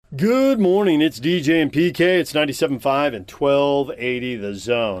Good morning, it's DJ and PK. It's 97.5 and 1280 The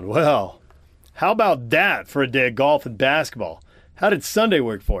Zone. Well, how about that for a day of golf and basketball? How did Sunday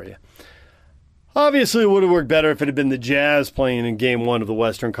work for you? Obviously, it would have worked better if it had been the Jazz playing in Game 1 of the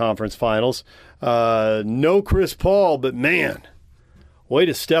Western Conference Finals. No Chris Paul, but man, way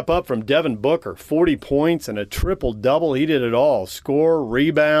to step up from Devin Booker. 40 points and a triple-double. He did it all. Score,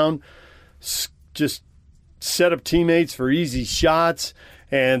 rebound, just set up teammates for easy shots.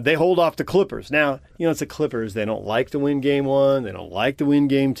 And they hold off the Clippers. Now, it's the Clippers. They don't like to win Game 1. They don't like to win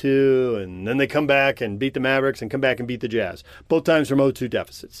Game 2. And then they come back and beat the Mavericks and come back and beat the Jazz. Both times from 0-2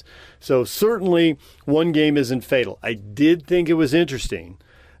 deficits. So certainly one game isn't fatal. I did think it was interesting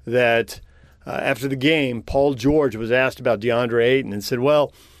that after the game, Paul George was asked about DeAndre Ayton and said,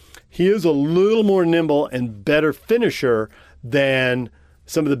 well, he is a little more nimble and better finisher than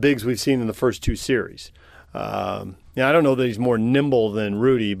some of the bigs we've seen in the first two series. Now, I don't know that he's more nimble than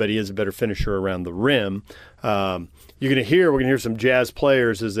Rudy, but he is a better finisher around the rim. We're going to hear some Jazz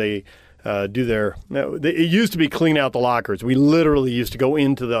players as they do their. It used to be clean out the lockers. We literally used to go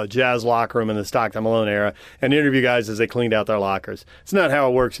into the Jazz locker room in the Stockton Malone era and interview guys as they cleaned out their lockers. It's not how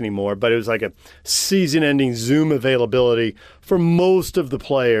it works anymore, but it was like a season-ending Zoom availability for most of the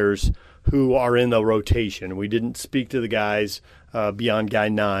players who are in the rotation. We didn't speak to the guys beyond guy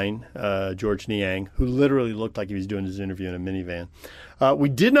 9, George Niang, who literally looked like he was doing his interview in a minivan. We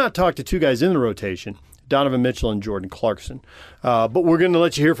did not talk to two guys in the rotation, Donovan Mitchell and Jordan Clarkson. But we're going to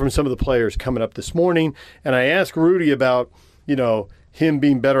let you hear from some of the players coming up this morning. And I asked Rudy about, him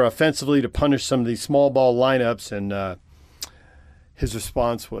being better offensively to punish some of these small ball lineups. And his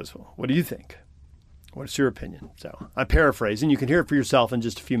response was, what do you think? What's your opinion? So I'm paraphrasing. You can hear it for yourself in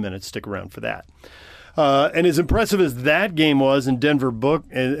just a few minutes. Stick around for that. And as impressive as that game was and Devin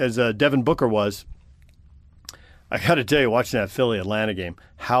Booker was, I got to tell you, watching that Philly-Atlanta game,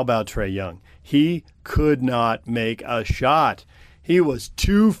 how about Trae Young? He could not make a shot. He was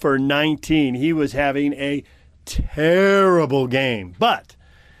 2 for 19. He was having a terrible game. But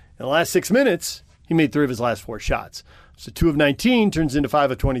in the last 6 minutes, he made 3 of his last 4 shots. So 2 of 19 turns into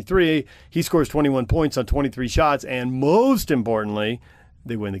 5 of 23. He scores 21 points on 23 shots. And most importantly,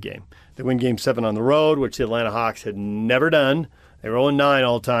 they win the game. They win Game 7 on the road, which the Atlanta Hawks had never done. They were 0-9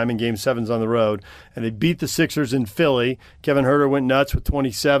 all time in Game 7s on the road. And they beat the Sixers in Philly. Kevin Huerter went nuts with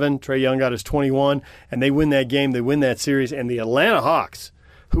 27. Trae Young got his 21. And they win that game. They win that series. And the Atlanta Hawks,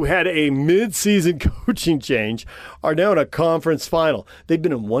 who had a mid-season coaching change, are now in a conference final. They've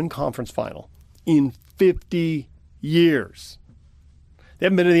been in one conference final in 50 years. They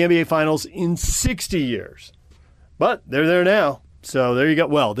haven't been to the NBA Finals in 60 years. But they're there now. So there you go.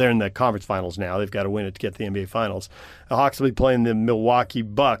 Well, they're in the conference finals now. They've got to win it to get to the NBA Finals. The Hawks will be playing the Milwaukee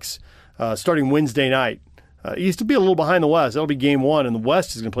Bucks starting Wednesday night. East will be a little behind the West. That'll be Game 1, and the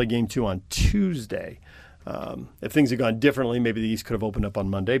West is going to play Game 2 on Tuesday. If things had gone differently, maybe the East could have opened up on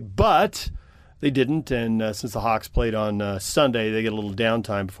Monday, but they didn't. And since the Hawks played on Sunday, they get a little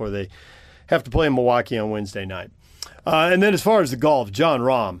downtime before they have to play in Milwaukee on Wednesday night. And then as far as the golf, Jon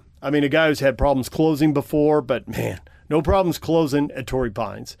Rahm. I mean, a guy who's had problems closing before, but man, no problems closing at Torrey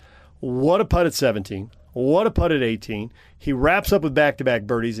Pines. What a putt at 17. What a putt at 18. He wraps up with back-to-back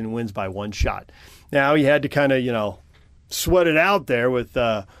birdies and wins by 1 shot. Now, he had to kind of, sweat it out there with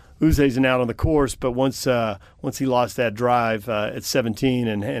Oosthuizen out on the course, but once he lost that drive at 17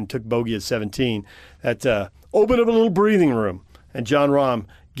 and took bogey at 17, that opened up a little breathing room. And Jon Rahm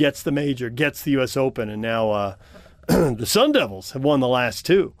gets the major, gets the U.S. Open, and now the Sun Devils have won the last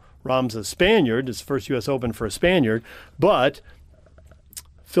 2. Rahm's a Spaniard. It's the first U.S. Open for a Spaniard. But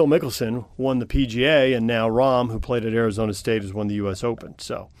Phil Mickelson won the PGA, and now Rahm, who played at Arizona State, has won the U.S. Open.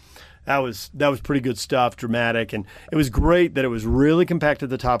 So that was pretty good stuff, dramatic. And it was great that it was really compact at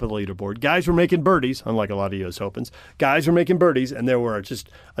the top of the leaderboard. Guys were making birdies, unlike a lot of U.S. Opens. Guys were making birdies, and there were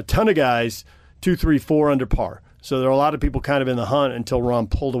just a ton of guys 2, 3, 4 under par. So there were a lot of people kind of in the hunt until Rahm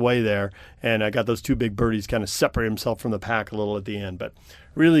pulled away there and got those 2 big birdies, kind of separate himself from the pack a little at the end. But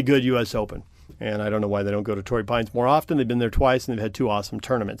really good U.S. Open. And I don't know why they don't go to Torrey Pines more often. They've been there twice, and they've had 2 awesome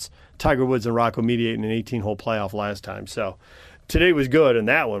tournaments. Tiger Woods and Rocco Mediate in an 18-hole playoff last time. So today was good, and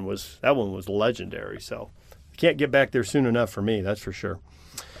that one was legendary. So you can't get back there soon enough for me, that's for sure.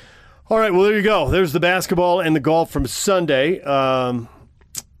 All right, well, there you go. There's the basketball and the golf from Sunday.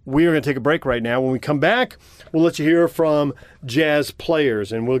 We are going to take a break right now. When we come back, we'll let you hear from Jazz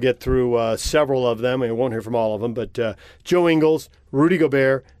players, and we'll get through several of them. We won't hear from all of them, but Joe Ingles, Rudy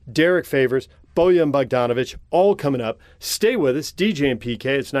Gobert, Derek Favors, Bojan Bogdanovic, all coming up. Stay with us. DJ and PK,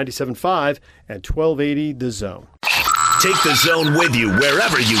 it's 97.5 and 1280 The Zone. Take the Zone with you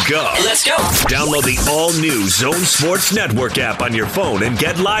wherever you go. Let's go. Download the all-new Zone Sports Network app on your phone and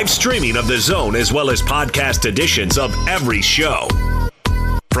get live streaming of the Zone as well as podcast editions of every show.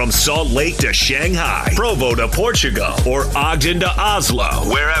 From Salt Lake to Shanghai, Provo to Portugal, or Ogden to Oslo,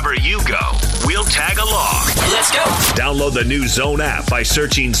 wherever you go, we'll tag along. Let's go. Download the new Zone app by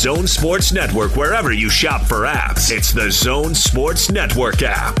searching Zone Sports Network wherever you shop for apps. It's the Zone Sports Network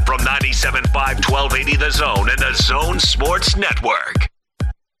app from 97.5 1280 The Zone and the Zone Sports Network.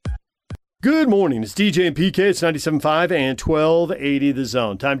 Good morning. It's DJ and PK. It's 97.5 and 1280 The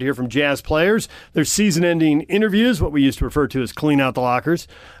Zone. Time to hear from Jazz players. Their season-ending interviews, what we used to refer to as clean out the lockers,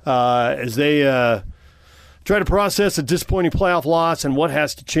 as they try to process a disappointing playoff loss and what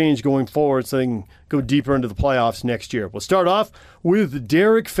has to change going forward so they can go deeper into the playoffs next year. We'll start off with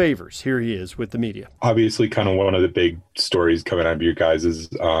Derek Favors. Here he is with the media. Obviously, kind of one of the big stories coming out of your guys'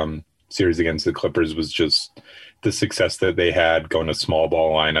 series against the Clippers was just the success that they had going to small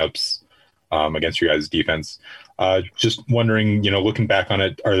ball lineups against your guys' defense. Just wondering, looking back on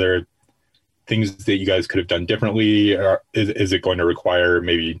it, are there things that you guys could have done differently? Or is it going to require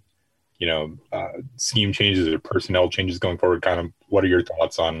maybe, scheme changes or personnel changes going forward? Kind of what are your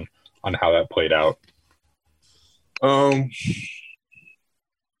thoughts on how that played out? The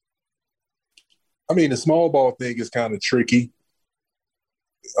small ball thing is kind of tricky.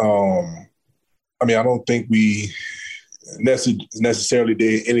 I don't think we necessarily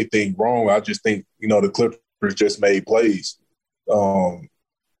did anything wrong. I just think, the Clippers just made plays. Paul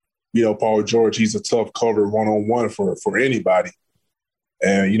George, he's a tough cover one-on-one for anybody.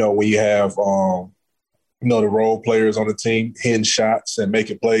 And, when you have, the role players on the team hitting shots and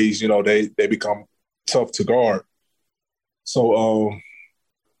making plays, they become tough to guard. So,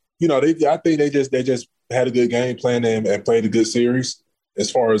 I think they just had a good game plan and played a good series. As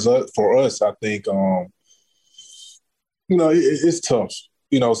far as for us, I think, it's tough.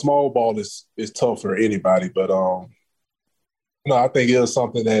 Small ball is tough for anybody, but I think it's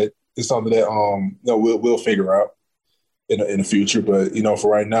something that we'll figure out in the future. But for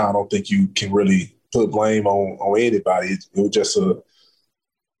right now, I don't think you can really put blame on anybody. It was just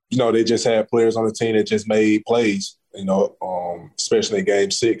they just had players on the team that just made plays. Especially in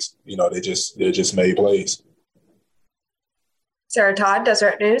Game 6, they just made plays. Sarah Todd,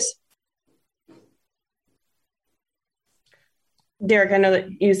 Deseret News. Derek, I know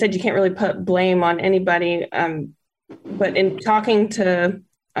that you said you can't really put blame on anybody, but in talking to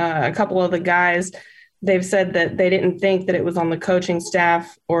a couple of the guys, they've said that they didn't think that it was on the coaching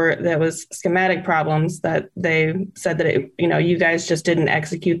staff or that was schematic problems, that they said that, you guys just didn't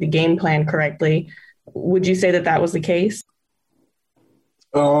execute the game plan correctly. Would you say that was the case?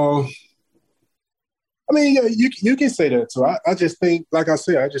 Yeah, you can say that too. I just think, like I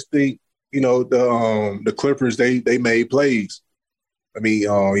said, the Clippers, they made plays.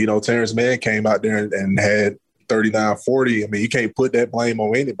 Terrence Mann came out there and had 39-40. You can't put that blame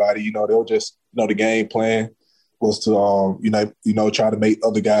on anybody. They'll just, the game plan was to, try to make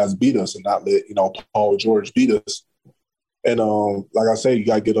other guys beat us and not let, Paul George beat us. And like I say, you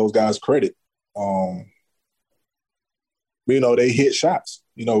got to give those guys credit. They hit shots.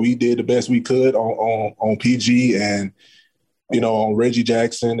 We did the best we could on PG and, on Reggie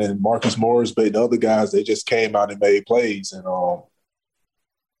Jackson and Marcus Morris, but the other guys, they just came out and made plays. And,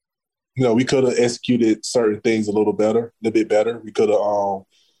 we could have executed certain things a little bit better. We could have,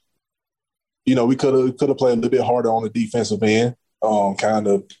 we could have played a little bit harder on the defensive end, kind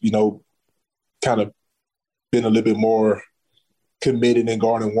of been a little bit more committed and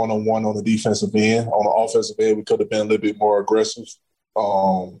guarding one-on-one on the defensive end. On the offensive end, we could have been a little bit more aggressive.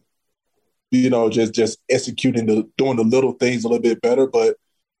 Just executing doing the little things a little bit better. But,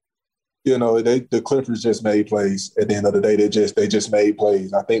 the Clippers just made plays. At the end of the day, they just made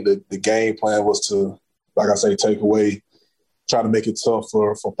plays. I think the game plan was to, like I say, try to make it tough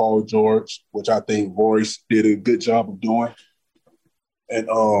for Paul George, which I think Royce did a good job of doing. And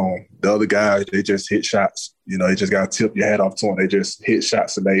the other guys, they just hit shots. They just got to tip your hat off to them. They just hit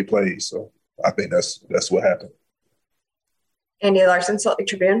shots and made plays. So I think that's what happened. Andy Larson, Salt Lake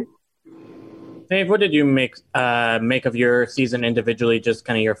Tribune. Dave, what did you make of your season individually? Just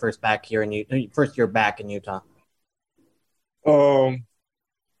kind of your first year back in Utah. I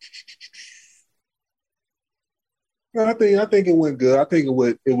think it went good.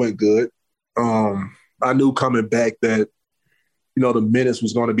 It went good. I knew coming back that the minutes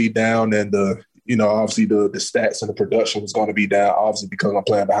was going to be down, and obviously the stats and the production was going to be down. Obviously because I'm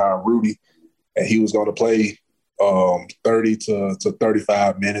playing behind Rudy, and he was going to play 30 to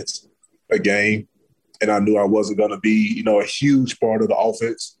 35 minutes a game. And I knew I wasn't going to be, a huge part of the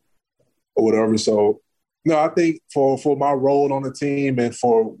offense or whatever. So, No, I think for my role on the team and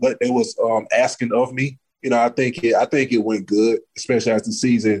for what they was asking of me, I think it went good, especially as the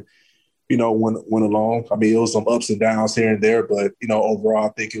season, went along. I mean, it was some ups and downs here and there, but overall, I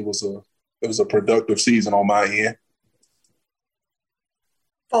think it was a productive season on my end.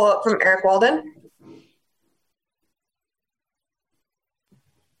 Follow up from Eric Walden.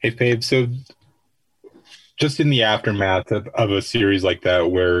 Hey, Fabe. So just in the aftermath of a series like that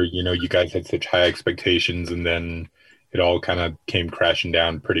where, you guys had such high expectations and then it all kind of came crashing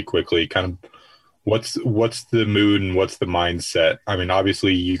down pretty quickly, kind of what's the mood and what's the mindset? I mean,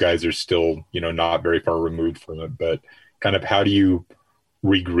 obviously you guys are still, not very far removed from it, but kind of how do you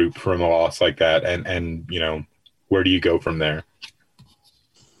regroup from a loss like that? And where do you go from there?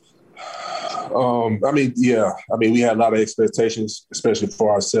 We had a lot of expectations, especially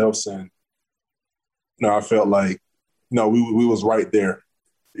for ourselves. And, I felt like, we was right there.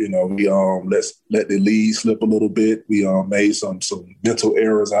 We let the lead slip a little bit. We made some mental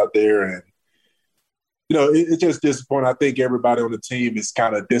errors out there. And, it's just disappointing. I think everybody on the team is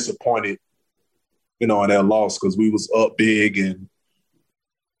kind of disappointed, in that loss because we was up big and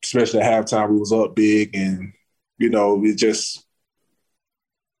especially at halftime, we was up big and, it just –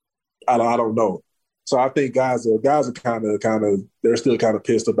 I don't know. So I think guys are kind of they're still kind of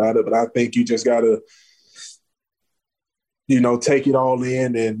pissed about it, but I think you just gotta, take it all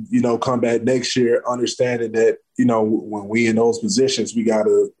in and, come back next year understanding that, when we in those positions, we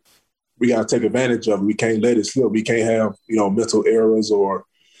gotta take advantage of it. We can't let it slip. We can't have, mental errors or,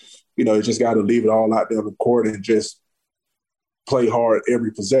 just gotta leave it all out there on the court and just play hard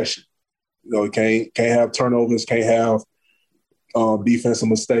every possession. Can't have turnovers, can't have defensive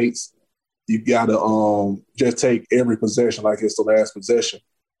mistakes. You got to just take every possession like it's the last possession.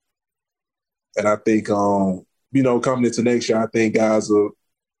 And I think, coming into next year, I think guys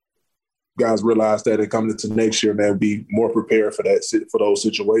realize that and coming into next year, man, be more prepared for those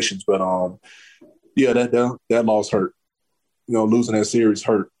situations. But, that loss hurt. Losing that series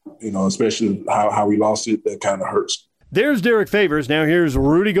hurt, especially how we lost it, that kind of hurts. There's Derek Favors. Now here's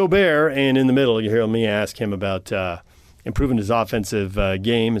Rudy Gobert. And in the middle, you hear me ask him about improving his offensive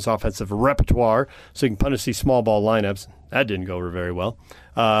game, his offensive repertoire, so he can punish these small ball lineups. That didn't go over very well.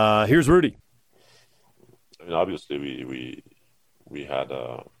 Here's Rudy. I mean, obviously, we had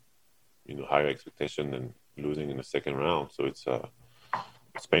higher expectation than losing in the second round, so it's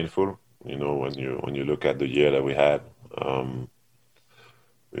painful. When you look at the year that we had,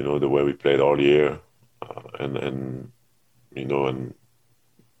 the way we played all year, and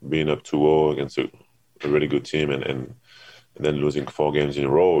being up 2-0 against a really good team and then losing 4 games in a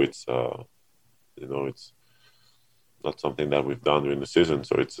row, it's it's not something that we've done during the season.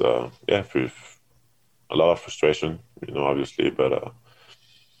 So it's a lot of frustration, obviously, but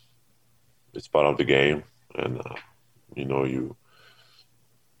it's part of the game, and you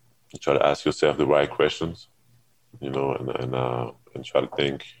try to ask yourself the right questions, and try to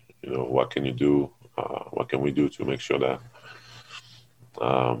think, what can you do, what can we do to make sure that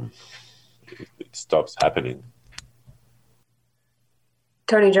it stops happening.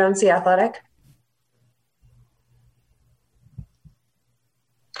 Tony Jones, The Athletic.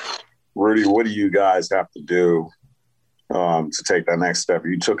 Rudy, what do you guys have to do to take that next step?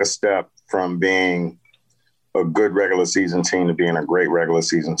 You took a step from being a good regular season team to being a great regular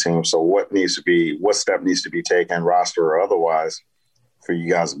season team. So what step needs to be taken, roster or otherwise, for you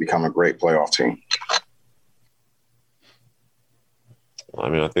guys to become a great playoff team? I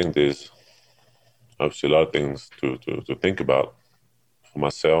mean, I think there's obviously a lot of things to think about for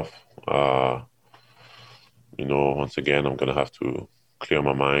myself. Once again, I'm going to have to clear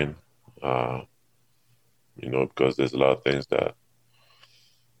my mind, because there's a lot of things that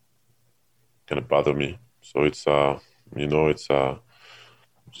kind of bother me. So it's,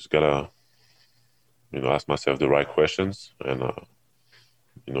 just got to, ask myself the right questions and,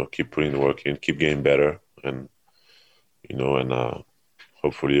 keep putting the work in, keep getting better. And,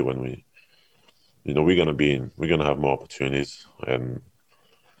 hopefully when we're going to have more opportunities and,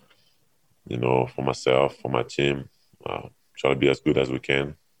 for myself, for my team, try to be as good as we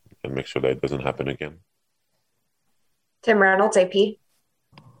can and make sure that it doesn't happen again. Tim Reynolds, AP.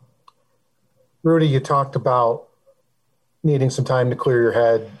 Rudy, you talked about needing some time to clear your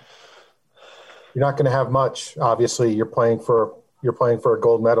head. You're not going to have much. Obviously, you're playing for a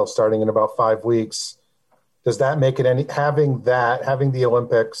gold medal starting in about 5 weeks. Does that make it having the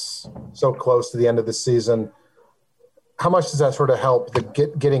Olympics so close to the end of the season? How much does that sort of help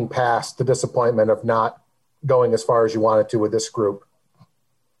getting past the disappointment of not going as far as you wanted to with this group?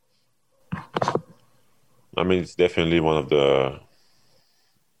 I mean, it's definitely one of the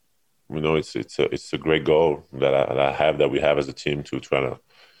it's a great goal that we have as a team to try to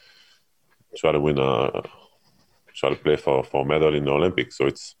win try to play for a medal in the Olympics. So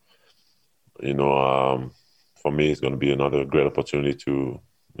it's for me, it's going to be another great opportunity to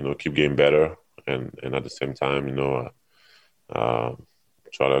keep getting better and at the same time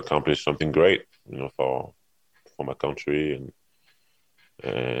try to accomplish something great for my country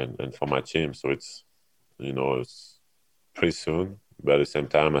and for my team. So it's pretty soon, but at the same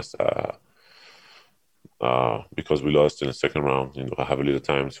time, as because we lost in the second round, I have a little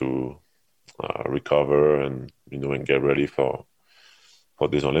time to recover and get ready for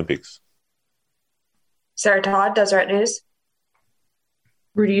these Olympics. Sarah Todd, Deseret News.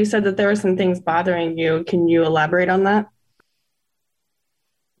 Rudy, you said that there were some things bothering you. Can you elaborate on that?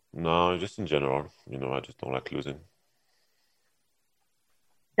 No, just in general. I just don't like losing.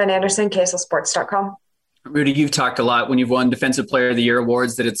 Ben Anderson, KSLSports.com. Rudy, you've talked a lot when you've won Defensive Player of the Year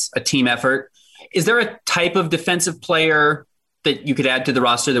awards that it's a team effort. Is there a type of defensive player that you could add to the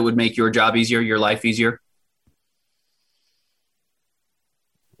roster that would make your job easier, your life easier?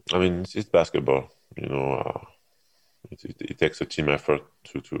 I mean, it's basketball. It takes a team effort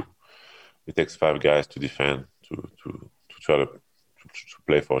it takes 5 guys to defend to try to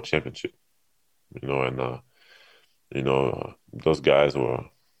play for a championship. Those guys were,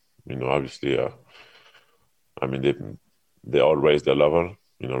 obviously, I mean, they all raised their level.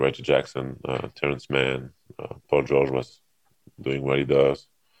 Reggie Jackson, Terrence Mann, Paul George was doing what he does.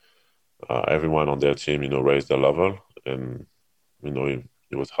 Everyone on their team, raised their level, and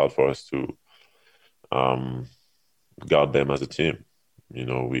it was hard for us to guard them as a team.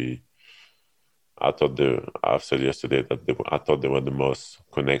 I've said yesterday that I thought they were the most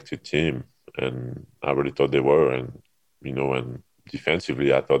connected team, and I really thought they were. And and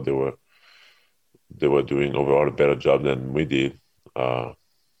defensively, I thought they were doing overall a better job than we did.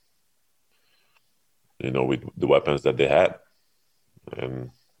 With the weapons that they had, and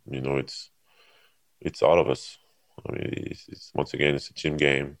it's all of us. I mean, it's once again, it's a team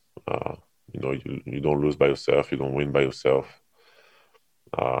game. You don't lose by yourself. You don't win by yourself.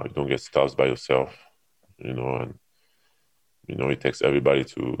 You don't get stops by yourself. And it takes everybody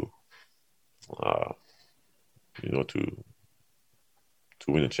to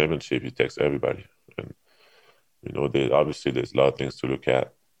win a championship. It takes everybody, and obviously there's a lot of things to look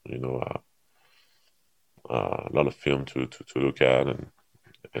at. A lot of film to look at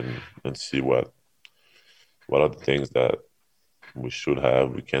and see what are the things that we should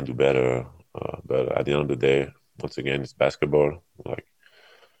have, we can do better. But at the end of the day, once again, it's basketball. Like,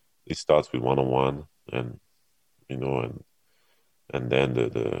 it starts with one-on-one, and and then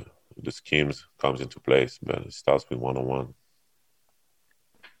the schemes comes into place. But it starts with one-on-one.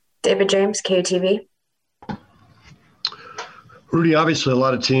 David James, KTV. Rudy, obviously a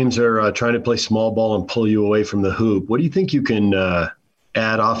lot of teams are trying to play small ball and pull you away from the hoop. What do you think you can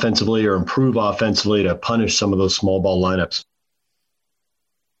add offensively or improve offensively to punish some of those small ball lineups?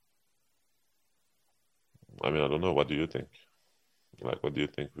 I mean, I don't know. What do you think? What do you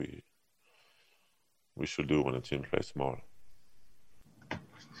think we should do when a team plays small?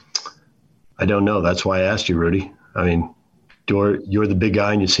 I don't know. That's why I asked you, Rudy. I mean, you're the big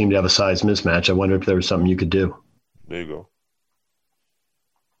guy and you seem to have a size mismatch. I wonder if there was something you could do. There you go.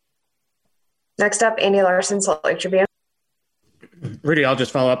 Next up, Andy Larson, Salt Lake Tribune. Rudy, I'll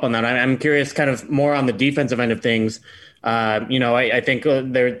just follow up on that. I'm curious kind of more on the defensive end of things. I think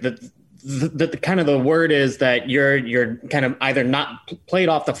the kind of the word is that you're kind of either not played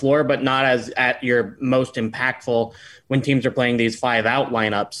off the floor, but not as at your most impactful when teams are playing these 5-out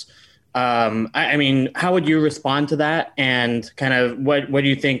lineups. I mean, how would you respond to that? And kind of what do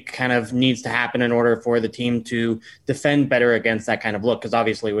you think kind of needs to happen in order for the team to defend better against that kind of look? Because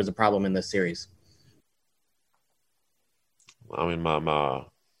obviously it was a problem in this series. I mean, my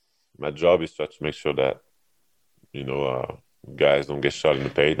job is to make sure that, guys don't get shot in the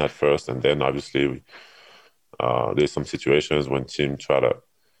paint at first. And then obviously there's some situations when teams try to,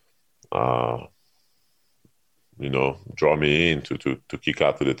 draw me in to kick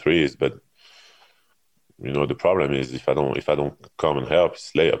out to the threes. But, the problem is if I don't come and help,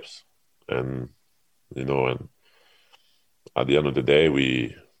 it's layups. And, and at the end of the day,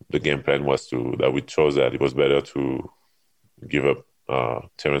 the game plan was that we chose that it was better to give up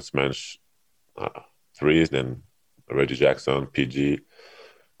Terrence Mann threes than Reggie Jackson, PG,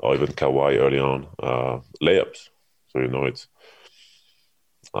 or even Kawhi early on layups. So it's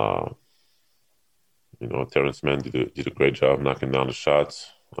Terrence Mann did a great job knocking down the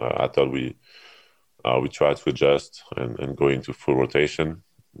shots. I thought we tried to adjust and go into full rotation,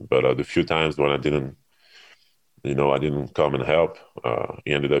 but the few times when I didn't I didn't come and help.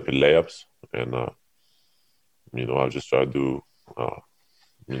 He ended up in layups, and I just try to do.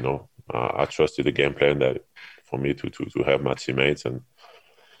 I trusted the game plan that for me to help my teammates and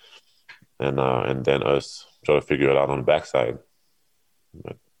then us try to figure it out on the backside.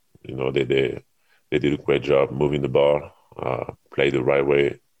 But, they did a great job moving the ball, play the right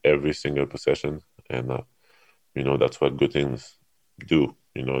way every single possession, and that's what good things do.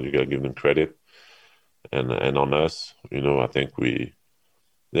 You gotta give them credit, and on us, I think we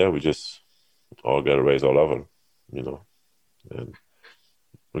just all gotta raise our level, and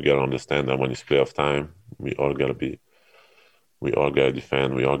we gotta understand that when it's playoff time, we all gotta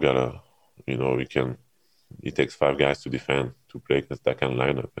defend, we all gotta, it takes 5 guys to defend to play against that kind of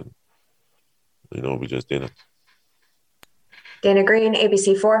lineup, and we just didn't. Dana Green,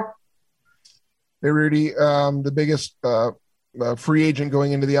 ABC4. Hey, Rudy, the biggest free agent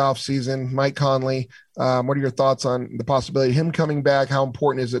going into the offseason, Mike Conley. What are your thoughts on the possibility of him coming back? How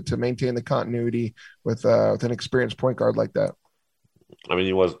important is it to maintain the continuity with an experienced point guard like that? I mean,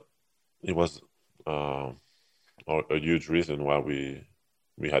 it was a huge reason why we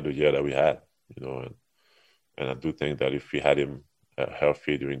had the year that we had, and I do think that if we had him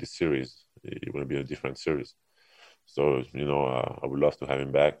healthy during the series, it would be a different series. So, I would love to have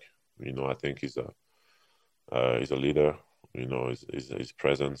him back. I think he's a leader. His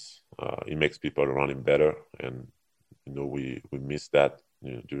presence, he makes people around him better, and we missed that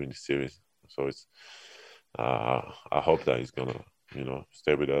during the series. So it's I hope that he's gonna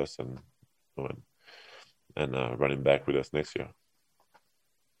stay with us and running back with us next year.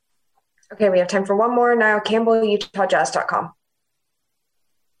 Okay, we have time for one more. Niall Campbell, UtahJazz.com.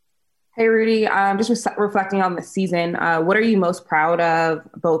 Hey, Rudy, just reflecting on the season, what are you most proud of,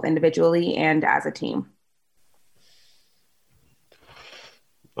 both individually and as a team?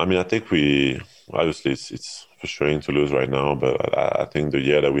 I mean, I think obviously it's frustrating to lose right now, but I think the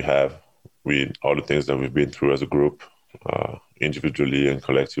year that we have, all the things that we've been through as a group, individually and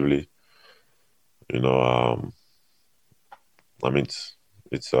collectively, I mean,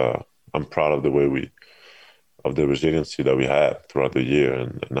 I'm proud of the way of the resiliency that we had throughout the year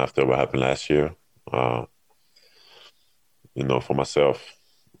and after what happened last year. For myself,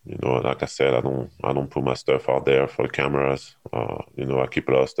 like I said, I don't put my stuff out there for the cameras. I keep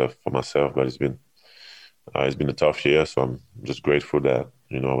a lot of stuff for myself, but it's been a tough year. So I'm just grateful that,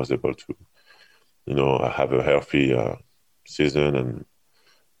 I was able to, have a healthy season and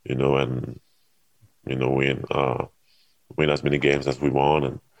win as many games as we want.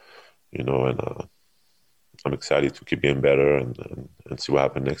 And, I'm excited to keep getting better and see what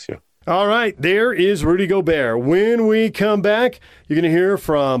happens next year. All right, there is Rudy Gobert. When we come back, you're going to hear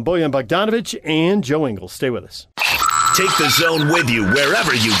from Bojan Bogdanovic and Joe Ingles. Stay with us. Take the Zone with you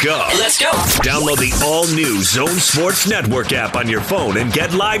wherever you go. Let's go. Download the all-new Zone Sports Network app on your phone and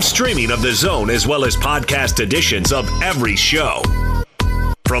get live streaming of the Zone as well as podcast editions of every show.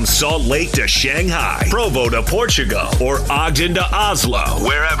 From Salt Lake to Shanghai, Provo to Portugal, or Ogden to Oslo,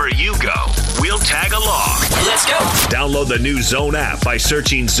 wherever you go, we'll tag along. Let's go. Download the new Zone app by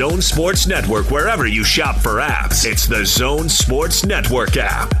searching Zone Sports Network wherever you shop for apps. It's the Zone Sports Network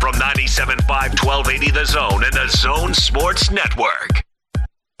app from 97.5 1280 The Zone and the Zone Sports Network.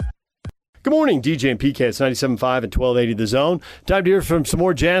 Good morning, DJ and PK. It's 97.5 and 1280 The Zone. Time to hear from some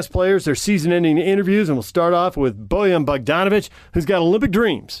more Jazz players, their season-ending interviews, and we'll start off with Bojan Bogdanovic, who's got Olympic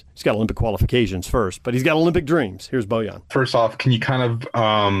dreams. He's got Olympic qualifications first, but he's got Olympic dreams. Here's Bojan. First off, can you kind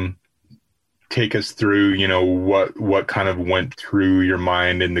of take us through, what kind of went through your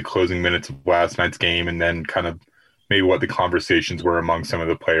mind in the closing minutes of last night's game, and then kind of maybe what the conversations were among some of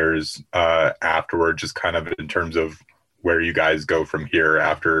the players afterward, just kind of in terms of where you guys go from here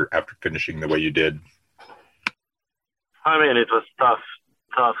after finishing the way you did? I mean, it was tough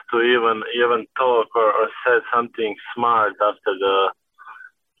to even talk or say something smart after the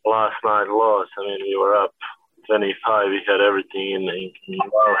last night loss. I mean, we were up 25. We had everything in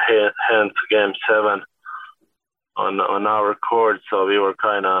our hands, game 7 on our court. So we were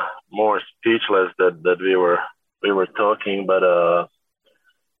kind of more speechless that we were talking, but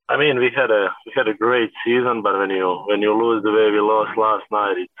I mean, we had a great season, but when you lose the way we lost last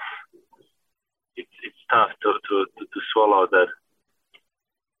night, it's tough to swallow that.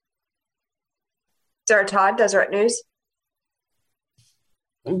 Sarah Todd, Deseret News.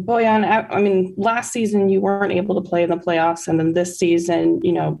 Bojan, I mean, last season you weren't able to play in the playoffs, and then this season,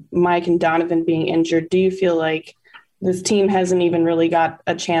 Mike and Donovan being injured. Do you feel like this team hasn't even really got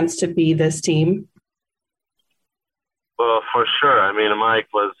a chance to be this team? Well, for sure. I mean, Mike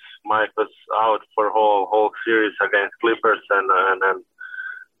was out for whole series against Clippers, and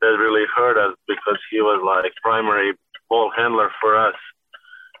that really hurt us because he was like primary ball handler for us.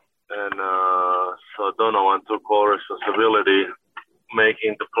 And so Donovan took all responsibility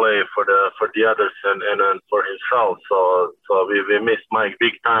making the play for the others and for himself. So we missed Mike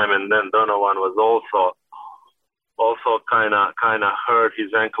big time, and then Donovan was also kind of hurt.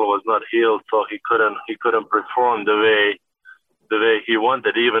 His ankle was not healed, so he couldn't perform the way he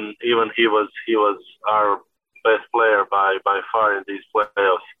wanted. Even he was our best player by far in these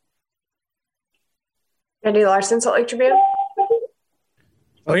playoffs. Randy Larson, Salt Lake Tribune.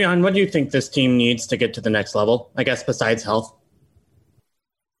 Jan, what do you think this team needs to get to the next level? I guess besides health.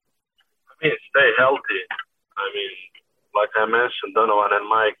 I mean, stay healthy. I mean, like I mentioned, Donovan and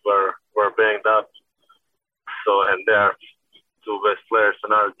Mike were banged up. So, and they're two best players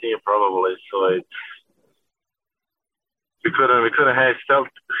on our team probably. So we couldn't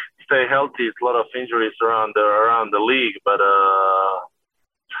stay healthy. It's a lot of injuries around the league, but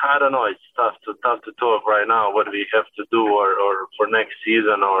I don't know. It's tough to talk right now what we have to do or for next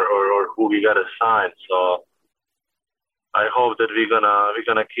season or who we gotta sign. So I hope that we're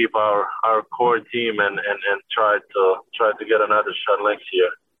gonna keep our core team and try to get another shot next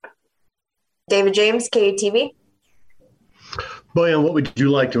year. David James, KTV. Bojan, what would you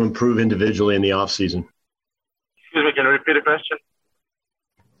like to improve individually in the offseason? Excuse me, can you repeat the question?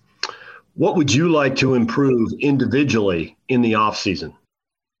 What would you like to improve individually in the offseason?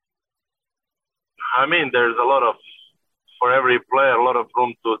 I mean, there's for every player, a lot of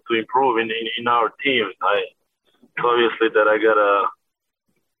room to improve in our team. It's obviously that I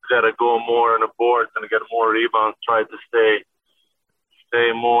gotta go more on the boards and get more rebounds, try to stay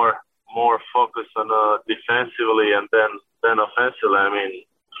more focused on defensively and then offensively. I mean,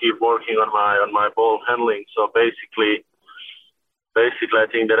 keep working on my ball handling. So basically, I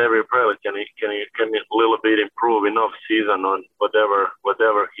think that every player can a little bit improve in off season on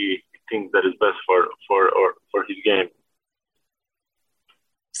whatever he thinks that is best for his game.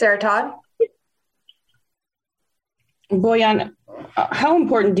 Sarah Todd. Bojan, how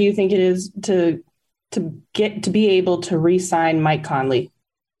important do you think it is to be able to re-sign Mike Conley?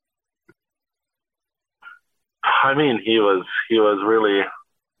 I mean, he was really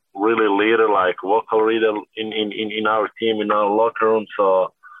leader, like vocal leader in our team, in our locker room.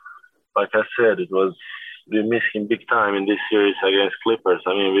 So, like I said, we missed him big time in this series against Clippers.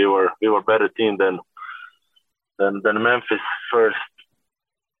 I mean, we were better team than Memphis first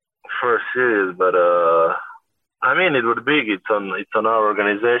series, but I mean, it would be big. It's on our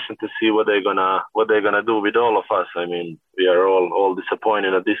organization to see what they're gonna do with all of us. I mean, we are all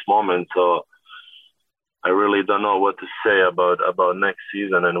disappointed at this moment, so I really don't know what to say about next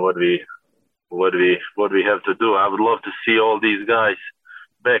season and what we have to do. I would love to see all these guys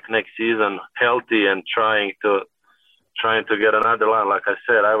back next season healthy and trying to get another line. Like I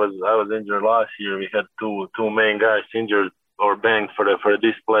said, I was injured last year. We had two main guys injured or banged for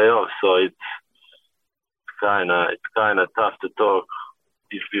this playoff. So it's kind of tough to talk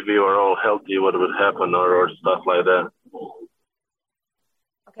if we were all healthy, what would happen or stuff like that.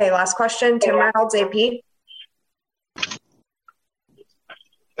 Okay, last question. Tim Reynolds, AP.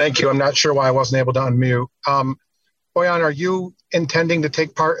 Thank you. I'm not sure why I wasn't able to unmute. Bojan, are you intending to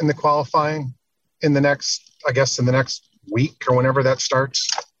take part in the qualifying in the next week or whenever that starts?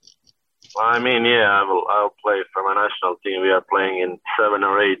 I mean, yeah, I'll play for my national team. We are playing in 7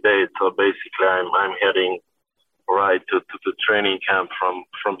 or 8 days, so basically I'm heading right to training camp from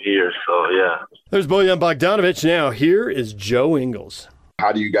here. So yeah. There's Bojan Bogdanovic. Now here is Joe Ingles.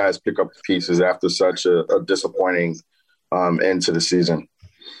 How do you guys pick up the pieces after such a disappointing end to the season?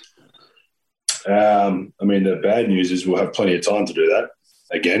 I mean, the bad news is we'll have plenty of time to do that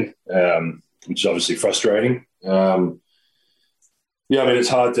again, which is obviously frustrating. Yeah, I mean, it's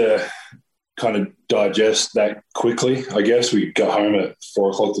hard to kind of digest that quickly, I guess. We got home at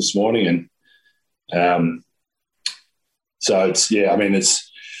 4 o'clock this morning and so it's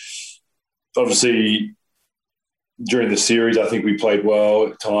obviously during the series, I think we played well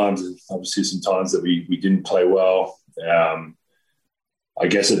at times, and obviously some times that we didn't play well. I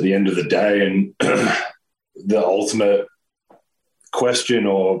guess at the end of the day and the ultimate question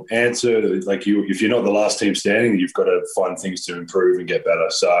or answer, like if you're not the last team standing, you've got to find things to improve and get better.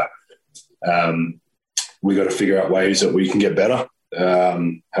 So we got to figure out ways that we can get better.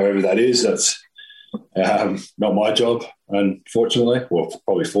 However that is, that's not my job, unfortunately. Well,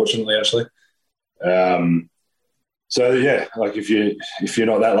 probably fortunately, actually. So yeah, like if you're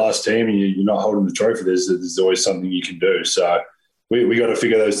not that last team and you're not holding the trophy, there's always something you can do. So we got to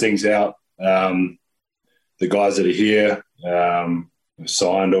figure those things out. The guys that are here,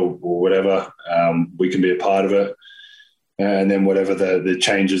 signed or whatever, we can be a part of it. and then whatever the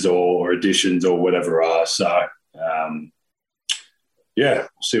changes or additions or whatever are. So, we'll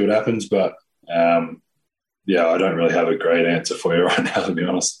see what happens. But, I don't really have a great answer for you right now, to be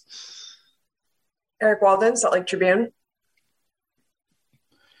honest. Eric Walden, Salt Lake Tribune.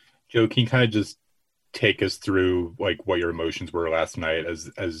 Joe, can you kind of just take us through like what your emotions were last night as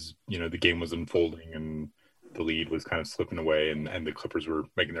the game was unfolding and the lead was kind of slipping away and the Clippers were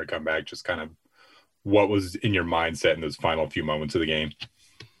making their comeback? Just kind of what was in your mindset in those final few moments of the game?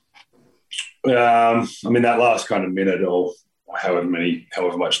 That last kind of minute or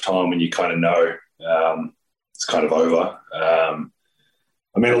however much time when you kind of know it's kind of over.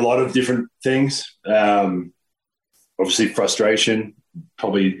 A lot of different things. Obviously frustration,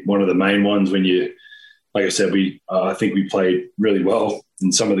 probably one of the main ones when you, like I said, I think we played really well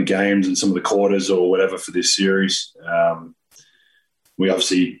in some of the games and some of the quarters or whatever for this series. We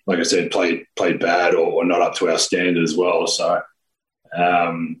obviously, like I said, played bad or not up to our standard as well. So,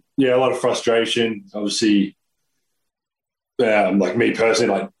 a lot of frustration. Obviously, like me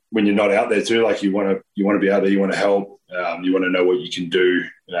personally, like when you're not out there too, like you want to be out there, you want to help, you want to know what you can do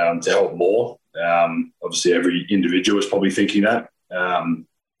to help more. Obviously, every individual is probably thinking that.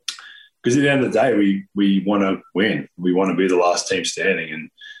 Because at the end of the day, we want to win. We want to be the last team standing.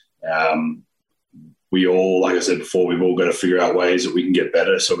 And we all, like I said before, we've all got to figure out ways that we can get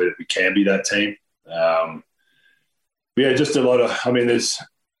better so that we can be that team. Just a lot of, there's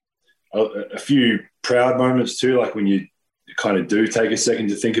a few proud moments too, like when you kind of do take a second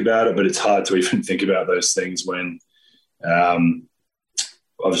to think about it, but it's hard to even think about those things when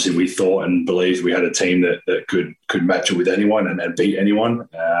obviously we thought and believed we had a team that could match it with anyone and beat anyone.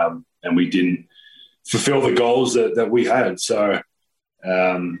 And we didn't fulfill the goals that we had. So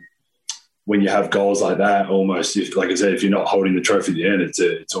when you have goals like that, almost, like I said, if you're not holding the trophy at the end,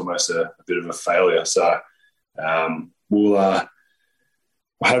 it's almost a bit of a failure. So we'll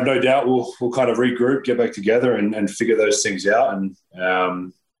have no doubt we'll kind of regroup, get back together and figure those things out and,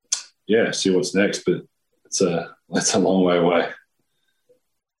 see what's next. But that's a long way away.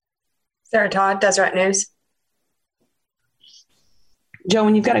 Sarah Todd, Deseret News. Joe,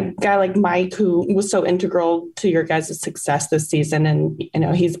 when you've got a guy like Mike who was so integral to your guys' success this season and,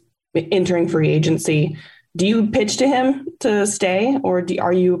 he's entering free agency, do you pitch to him to stay or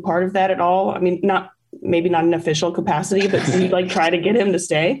are you a part of that at all? Maybe not in official capacity, but do you try to get him to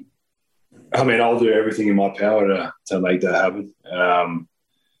stay? I'll do everything in my power to make that happen.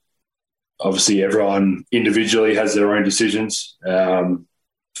 Obviously, everyone individually has their own decisions.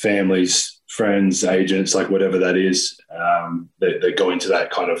 Families, friends, agents, like whatever that is, that go into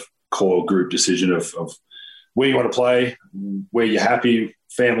that kind of core group decision of where you want to play, where you're happy,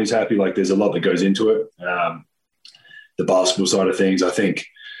 family's happy. Like there's a lot that goes into it. The basketball side of things, I think,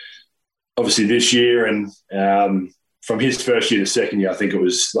 obviously this year and from his first year to second year, I think it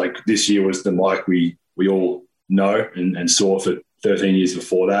was like this year was the Mike we all know and saw for 13 years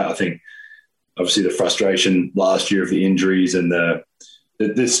before that. I think obviously the frustration last year of the injuries and the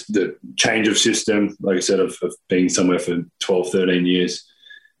change of system, like I said, of being somewhere for 12, 13 years.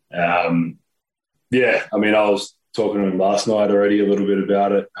 I was talking to him last night already a little bit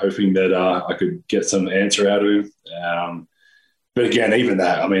about it, hoping that I could get some answer out of him. But again, even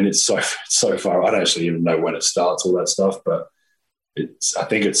that, it's so far. I don't actually even know when it starts, all that stuff, but I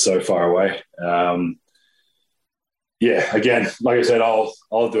think it's so far away. Again, like I said,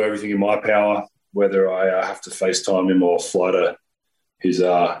 I'll do everything in my power, whether I have to FaceTime him or fly to his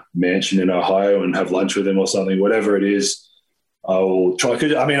mansion in Ohio and have lunch with him or something, whatever it is, I will try.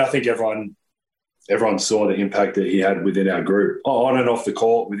 I think everyone saw the impact that he had within our group, on and off the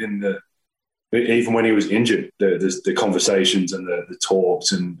court, even when he was injured, the conversations and the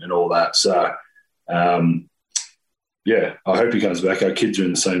talks and all that. So, I hope he comes back. Our kids are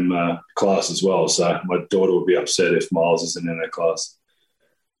in the same class as well, so my daughter would be upset if Miles isn't in that class.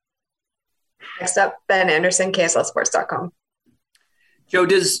 Next up, Ben Anderson, KSLSports.com. Joe,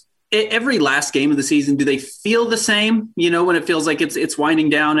 does every last game of the season, do they feel the same? When it feels like it's winding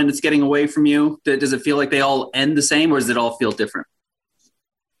down and it's getting away from you, does it feel like they all end the same or does it all feel different?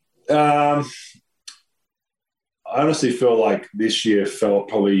 I honestly feel like this year felt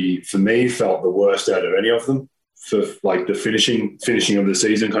the worst out of any of them for like the finishing of the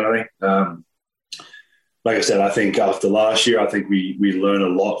season kind of thing. Like I said, I think after last year, I think we learned a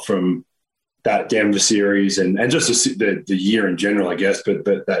lot from that Denver series and just the year in general, I guess, but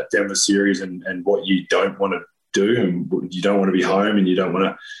that Denver series and what you don't want to do and you don't want to be home and you don't want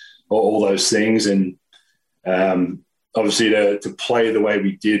to all those things. And obviously to play the way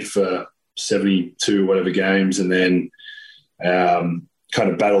we did for 72 whatever games and then kind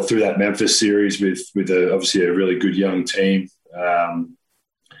of battle through that Memphis series with obviously a really good young team.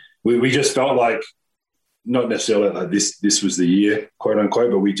 We just felt like, not necessarily like this was the year, quote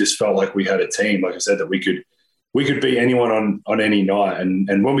unquote, but we just felt like we had a team, like I said, that we could beat anyone on any night.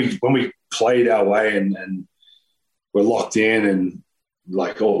 And when we played our way and we're locked in and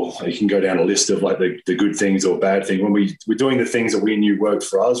like, you can go down a list of like the good things or bad things. When we were doing the things that we knew worked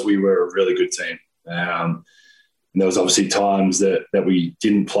for us, we were a really good team. And there was obviously times that we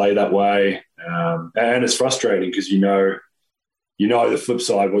didn't play that way. And it's frustrating because you know the flip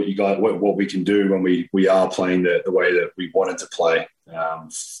side, what you got, what we can do when we are playing the way that we wanted to play,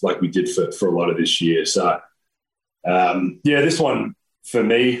 like we did for a lot of this year. So, this one for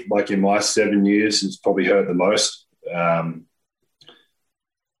me, like in my 7 years, has probably hurt the most.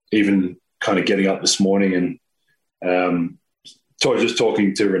 Even kind of getting up this morning and just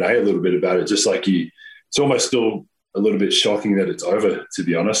talking to Renee a little bit about it, just like it's almost still a little bit shocking that it's over, to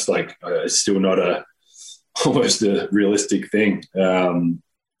be honest. Like it's still not almost a realistic thing.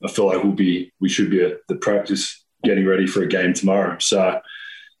 I feel like we should be at the practice getting ready for a game tomorrow. So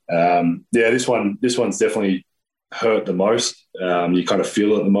this one's definitely hurt the most. You kind of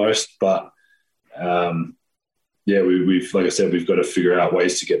feel it the most, but we've like I said, we've got to figure out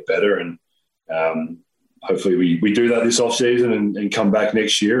ways to get better, and hopefully we do that this off season and come back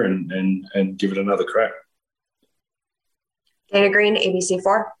next year and give it another crack. Dana Green,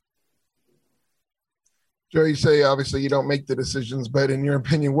 ABC4. Joe, you say obviously you don't make the decisions, but in your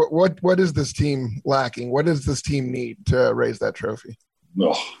opinion, what is this team lacking? What does this team need to raise that trophy?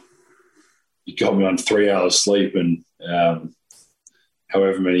 Oh, you got me on 3 hours sleep and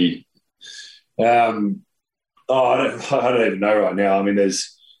however many. I don't even know right now. I mean,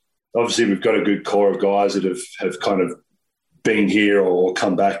 there's obviously we've got a good core of guys that have kind of been here or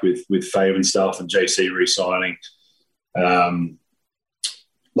come back with Fave and stuff, and JC re-signing. I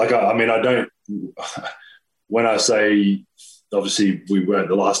don't. When I say obviously we weren't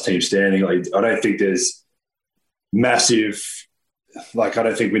the last team standing, like I don't think there's massive. Like I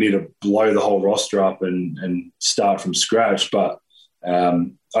don't think we need to blow the whole roster up and start from scratch, but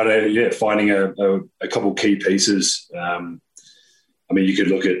finding a couple key pieces. You could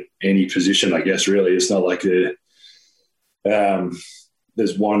look at any position, I guess. Really, it's not like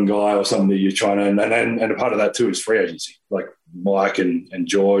there's one guy or something that you're trying to, and a part of that too is free agency, like Mike and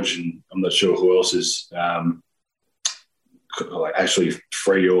George, and I'm not sure who else is like actually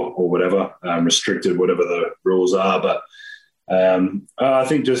free or whatever, restricted, whatever the rules are. But I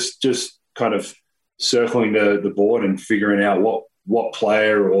think just kind of circling the board and figuring out what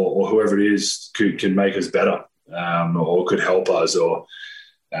player or whoever it is can make us better, or could help us, or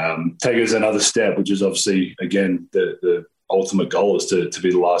take us another step, which is obviously, again, the ultimate goal is to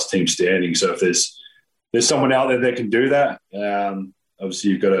be the last team standing. So if there's someone out there that can do that,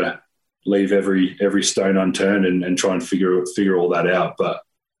 obviously you've got to leave every stone unturned and try and figure all that out. But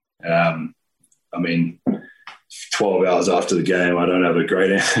 12 hours after the game, I don't have a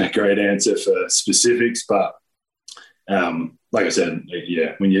great answer for specifics, but like I said,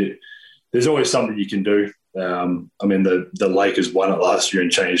 there's always something you can do. The Lakers won it last year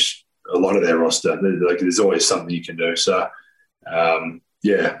and changed a lot of their roster. There's always something you can do. So, the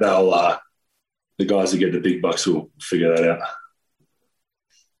guys that get the big bucks will figure that out.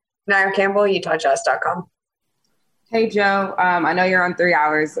 Naira Campbell, UtahJazz.com. Hey, Joe. I know you're on 3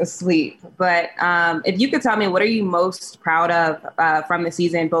 hours of sleep, but if you could tell me, what are you most proud of from the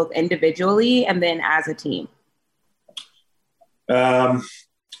season, both individually and then as a team? The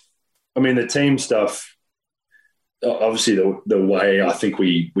team stuff, obviously the way I think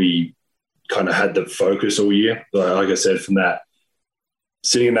we kind of had the focus all year. Like I said, from that,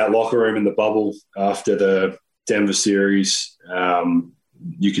 sitting in that locker room in the bubble after the Denver series,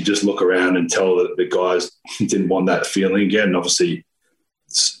 you could just look around and tell that the guys didn't want that feeling again. And obviously,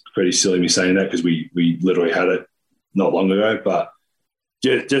 it's pretty silly me saying that because we literally had it not long ago. But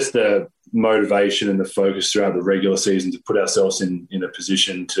just the motivation and the focus throughout the regular season to put ourselves in a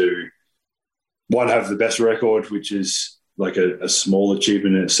position to, one, have the best record, which is like a small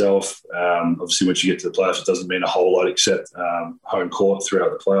achievement in itself. Obviously, once you get to the playoffs, it doesn't mean a whole lot except home court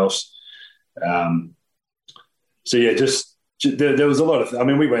throughout the playoffs. There was a lot of.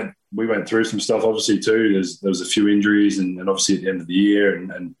 We went through some stuff obviously too. There was a fefew injuries, and obviously at the end of the year,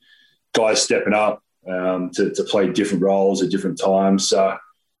 and guys stepping up to play different roles at different times. So,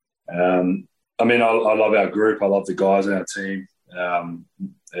 I love our group. I love the guys on our team.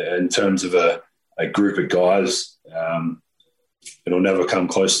 In terms of a group of guys, it'll never come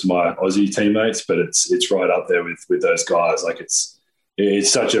close to my Aussie teammates, but it's right up there with those guys. Like it's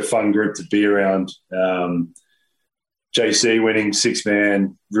such a fun group to be around. JC winning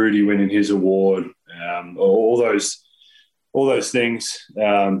 6-man, Rudy winning his award, all those things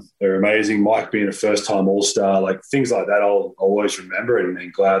are amazing. Mike being a first-time All-Star, like things like that, I'll always remember,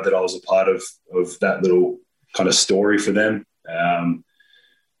 and glad that I was a part of that little kind of story for them.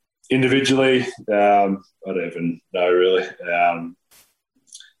 Individually, I don't even know really.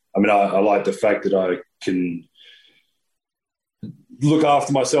 I like the fact that I can look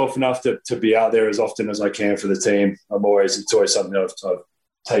after myself enough to be out there as often as I can for the team. It's always something I've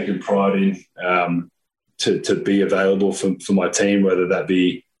taken pride in, to be available for my team, whether that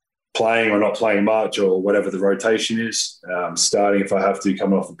be playing or not playing much or whatever the rotation is, starting if I have to,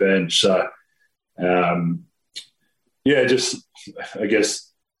 coming off the bench. So, I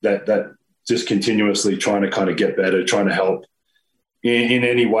guess that just continuously trying to kind of get better, trying to help in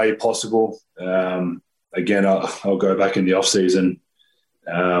any way possible. Again, I'll go back in the off season.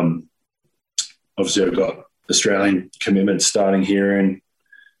 Obviously, I've got Australian commitments starting here in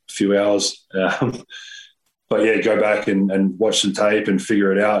a few hours. But yeah, go back and watch some tape and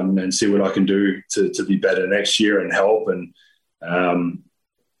figure it out and see what I can do to be better next year and help. And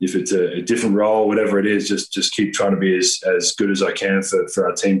if it's a different role, whatever it is, just keep trying to be as good as I can for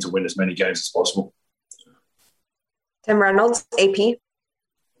our team to win as many games as possible. Tim Reynolds, AP.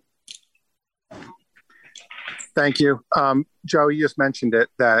 Thank you. Joe, you just mentioned it,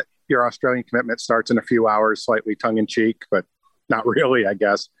 that your Australian commitment starts in a few hours, slightly tongue-in-cheek, but not really, I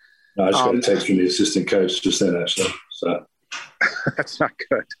guess. No, I just got a text from the assistant coach just then, actually. So that's not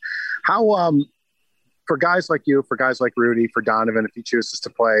good. How, for guys like you, for guys like Rudy, for Donovan, if he chooses to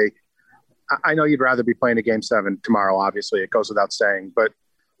play, I know you'd rather be playing a Game 7 tomorrow, obviously. It goes without saying. But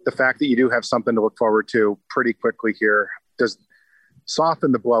the fact that you do have something to look forward to pretty quickly here, does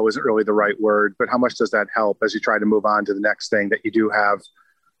soften the blow isn't really the right word, but how much does that help as you try to move on to the next thing, that you do have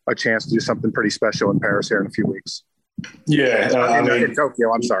a chance to do something pretty special in Paris here in a few weeks? Yeah. In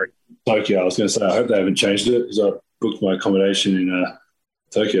Tokyo, I'm sorry. Tokyo, I was going to say, I hope they haven't changed it because I booked my accommodation in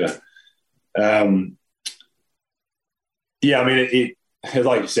Tokyo. It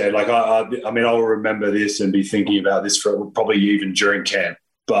like you said, like I'll remember this and be thinking about this for probably even during camp.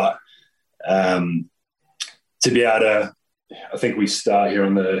 But to be able to, I think we start here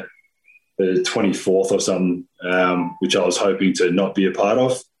on the 24th or something, which I was hoping to not be a part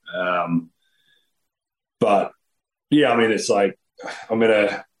of. But yeah, it's like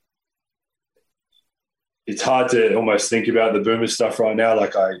it's hard to almost think about the Boomers stuff right now.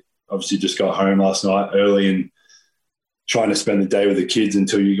 Like I obviously just got home last night early and trying to spend the day with the kids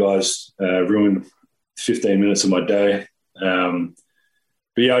until you guys ruined 15 minutes of my day.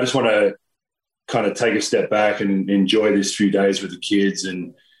 But yeah, I just want to kind of take a step back and enjoy this few days with the kids.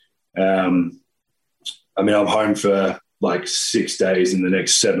 And I'm home for like 6 days in the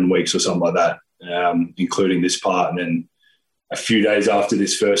next 7 weeks or something like that, including this part. And then a few days after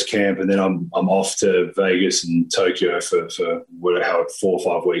this first camp, and then I'm off to Vegas and Tokyo for 4 or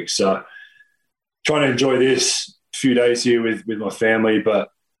 5 weeks. So trying to enjoy this few days here with my family. But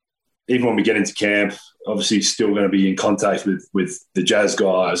even when we get into camp, obviously still going to be in contact with the Jazz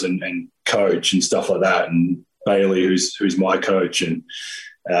guys and coach and stuff like that, and Bailey, who's my coach. And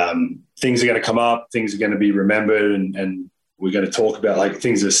things are going to come up, things are going to be remembered, and we're going to talk about, like,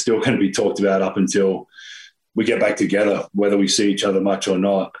 things are still going to be talked about up until we get back together, whether we see each other much or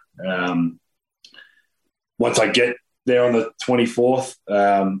not. Once I get there on the 24th,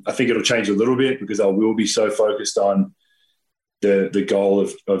 I think it'll change a little bit because I will be so focused on the goal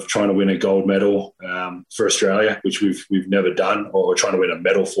of trying to win a gold medal for Australia, which we've never done, or trying to win a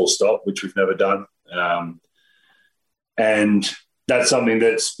medal full stop, which we've never done. And that's something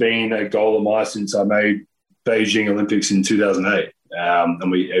that's been a goal of mine since I made Beijing Olympics in 2008.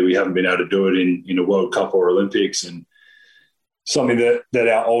 And we haven't been able to do it in a World Cup or Olympics, and something that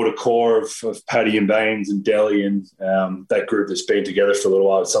our older core of Paddy and Baines and Delhi and that group that's been together for a little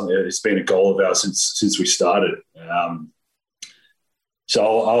while, it's something that's been a goal of ours since we started.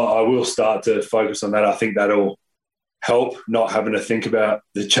 So I will start to focus on that. I think that'll help not having to think about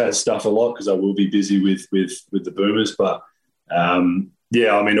the Chaz stuff a lot, because I will be busy with the Boomers. But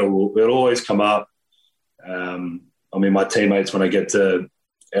it'll always come up. My teammates, when I get to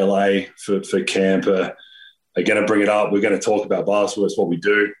LA for camp, are going to bring it up. We're going to talk about basketball. It's what we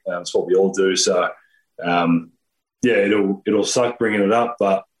do. It's what we all do. So, it'll suck bringing it up,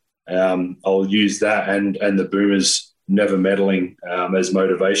 but I'll use that and the Boomers never medaling as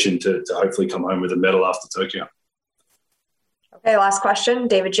motivation to hopefully come home with a medal after Tokyo. Okay, last question.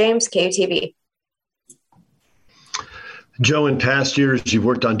 David James, KUTV. Joe, in past years, you've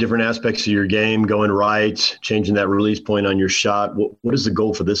worked on different aspects of your game, going right, changing that release point on your shot. What is the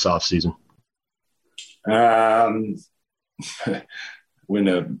goal for this offseason? win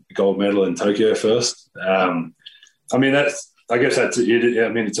a gold medal in Tokyo first. I mean,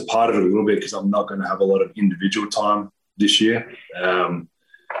 it's a part of it a little bit because I'm not going to have a lot of individual time this year,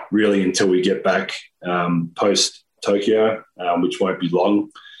 really until we get back post Tokyo, which won't be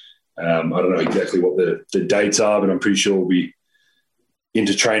long. I don't know exactly what the dates are, but I'm pretty sure we'll be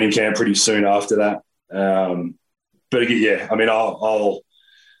into training camp pretty soon after that. But again, yeah, I mean, I'll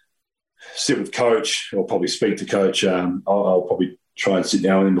sit with coach or probably speak to coach. I'll probably try and sit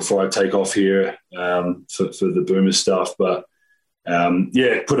down with him before I take off here for the Boomers stuff. But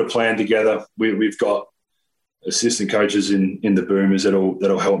put a plan together. We've got assistant coaches in the Boomers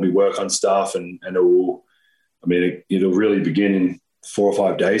that'll help me work on stuff, and it'll really begin in 4 or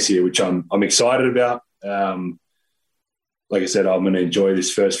 5 days here, which I'm excited about. Like I said, I'm going to enjoy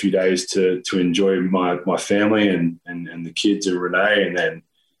this first few days to enjoy my family and the kids and Renee, and then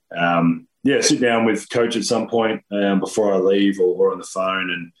sit down with coach at some point before I leave or on the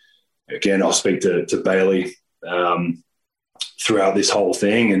phone. And again, I'll speak to Bailey throughout this whole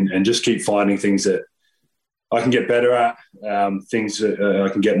thing and just keep finding things that I can get better at, things that I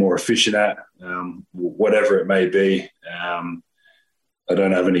can get more efficient at, whatever it may be. I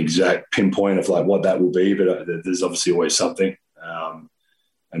don't have an exact pinpoint of like what that will be, but there's obviously always something.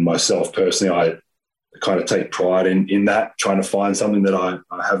 And myself personally, I kind of take pride in that, trying to find something that I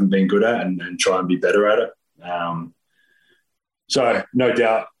haven't been good at and try and be better at it. So no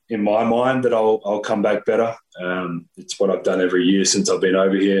doubt in my mind that I'll come back better. It's what I've done every year since I've been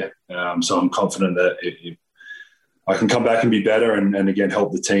over here. So I'm confident that I can come back and be better and again,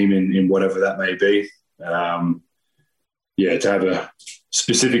 help the team in whatever that may be. To have a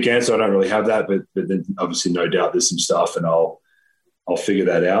specific answer, I don't really have that, but then obviously no doubt there's some stuff, and I'll figure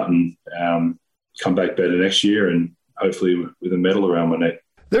that out and come back better next year and hopefully with a medal around my neck.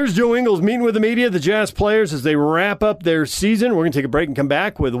 There's Joe Ingles meeting with the media, the Jazz players, as they wrap up their season. We're going to take a break and come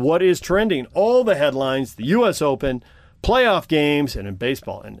back with what is trending, all the headlines, the U.S. Open, playoff games, and in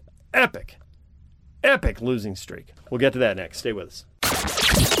baseball, an epic losing streak. We'll get to that next. Stay with us.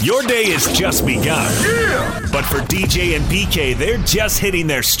 Your day has just begun. Yeah! But for DJ and PK, they're just hitting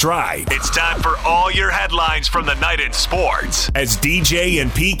their stride. It's time for all your headlines from the night in sports as DJ and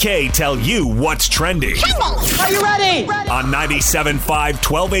PK tell you what's trending. Are you ready? On 97.5,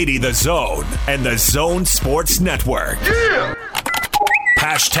 1280 The Zone and The Zone Sports Network. Yeah!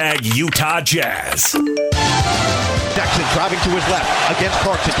 Hashtag Utah Jazz. Jackson driving to his left against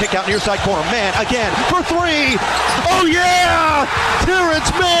Clarkson. Kick out near side corner. Mann again for three. Oh, yeah!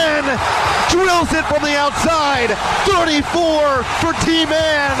 Terrence Mann drills it from the outside. 34 for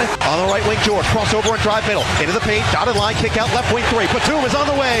T-Man. On the right wing, George. Crossover and drive middle. Into the paint. Dotted line. Kick out left wing three. Batum is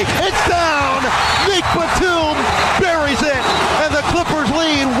on the way. It's down. Nick Batum buries it. And the Clippers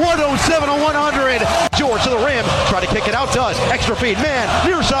lead 107-100. George to the rim. Try to kick it out. Does. Extra feed. Mann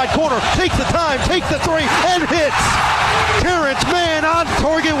near side corner. Takes the time. Takes the three. And hits. Terrence Mann on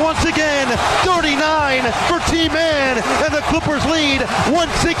target once again. 39 for T-Man, and the Clippers lead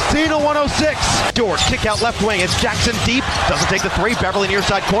 116-106. George kick out left wing. It's Jackson deep. Doesn't take the three. Beverly near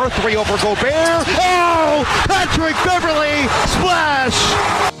side corner. Three over Gobert. Oh! Patrick Beverly. Splash!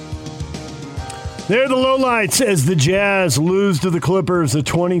 They're the lowlights as the Jazz lose to the Clippers. A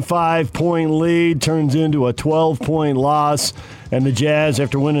 25-point lead turns into a 12-point loss. And the Jazz,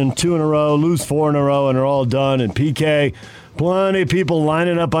 after winning 2 in a row, lose 4 in a row, and are all done. And PK, plenty of people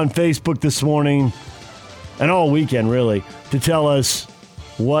lining up on Facebook this morning, and all weekend, really, to tell us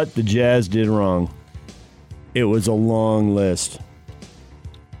what the Jazz did wrong. It was a long list.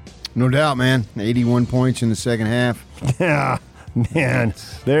 No doubt, man. 81 points in the second half. Yeah, man.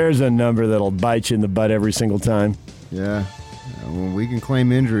 There's a number that'll bite you in the butt every single time. Yeah. Well, we can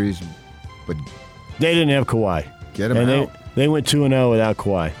claim injuries, but they didn't have Kawhi. Get them out. They went 2-0 without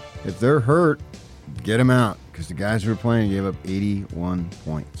Kawhi. If they're hurt, get them out, because the guys who were playing gave up 81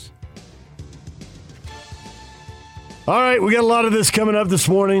 points. All right, we got a lot of this coming up this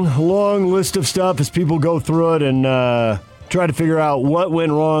morning. A long list of stuff as people go through it and try to figure out what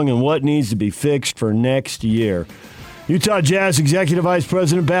went wrong and what needs to be fixed for next year. Utah Jazz Executive Vice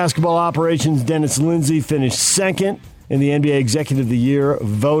President Basketball Operations Dennis Lindsay finished second in the NBA Executive of the Year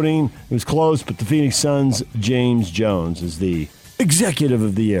voting. It was close, but the Phoenix Suns' James Jones is the Executive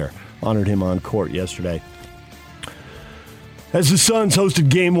of the Year. Honored him on court yesterday. As the Suns hosted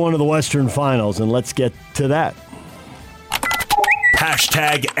Game 1 of the Western Finals, and let's get to that.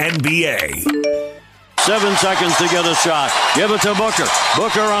 Hashtag NBA. 7 seconds to get a shot. Give it to Booker.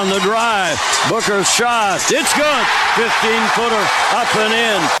 Booker on the drive. Booker's shot. It's good. 15-footer up and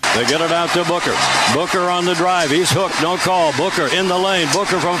in. They get it out to Booker. Booker on the drive. He's hooked. No call. Booker in the lane.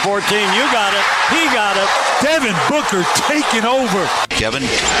 Booker from 14. You got it. He got it. Devin Booker taking over. Kevin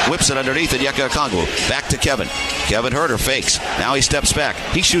whips it underneath Onyeka Okongwu. Back to Kevin. Kevin Huerter fakes. Now he steps back.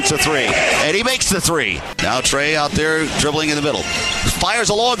 He shoots a three. And he makes the three. Now Trey out there dribbling in the middle. Fires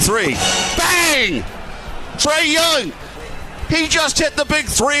a long three. Bang! Trae Young! He just hit the big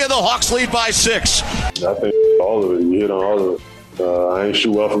three and the Hawks lead by 6. I think all of it. You hit on all of it. I ain't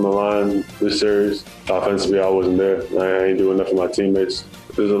shoot well from the line this series. Offensively, I wasn't there. I ain't doing enough for my teammates.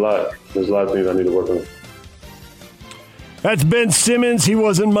 There's a lot of things I need to work on. That's Ben Simmons. He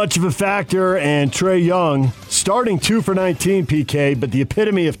wasn't much of a factor. And Trae Young, starting 2 for 19, PK, but the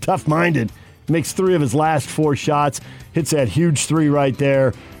epitome of tough-minded. Makes 3 of his last 4 shots. Hits that huge 3 right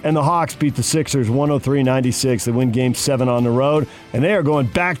there. And the Hawks beat the Sixers 103-96. They win Game 7 on the road. And they are going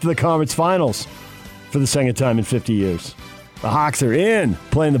back to the conference finals for the second time in 50 years. The Hawks are in,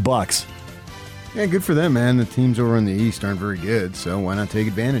 playing the Bucks. Yeah, good for them, man. The teams over in the East aren't very good, so why not take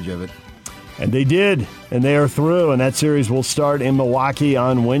advantage of it? And they did, and they are through. And that series will start in Milwaukee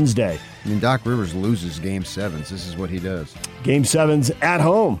on Wednesday. I mean, Doc Rivers loses Game 7s. This is what he does. Game 7's at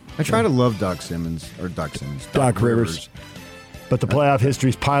home. I try to love Doc Rivers. But the playoff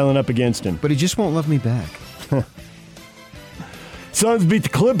history's piling up against him. But he just won't love me back. Suns beat the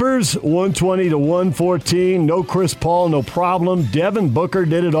Clippers 120-114. No Chris Paul, no problem. Devin Booker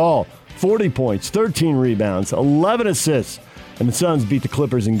did it all. 40 points, 13 rebounds, 11 assists. And the Suns beat the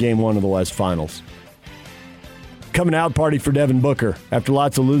Clippers in Game 1 of the West Finals. Coming out party for Devin Booker after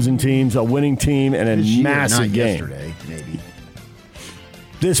lots of losing teams, a winning team, and a massive game. Yesterday, maybe.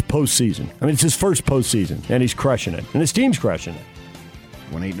 This postseason. I mean, it's his first postseason, and he's crushing it. And his team's crushing it.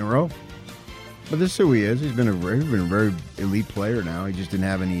 Won 8 in a row. But this is who he is. He's been a very elite player now. He just didn't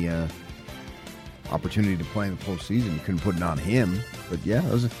have any opportunity to play in the postseason. You couldn't put it on him. But, yeah,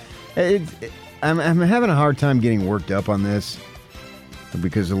 I'm having a hard time getting worked up on this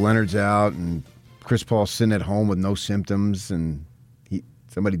because Leonard's out and Chris Paul's sitting at home with no symptoms and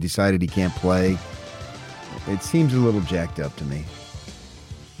somebody decided he can't play. It seems a little jacked up to me.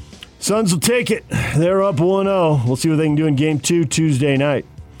 Suns will take it. They're up 1-0. We'll see what they can do in Game 2 Tuesday night.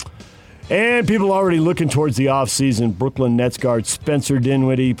 And people already looking towards the offseason. Brooklyn Nets guard Spencer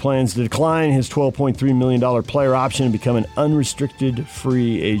Dinwiddie plans to decline his $12.3 million player option and become an unrestricted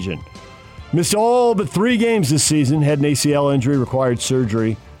free agent. Missed all but 3 games this season. Had an ACL injury, required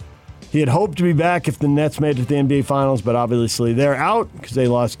surgery. He had hoped to be back if the Nets made it to the NBA Finals, but obviously they're out because they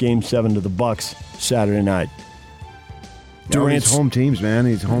lost Game 7 to the Bucks Saturday night. Durant's home teams, man.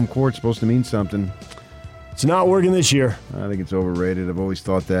 His home court's supposed to mean something. It's not working this year. I think it's overrated. I've always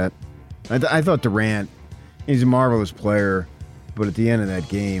thought that. I thought Durant, he's a marvelous player, but at the end of that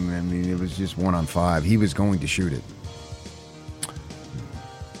game, I mean, it was just 1-on-5. He was going to shoot it.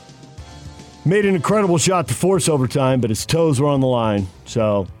 Made an incredible shot to force overtime, but his toes were on the line.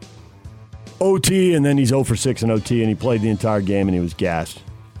 So, OT, and then he's 0 for 6 in OT, and he played the entire game, and he was gassed.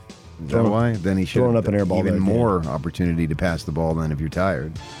 Is that why? Then he should have up an air ball even more opportunity to pass the ball than if you're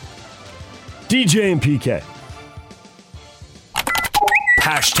tired. DJ and PK.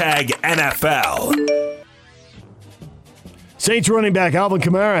 #NFL. Saints running back Alvin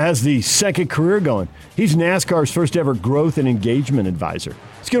Kamara has the second career going. He's NASCAR's first ever growth and engagement advisor.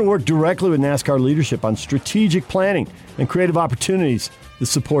 He's going to work directly with NASCAR leadership on strategic planning and creative opportunities to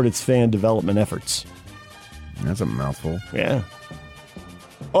support its fan development efforts. That's a mouthful. Yeah.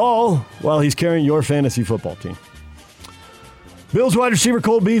 All while he's carrying your fantasy football team. Bills wide receiver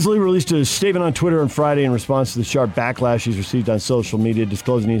Cole Beasley released a statement on Twitter on Friday in response to the sharp backlash he's received on social media,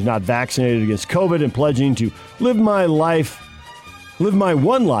 disclosing he's not vaccinated against COVID and pledging to live my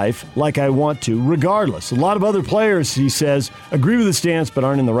one life like I want to, regardless. A lot of other players, he says, agree with the stance but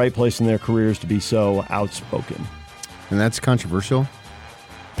aren't in the right place in their careers to be so outspoken. And that's controversial?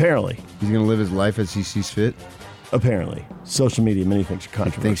 Apparently. He's going to live his life as he sees fit? Apparently. Social media, many things are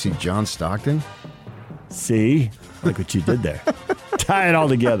controversial. He thinks he's John Stockton? See? Like what you did there. Tie it all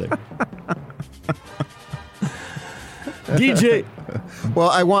together. DJ.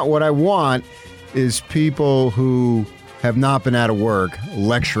 Well, what I want is people who have not been out of work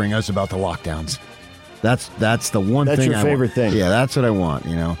lecturing us about the lockdowns. That's the one thing. That's your favorite thing. Yeah, that's what I want,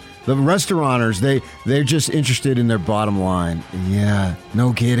 you know. The restauranters, they're just interested in their bottom line. Yeah,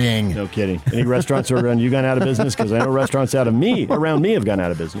 no kidding. No kidding. Any restaurants around you gone out of business? Because I know restaurants around me have gone out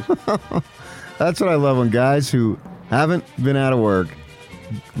of business. That's what I love when guys who haven't been out of work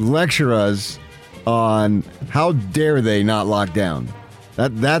lecture us on how dare they not lock down.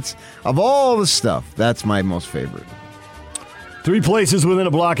 That's of all the stuff, that's my most favorite. 3 places within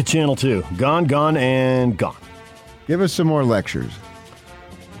a block of Channel 2. Gone, and gone. Give us some more lectures.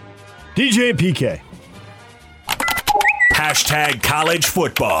 DJ and PK. Hashtag college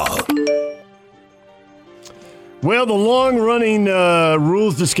football. Well, the long-running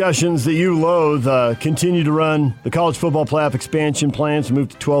rules discussions that you loathe continue to run. The College Football Playoff expansion plans to move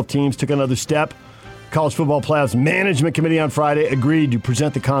to 12 teams took another step. College Football Playoff's Management Committee on Friday agreed to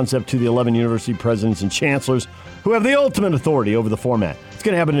present the concept to the 11 university presidents and chancellors who have the ultimate authority over the format. It's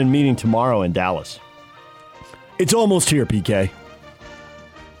going to happen in a meeting tomorrow in Dallas. It's almost here, PK.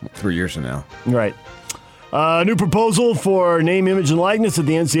 3 years from now. Right. A new proposal for name, image, and likeness at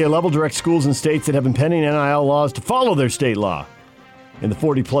the NCAA level directs schools and states that have impending NIL laws to follow their state law. In the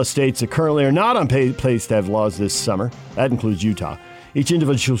 40-plus states that currently are not on pace to have laws this summer, that includes Utah, each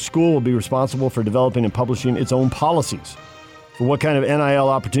individual school will be responsible for developing and publishing its own policies for what kind of NIL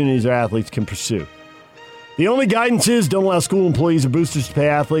opportunities their athletes can pursue. The only guidance is don't allow school employees or boosters to pay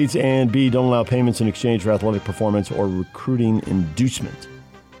athletes, and B, don't allow payments in exchange for athletic performance or recruiting inducement.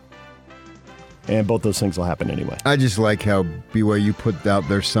 And both those things will happen anyway. I just like how BYU put out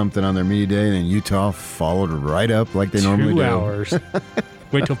there something on their media day, and then Utah followed right up like they normally do. 2 hours.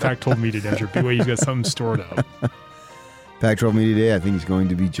 Wait till Pac-12 Media Day. BYU's got something stored up. Pac-12 Media Day, I think, is going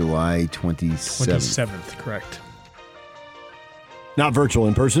to be July 27th. 27th, correct. Not virtual,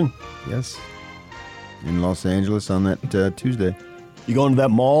 in person? Yes. In Los Angeles on that Tuesday. You going to that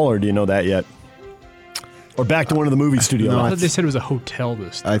mall, or do you know that yet? Or back to one of the movie studios? I thought they said it was a hotel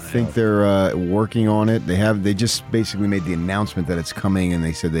this time. I think they're working on it. They just basically made the announcement that it's coming, and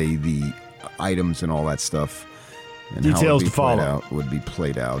they said the items and all that stuff and details how to follow would be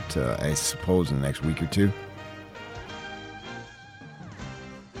played out, I suppose, in the next week or two.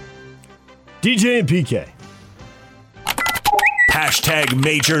 DJ and PK. Hashtag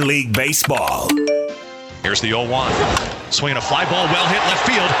Major League Baseball. Here's the 0-1. Swinging a fly ball, well hit left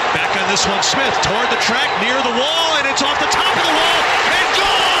field. Back on this one, Smith toward the track, near the wall, and it's off the top of the wall, and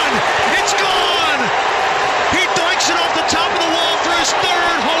gone! It's gone! He doinks it off the top of the wall for his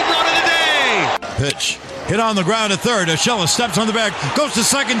 3rd home run of the day! Pitch. Hit on the ground at third. Urshela steps on the bag, goes to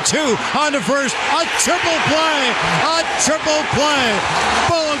second, 2, on to first. A triple play! A triple play!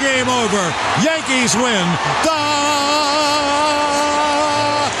 Ball game over. Yankees win. The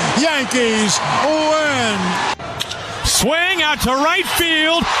Yankees win. Swing out to right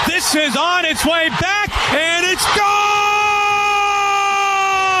field. This is on its way back, and it's gone!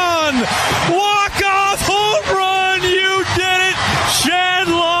 Walk-off home run! You did it, Shad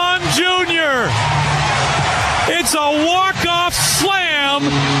Long Jr. It's a walk-off slam.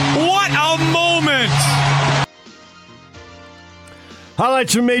 What a moment!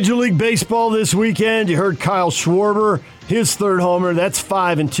 Highlights from Major League Baseball this weekend. You heard Kyle Schwarber, his 3rd homer. That's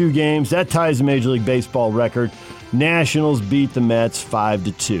 5 in 2 games. That ties the Major League Baseball record. Nationals beat the Mets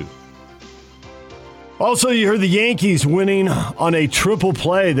 5-2. Also, you heard the Yankees winning on a triple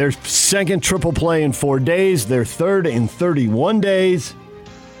play. Their 2nd triple play in 4 days. Their 3rd in 31 days.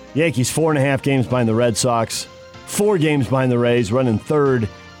 Yankees 4.5 games behind the Red Sox. 4 games behind the Rays, running 3rd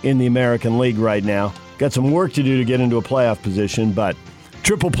in the American League right now. Got some work to do to get into a playoff position, but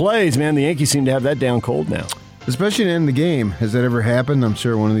triple plays, man, the Yankees seem to have that down cold now. Especially in the game. Has that ever happened? I'm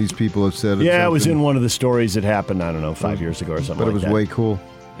sure one of these people have said it. Yeah, it was in one of the stories that happened, I don't know, 5 years ago or something like that. But it was way cool.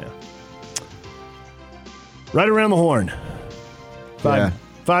 Yeah. Right around the horn.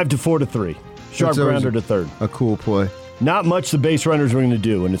 5 to 4 to 3. Sharp grounder to 3rd. A cool play. Not much the base runners were going to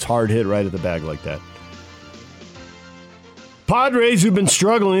do, and it's hard hit right at the bag like that. Padres, who've been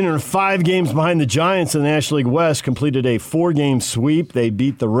struggling, are 5 games behind the Giants in the National League West, completed a 4-game sweep. They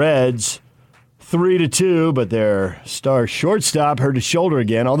beat the Reds 3-2, but their star shortstop hurt his shoulder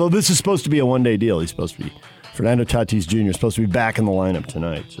again, although this is supposed to be a one-day deal. He's supposed to be, Fernando Tatis Jr. is supposed to be back in the lineup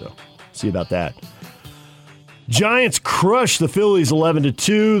tonight, so see about that. Giants crushed the Phillies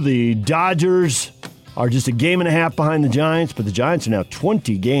 11-2. The Dodgers are just a game and a half behind the Giants, but the Giants are now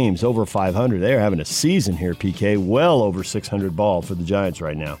 20 games over 500. They are having a season here, PK, well over 600 ball for the Giants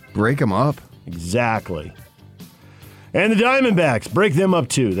right now. Break them up. Exactly. And the Diamondbacks, break them up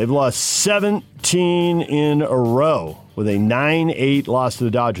too. They've lost 17 in a row with a 9-8 loss to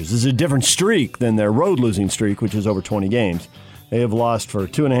the Dodgers. This is a different streak than their road losing streak, which is over 20 games. They have lost for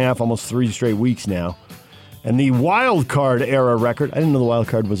 2.5, almost 3 straight weeks now. And the wild card era record, I didn't know the wild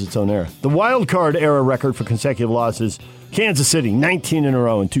card was its own era. The wild card era record for consecutive losses, Kansas City, 19 in a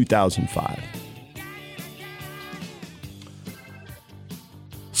row in 2005.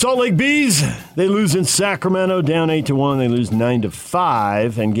 Salt Lake Bees, they lose in Sacramento, down 8-1. They lose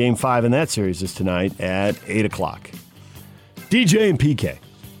 9-5, and Game 5 in that series is tonight at 8 o'clock. DJ and PK.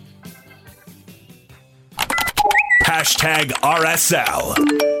 Hashtag RSL.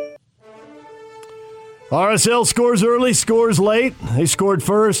 RSL scores early, scores late. They scored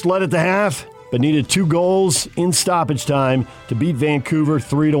first, led at the half, but needed 2 goals in stoppage time to beat Vancouver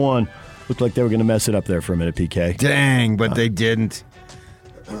 3-1. Looked like they were going to mess it up there for a minute, PK. Dang, but they didn't.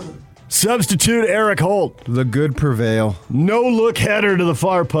 Substitute Eric Holt. The good prevail. No-look header to the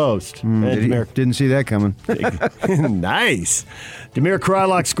far post. Didn't see that coming. Nice. Damir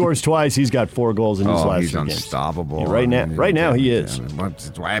Kreilach scores twice. He's got 4 goals in his last 3 games. He's unstoppable. Yeah, right now he is.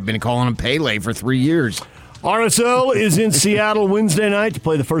 That's why I've been calling him Pele for 3 years. RSL is in Seattle Wednesday night to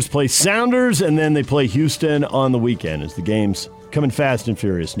play the first-place Sounders, and then they play Houston on the weekend as the game's coming fast and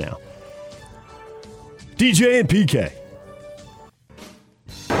furious now. DJ and PK.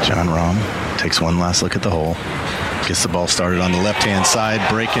 John Rahm takes one last look at the hole. Gets the ball started on the left-hand side,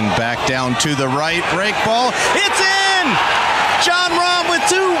 breaking back down to the right. Break ball. It's in! John Rahm with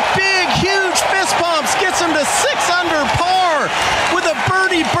 2 big, huge fist pumps. Gets him to 6 under par with a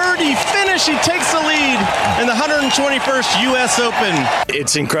birdie finish. He takes the lead in the 121st U.S. Open.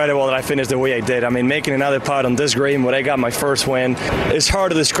 It's incredible that I finished the way I did. I mean, making another putt on this green when I got my first win, it's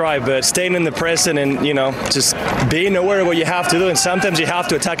hard to describe, but staying in the present and, just being aware of what you have to do. And sometimes you have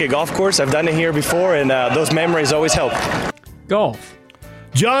to attack a golf course. I've done it here before, and those memories always help. Golf.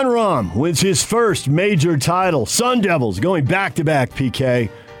 John Rahm wins his first major title. Sun Devils going back-to-back, PK.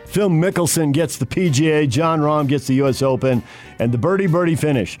 Phil Mickelson gets the PGA, John Rahm gets the U.S. Open, and the birdie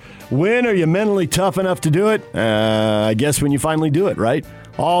finish. When are you mentally tough enough to do it? I guess when you finally do it, right?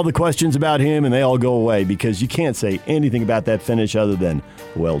 All the questions about him, and they all go away because you can't say anything about that finish other than,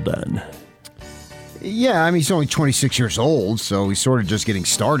 well done. Yeah, I mean, he's only 26 years old, so he's sort of just getting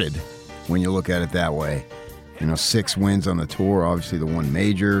started when you look at it that way. 6 wins on the tour, obviously the 1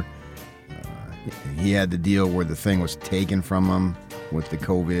 major. He had the deal where the thing was taken from him with the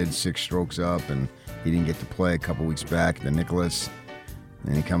COVID, 6 strokes up, and he didn't get to play a couple weeks back at the Nicklaus.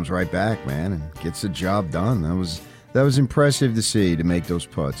 And he comes right back, man, and gets the job done. That was impressive to see, to make those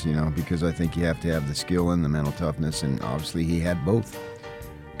putts, because I think you have to have the skill and the mental toughness, and obviously he had both.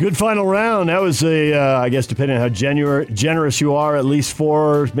 Good final round. That was I guess depending on how generous you are, at least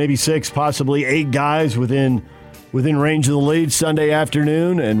 4, maybe 6, possibly 8 guys within range of the lead Sunday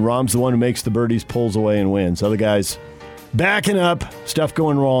afternoon, and Rahm's the one who makes the birdies, pulls away, and wins. Other guys backing up, stuff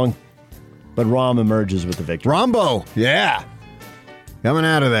going wrong, but Rahm emerges with the victory. Rombo, yeah. Coming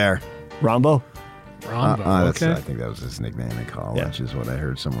out of there. Rombo? Okay. I think that was his nickname in college, is what I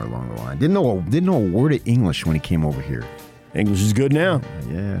heard somewhere along the line. Didn't know a word of English when he came over here. English is good now.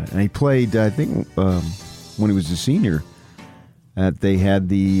 Yeah, and he played, I think, when he was a senior, they had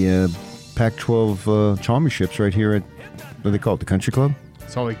the Pac-12 championships right here at, what do they call it, the Country Club?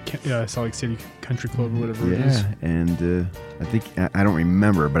 Salt Lake City Country Club, or whatever it is. Yeah, and I think, I don't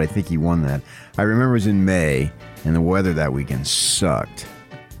remember, but I think he won that. I remember it was in May, and the weather that weekend sucked.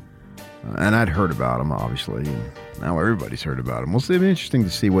 And I'd heard about him, obviously. Now everybody's heard about him. Well, it'll be interesting to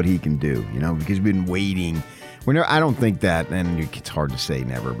see what he can do, because we've been waiting. I don't think that, and it's hard to say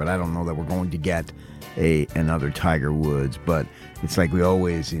never, but I don't know that we're going to get another Tiger Woods. But it's like we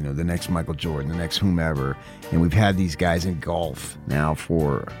always, the next Michael Jordan, the next whomever. And we've had these guys in golf now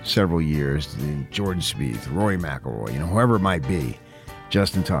for several years. Jordan Spieth, Rory McIlroy, whoever it might be.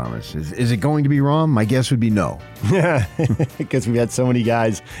 Justin Thomas. Is it going to be Rahm? My guess would be no. Yeah, because we've had so many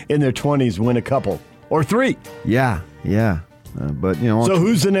guys in their 20s win a couple or 3. Yeah. But, So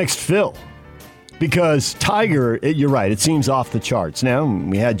who's the next Phil? Because Tiger, you're right, it seems off the charts. Now,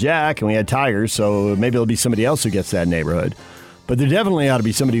 we had Jack and we had Tiger, so maybe it'll be somebody else who gets that neighborhood. But there definitely ought to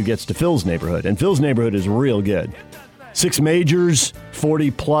be somebody who gets to Phil's neighborhood. And Phil's neighborhood is real good. 6 majors,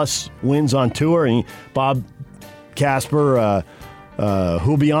 40-plus wins on tour. And Bob Casper,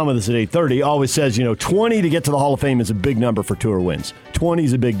 who'll be on with us at 8:30, always says, 20 to get to the Hall of Fame is a big number for tour wins. 20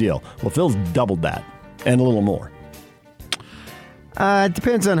 is a big deal. Well, Phil's doubled that and a little more. It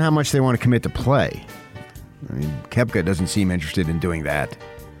depends on how much they want to commit to play. I mean, Koepka doesn't seem interested in doing that.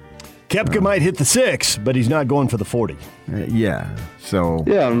 Koepka might hit the 6, but he's not going for the 40. Yeah. So.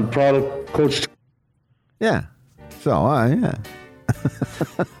 Yeah, I'm proud of Coach. Yeah. So, yeah.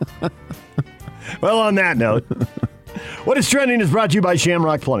 Well, on that note, What is Trending is brought to you by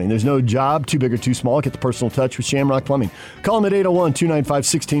Shamrock Plumbing. There's no job too big or too small. Get the personal touch with Shamrock Plumbing. Call them at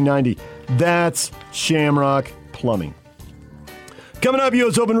 801-295-1690. That's Shamrock Plumbing. Coming up,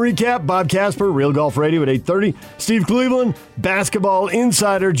 U.S. Open recap. Bob Casper, Real Golf Radio at 8:30. Steve Cleveland, Basketball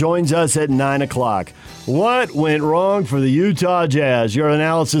Insider, joins us at 9 o'clock. What went wrong for the Utah Jazz? Your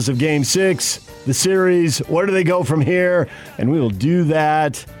analysis of Game 6, the series. Where do they go from here? And we will do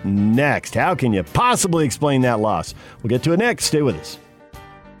that next. How can you possibly explain that loss? We'll get to it next. Stay with us.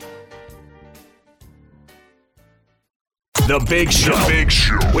 The Big Show.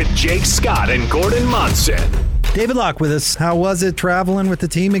 With Jake Scott and Gordon Monson. David Locke with us. How was it traveling with the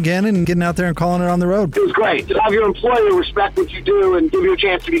team again and getting out there and calling it on the road? It was great. To have your employer respect what you do and give you a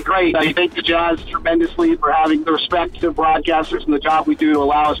chance to be great. I thank the Jazz tremendously for having the respect to broadcasters and the job we do to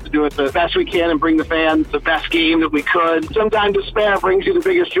allow us to do it the best we can and bring the fans the best game that we could. Sometimes despair brings you the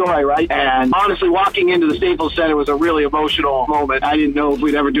biggest joy, right? And honestly, walking into the Staples Center was a really emotional moment. I didn't know if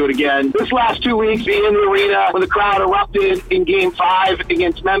we'd ever do it again. This last 2 weeks, being in the arena when the crowd erupted in Game 5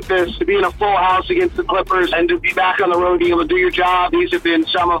 against Memphis, to be in a full house against the Clippers, and to be back on the road being able to do your job, these have been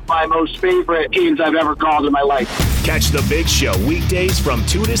some of my most favorite games I've ever called in my life. Catch The Big Show weekdays from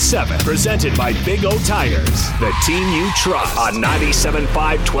 2 to 7, presented by Big O Tires, the team you trust, on 97.5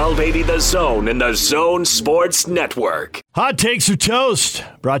 1280 The Zone and The Zone Sports Network. Hot Takes or Toast,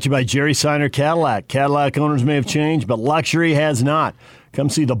 brought to you by Jerry Seiner Cadillac. Cadillac owners may have changed, but luxury has not. Come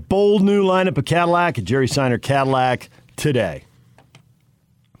see the bold new lineup of Cadillac at Jerry Seiner Cadillac today.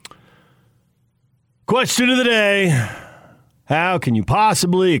 Question of the day: how can you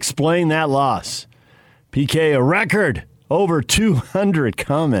possibly explain that loss? PK, a record over 200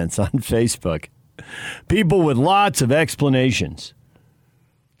 comments on Facebook. People with lots of explanations.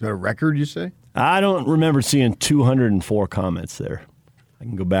 Is that a record, you say? I don't remember seeing 204 comments there. I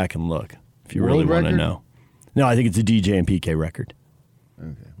can go back and look if you really want to know. No, I think it's a DJ and PK record.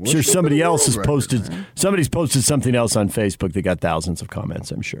 Okay. I'm sure somebody else has posted. Right? Somebody's posted something else on Facebook that got thousands of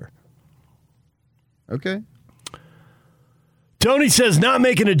comments, I'm sure. Okay. Tony says not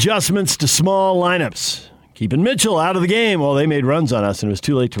making adjustments to small lineups. Keeping Mitchell out of the game while they made runs on us and it was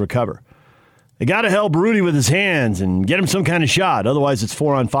too late to recover. They got to help Rudy with his hands and get him some kind of shot. Otherwise, it's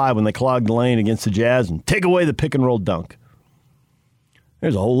 4-on-5 when they clog the lane against the Jazz and take away the pick-and-roll dunk.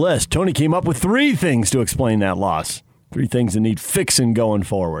 There's a whole list. Tony came up with 3 things to explain that loss. 3 things that need fixing going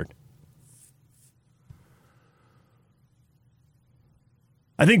forward.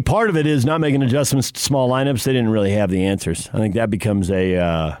 I think part of it is not making adjustments to small lineups. They didn't really have the answers. I think that becomes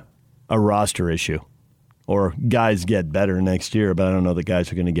a roster issue. Or guys get better next year, but I don't know that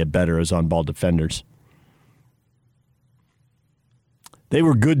guys are going to get better as on-ball defenders. They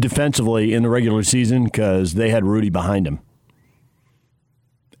were good defensively in the regular season because they had Rudy behind him.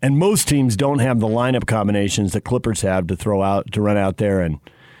 And most teams don't have the lineup combinations that Clippers have to run out there and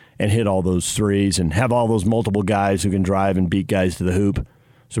hit all those threes and have all those multiple guys who can drive and beat guys to the hoop.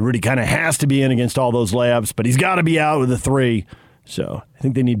 So Rudy kind of has to be in against all those layups, but he's got to be out with a 3. So I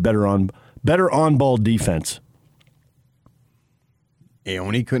think they need better on-ball defense.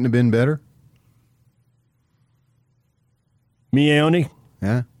 Aoni couldn't have been better? Me, Aoni?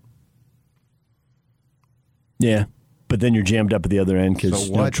 Yeah. Yeah, but then you're jammed up at the other end because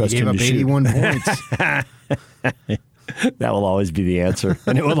you don't trust him to shoot. 81 points. That will always be the answer,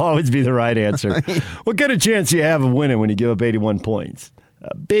 and it will always be the right answer. What kind of chance do you have of winning when you give up 81 points?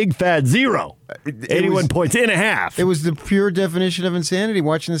 A big fat 0. 81 points in a half. It was the pure definition of insanity,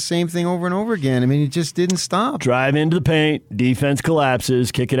 watching the same thing over and over again. I mean, it just didn't stop. Drive into the paint, defense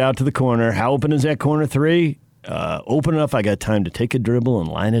collapses, kick it out to the corner. How open is that corner 3? Open enough, I got time to take a dribble and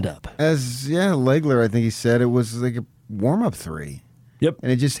line it up. Legler, I think he said it was like a warm-up 3. Yep.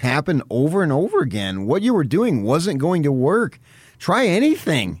 And it just happened over and over again. What you were doing wasn't going to work. Try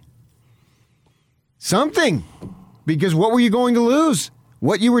anything. Something. Because what were you going to lose?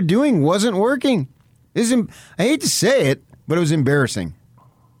 What you were doing wasn't working. I hate to say it, but it was embarrassing.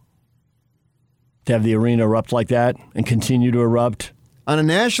 To have the arena erupt like that and continue to erupt. On a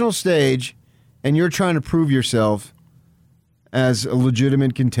national stage, and you're trying to prove yourself as a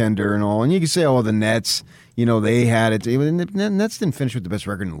legitimate contender and all. And you can say, the Nets, they had it. The Nets didn't finish with the best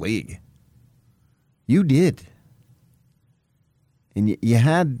record in the league. You did. And you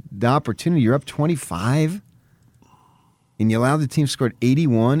had the opportunity. You're up 25. And you allowed the team to score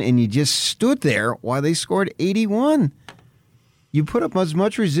 81, and you just stood there while they scored 81. You put up as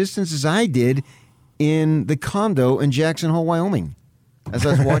much resistance as I did in the condo in Jackson Hole, Wyoming, as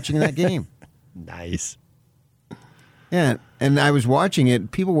I was watching that game. Nice. Yeah, and I was watching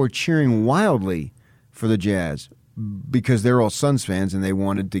it. People were cheering wildly for the Jazz because they're all Suns fans, and they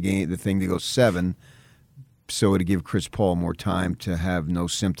wanted the thing to go 7 so to give Chris Paul more time to have no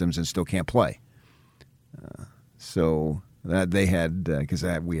symptoms and still can't play. So that they had, because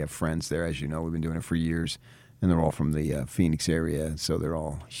we have friends there, as you know, we've been doing it for years, and they're all from the Phoenix area, so they're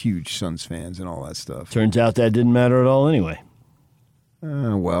all huge Suns fans and all that stuff. Turns out that didn't matter at all anyway.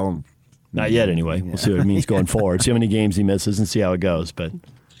 Well, not yet anyway. Yeah. We'll see what it means going forward. See how many games he misses and see how it goes. But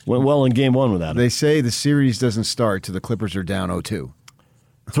went well in game 1 without him. They say the series doesn't start till the Clippers are down 0-2.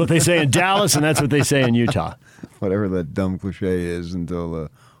 That's what they say in Dallas, and that's what they say in Utah. Whatever that dumb cliche is until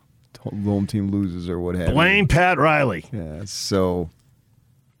home team loses or what have you. Blame Pat Riley. Yeah, so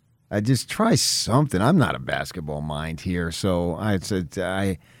I just try something. I'm not a basketball mind here, so I'm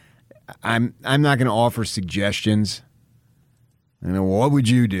not going to offer suggestions. What would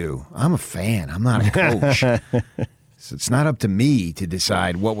you do? I'm a fan. I'm not a coach. So it's not up to me to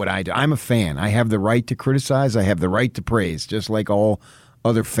decide what would I do. I'm a fan. I have the right to criticize. I have the right to praise, just like all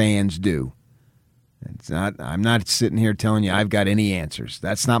other fans do. I'm not sitting here telling you I've got any answers.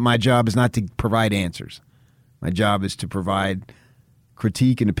 That's not my job. Is not to provide answers. My job is to provide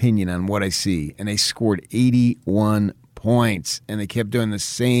critique and opinion on what I see. And they scored 81 points, and they kept doing the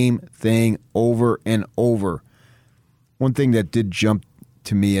same thing over and over. One thing that did jump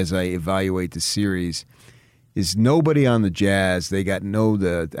to me as I evaluate the series is nobody on the Jazz,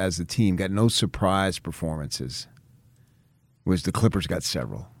 as a team, got no surprise performances, whereas the Clippers got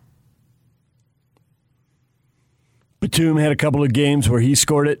several. Batum had a couple of games where he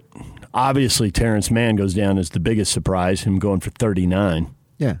scored it. Obviously, Terrence Mann goes down as the biggest surprise, him going for 39.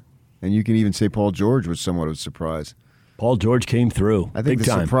 Yeah, and you can even say Paul George was somewhat of a surprise. Paul George came through. I think big the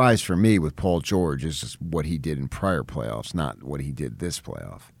time. surprise for me with Paul George is just what he did in prior playoffs, not what he did this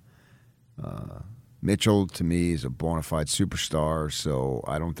playoff. Mitchell, to me, is a bona fide superstar, so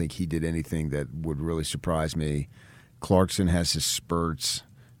I don't think he did anything that would really surprise me. Clarkson has his spurts.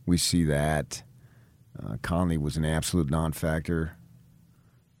 We see that. Conley was an absolute non-factor.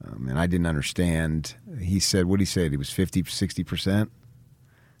 And I didn't understand. He said, what did he say? He was 50, 60%?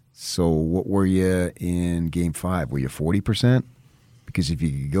 So what were you in Game 5? Were you 40%? Because if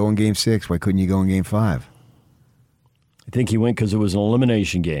you could go in Game 6, why couldn't you go in Game 5? I think he went because it was an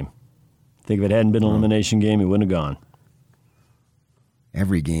elimination game. I think if it hadn't been an elimination game, he wouldn't have gone.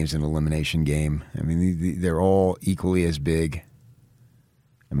 Every game's an elimination game. I mean, they're all equally as big.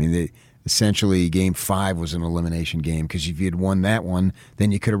 I mean, essentially, Game 5 was an elimination game because if you had won that one,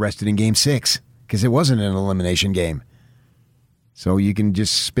 then you could have rested in Game 6 because it wasn't an elimination game. So you can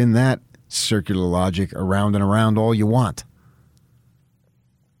just spin that circular logic around and around all you want.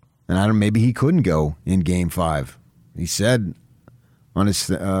 And maybe he couldn't go in Game 5. He said on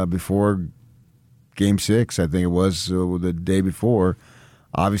his before Game 6, I think it was the day before,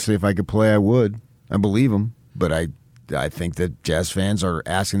 obviously if I could play, I would. I believe him, but I think that Jazz fans are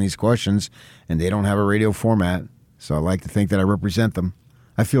asking these questions, and they don't have a radio format, so I like to think that I represent them.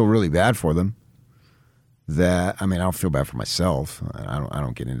 I feel really bad for them. I don't feel bad for myself. I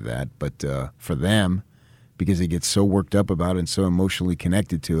don't get into that, but for them, because they get so worked up about it and so emotionally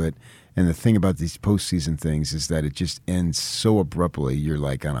connected to it. And the thing about these postseason things is that it just ends so abruptly. You're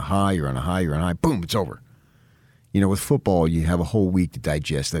like on a high, you're on a high, you're on a high, boom, it's over. With football, you have a whole week to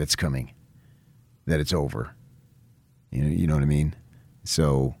digest that it's coming, that it's over. You know what I mean?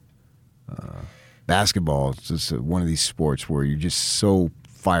 So basketball is just one of these sports where you're just so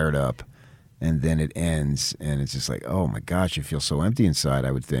fired up, and then it ends, and it's just like, oh my gosh, you feel so empty inside,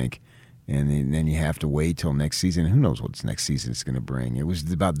 I would think. And then you have to wait till next season. Who knows what next season is going to bring? It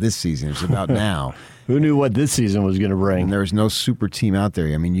was about this season. It was about now. Who knew what this season was going to bring? And there's no super team out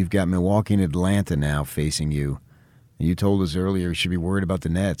there. I mean, you've got Milwaukee and Atlanta now facing you. You told us earlier you should be worried about the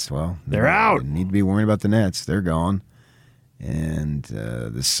Nets. Well, they're out. You need to be worried about the Nets. They're gone. And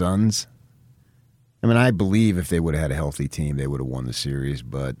the Suns, I believe if they would have had a healthy team, they would have won the series,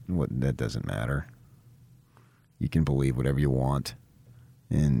 but that doesn't matter. You can believe whatever you want,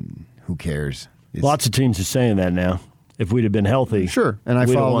 and who cares? Lots of teams are saying that now. If we'd have been healthy. Sure, and I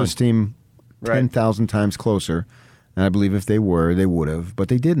follow this team 10,000 times closer, and I believe if they were, they would have, but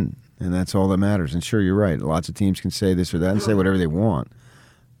they didn't, and that's all that matters. And sure, you're right. Lots of teams can say this or that and say whatever they want.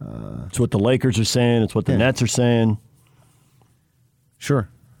 It's what the Lakers are saying. It's what the Nets are saying. Sure,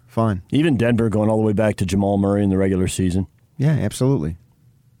 fine. Even Denver going all the way back to Jamal Murray in the regular season. Yeah, absolutely.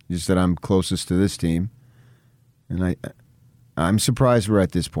 Just that I'm closest to this team, and I'm surprised we're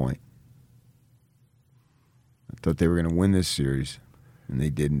at this point. I thought they were going to win this series, and they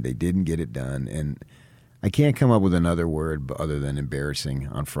didn't. They didn't get it done, and I can't come up with another word other than embarrassing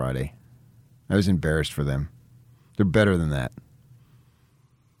on Friday. I was embarrassed for them. They're better than that.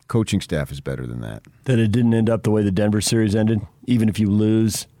 Coaching staff is better than that. That it didn't end up the way the Denver series ended. Even if you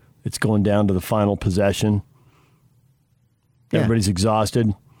lose, it's going down to the final possession. Yeah. Everybody's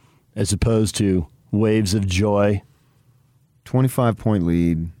exhausted, as opposed to waves of joy. 25-point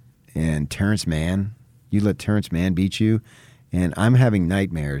lead, and Terrence Mann. You let Terrence Mann beat you, and I'm having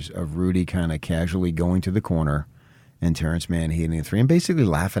nightmares of Rudy kind of casually going to the corner and Terrence Mann hitting a three and basically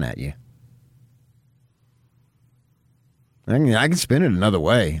laughing at you. I can spin it another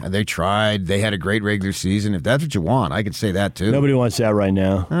way. They tried. They had a great regular season. If that's what you want, I could say that too. Nobody wants that right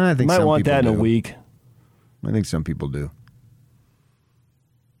now. I think might some want people that in do. a week. I think some people do.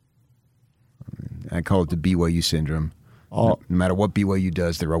 I call it the BYU syndrome. No matter what BYU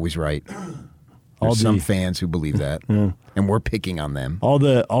does, they're always right. There's some fans who believe that, and we're picking on them. All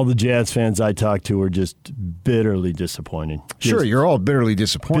the Jazz fans I talk to are just bitterly disappointed. Sure, you're all bitterly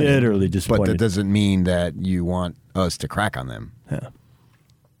disappointed. Bitterly disappointed. But that doesn't mean that you want us to crack on them. Yeah.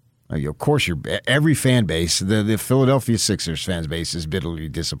 Of course, every fan base, the Philadelphia Sixers fan base is bitterly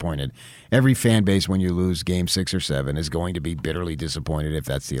disappointed. Every fan base, when you lose Game 6 or 7, is going to be bitterly disappointed if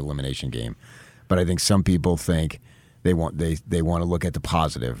that's the elimination game. But I think some people think they want to look at the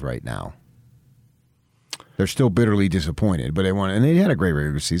positive right now. They're still bitterly disappointed, but and they had a great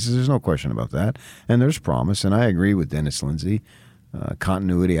regular season. There's no question about that, and there's promise. And I agree with Dennis Lindsay.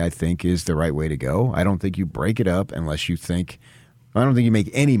 Continuity, I think, is the right way to go. I don't think you break it up unless you think. I don't think you make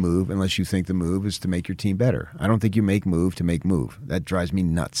any move unless you think the move is to make your team better. I don't think you make move to make move. That drives me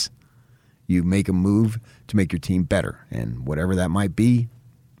nuts. You make a move to make your team better, and whatever that might be,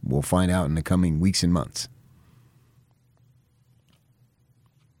 we'll find out in the coming weeks and months.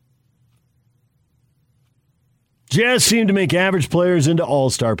 Jazz seem to make average players into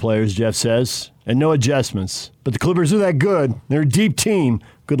all-star players, Jeff says, and no adjustments. But the Clippers are that good. They're a deep team.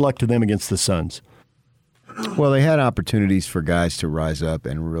 Good luck to them against the Suns. Well, they had opportunities for guys to rise up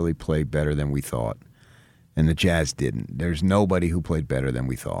and really play better than we thought, and the Jazz didn't. There's nobody who played better than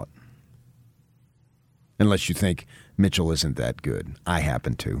we thought, unless you think Mitchell isn't that good. I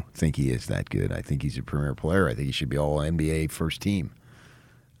happen to think he is that good. I think he's a premier player. I think he should be all-NBA first team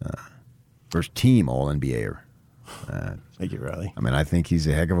all-NBAer. Thank you, Riley. I mean, I think he's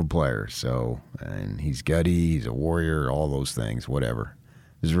a heck of a player. And he's gutty, he's a warrior, all those things, whatever.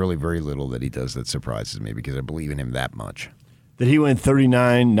 There's really very little that he does that surprises me because I believe in him that much. That he went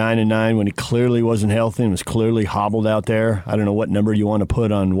 39-9-9 when he clearly wasn't healthy and was clearly hobbled out there. I don't know what number you want to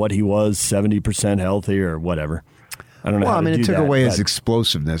put on what he was, 70% healthy or whatever. I don't know. Well, how I mean, to do it took that, away but his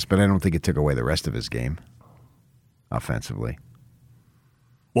explosiveness, but I don't think it took away the rest of his game offensively.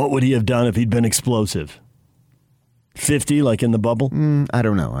 What would he have done if he'd been explosive? 50 like in the bubble? I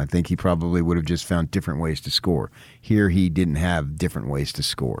don't know. I think he probably would have just found different ways to score. Here he didn't have different ways to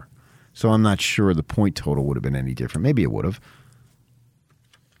score. So I'm not sure the point total would have been any different. Maybe it would have.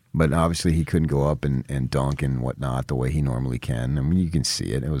 But obviously he couldn't go up and dunk and whatnot the way he normally can. I mean, you can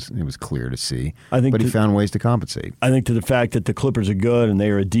see it. It was clear to see. But he found ways to compensate. I think to the fact that the Clippers are good and they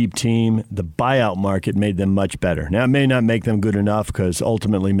are a deep team, the buyout market made them much better. Now, it may not make them good enough because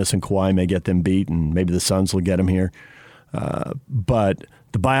ultimately missing Kawhi may get them beat and maybe the Suns will get them here. But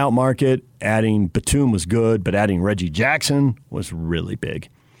the buyout market, adding Batum was good, but adding Reggie Jackson was really big.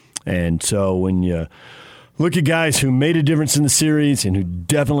 And so when you look at guys who made a difference in the series and who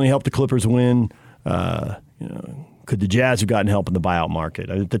definitely helped the Clippers win, could the Jazz have gotten help in the buyout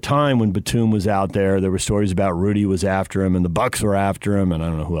market? At the time when Batum was out there were stories about Rudy was after him and the Bucks were after him, and I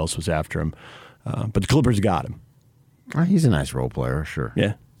don't know who else was after him. But the Clippers got him. He's a nice role player, sure.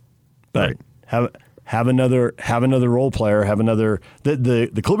 Yeah. But have another role player, have another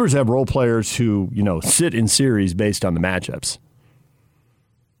the Clippers have role players who, sit in series based on the matchups.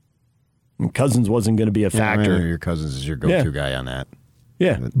 And Cousins wasn't going to be a factor. I mean, your Cousins is your go-to guy on that.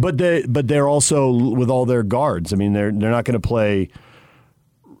 Yeah, but they're also with all their guards. I mean, they're not going to play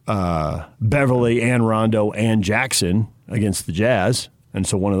Beverly and Rondo and Jackson against the Jazz, and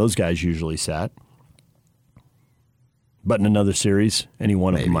so one of those guys usually sat. But in another series, any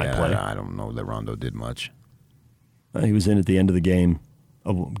one of them might play. I don't know that Rondo did much. He was in at the end of the game,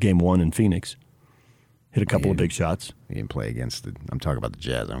 of Game 1 in Phoenix. Hit a couple of big shots. He didn't play against I'm talking about the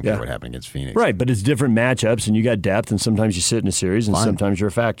Jazz. I don't care what happened against Phoenix. Right, but it's different matchups, and you got depth, and sometimes you sit in a series, and sometimes you're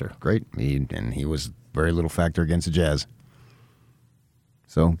a factor. Great. He was very little factor against the Jazz.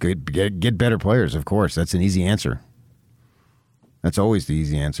 So get better players, of course. That's an easy answer. That's always the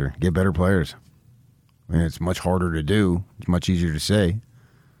easy answer. Get better players. I mean, it's much harder to do. It's much easier to say.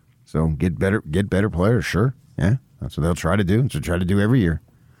 So get better players, sure. Yeah, that's what they'll try to do. That's what they try to do every year.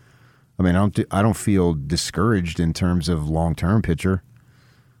 I mean, I don't feel discouraged in terms of long-term pitcher.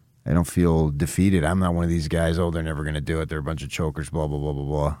 I don't feel defeated. I'm not one of these guys, they're never going to do it. They're a bunch of chokers, blah, blah, blah, blah,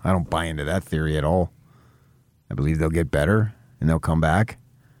 blah. I don't buy into that theory at all. I believe they'll get better, and they'll come back.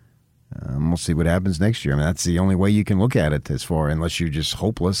 We'll see what happens next year. I mean, that's the only way you can look at it unless you're just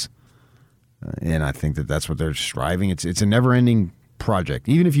hopeless. And I think that's what they're striving. It's a never-ending project.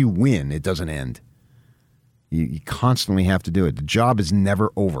 Even if you win, it doesn't end. You constantly have to do it. The job is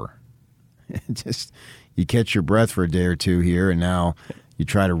never over. Just you catch your breath for a day or two here, and now you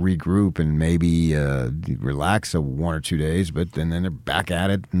try to regroup and maybe relax 1 or 2 days, but then they're back at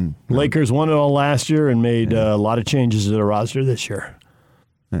it. And Lakers won it all last year and made a lot of changes to the roster this year.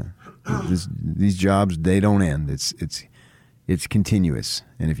 Yeah. These jobs, they don't end. It's continuous,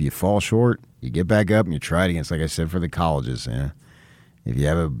 and if you fall short, You get back up and you try it again. It's like I said for the colleges. If you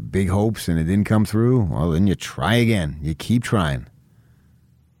have a big hopes and it didn't come through, well, then you try again. You keep trying.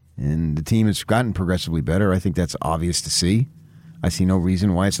 And the team has gotten progressively better. I think that's obvious to see. I see no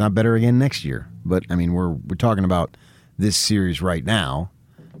reason why it's not better again next year. But, I mean, we're talking about this series right now,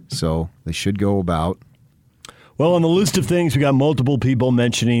 so they should go about. Well, on the list of things, we got multiple people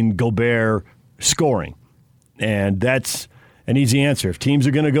mentioning Gobert scoring. And that's an easy answer. If teams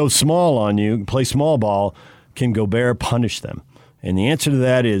are going to go small on you, play small ball, can Gobert punish them? And the answer to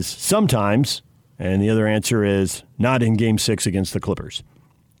that is sometimes, and the other answer is not in Game 6 against the Clippers.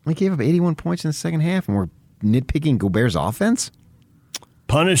 They gave up 81 points in the second half, and we're nitpicking Gobert's offense?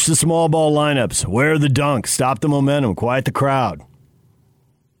 Punish the small ball lineups. Wear the dunk. Stop the momentum. Quiet the crowd.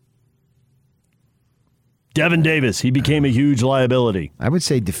 Devin Davis, he became a huge liability. I would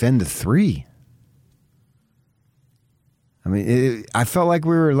say defend the three. I mean, I felt like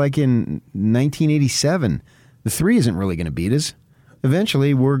we were like in 1987. The three isn't really going to beat us.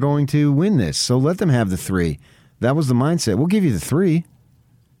 Eventually, we're going to win this, so let them have the three. That was the mindset. We'll give you the three.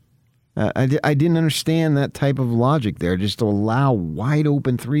 I didn't understand that type of logic there, just to allow wide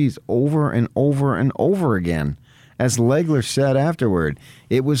open threes over and over and over again. As Legler said afterward,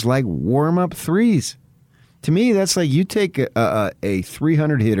 it was like warm-up threes. To me, that's like you take a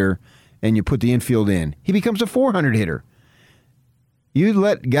 300 hitter and you put the infield in. He becomes a 400 hitter. You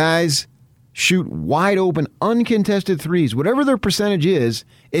let guys shoot wide open, uncontested threes. Whatever their percentage is,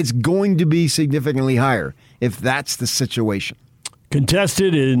 it's going to be significantly higher if that's the situation.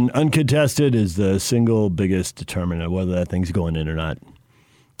 Contested and uncontested is the single biggest determinant of whether that thing's going in or not.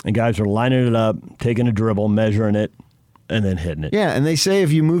 And guys are lining it up, taking a dribble, measuring it, and then hitting it. Yeah, and they say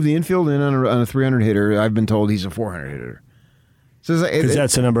if you move the infield in on a 300 hitter, I've been told he's a 400 hitter. Because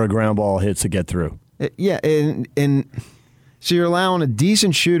that's the number of ground ball hits to get through. Yeah, and so you're allowing a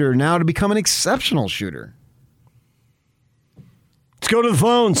decent shooter now to become an exceptional shooter. Let's go to the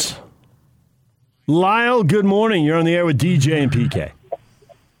phones. Lyle, good morning. You're on the air with DJ and PK.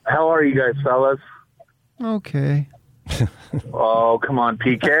 How are you guys, fellas? Okay. Oh, come on,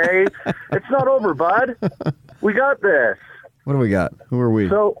 PK. It's not over, bud. We got this. What do we got? Who are we?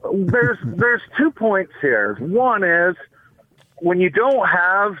 So there's 2 points here. One is when you don't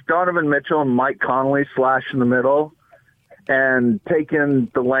have Donovan Mitchell and Mike Conley slash in the middle and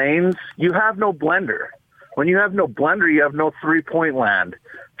taking the lanes, you have no blender. When you have no blender, you have no three-point land.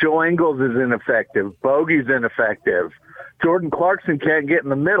 Joe Ingles is ineffective. Bogey's ineffective. Jordan Clarkson can't get in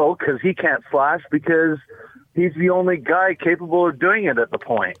the middle because he can't slash because he's the only guy capable of doing it at the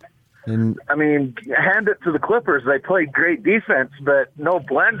point. And I mean, hand it to the Clippers. They played great defense, but no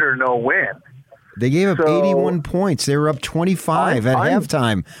blender, no win. They gave up 81 points. They were up 25 at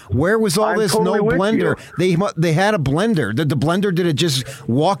halftime. Where was all this totally no blender? They had a blender. Did the blender, did it just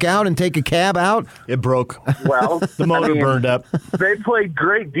walk out and take a cab out? It broke. Well, the motor burned up. They played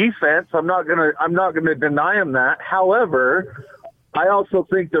great defense. I'm not gonna deny them that. However, I also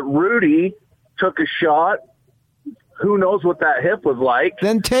think that Rudy took a shot. Who knows what that hip was like?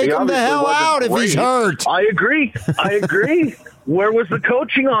 Then take him the hell out if he's hurt. I agree. Where was the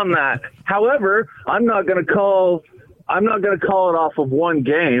coaching on that? However, I'm not going to call it off of one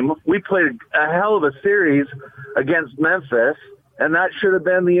game. We played a hell of a series against Memphis, and that should have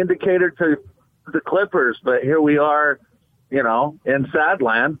been the indicator to the Clippers. But here we are, in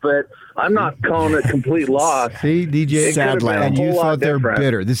Sadland. But I'm not calling it complete loss. See, DJ, Sadland, you thought they're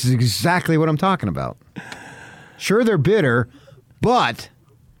bitter. This is exactly what I'm talking about. Sure, they're bitter, but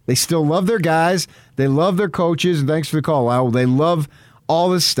they still love their guys. They love their coaches. And thanks for the call, Al. They love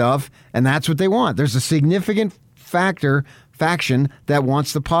all this stuff, and that's what they want. There's a significant faction that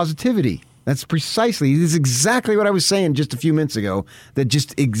wants the positivity. This is exactly what I was saying just a few minutes ago. That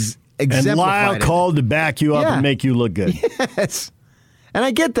just exemplified and Lyle it. called to back you up and make you look good. Yes, and I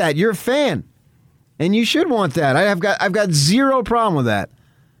get that. You're a fan, and you should want that. I've got zero problem with that.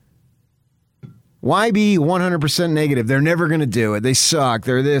 Why be 100% negative? They're never going to do it. They suck.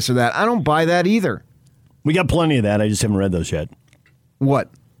 They're this or that. I don't buy that either. We got plenty of that. I just haven't read those yet.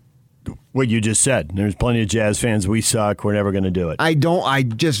 What? What you just said. There's plenty of Jazz fans. We suck. We're never going to do it. I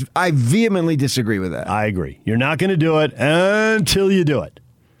vehemently disagree with that. I agree. You're not going to do it until you do it.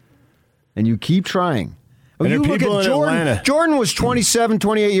 And you keep trying. And you look people at in Jordan. Atlanta. Jordan was 27,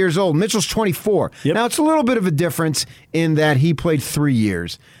 28 years old. Mitchell's 24. Yep. Now, it's a little bit of a difference in that he played 3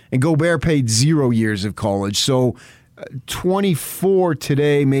 years, and Gobert played 0 years of college. So 24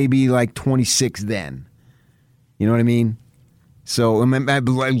 today, maybe like 26 then. You know what I mean? So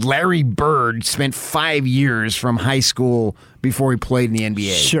Larry Bird spent 5 years from high school before he played in the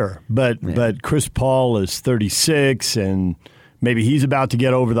NBA. Sure, but Chris Paul is 36, and maybe he's about to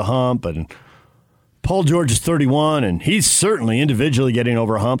get over the hump, and Paul George is 31, and he's certainly individually getting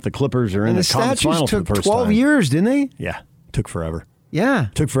over a hump. The Clippers are in the conference final for the first time. Took 12 years, didn't they? Yeah, took forever. Yeah.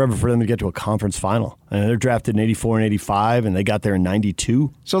 Took forever for them to get to a conference final. And they're drafted in 84 and 85, and they got there in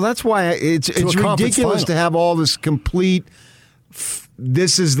 92. So that's why it's ridiculous to have all this complete,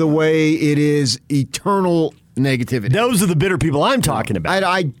 this is the way it is, eternal negativity. Those are the bitter people I'm talking about.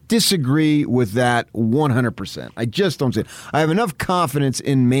 I disagree with that 100%. I just don't see it. I have enough confidence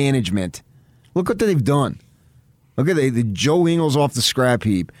in management. Look what they've done. Look at the Joe Ingles off the scrap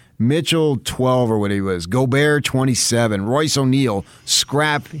heap. Mitchell, 12 or what he was. Gobert, 27. Royce O'Neal,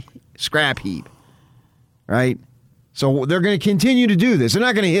 scrap heap. Right? So they're going to continue to do this. They're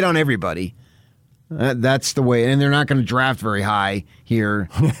not going to hit on everybody. That's the way. And they're not going to draft very high here.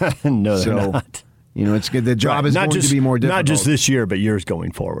 No, they're not. You know, it's good. The job is going to be more difficult. Not just this year, but years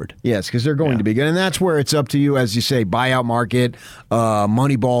going forward. Yes, because they're going to be good. And that's where it's up to you, as you say, buyout market,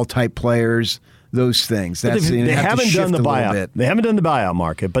 Moneyball type players. Those things. They haven't done the buyout. They haven't done the buyout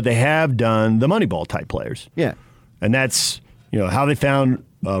market, but they have done the Moneyball type players. Yeah, and that's how they found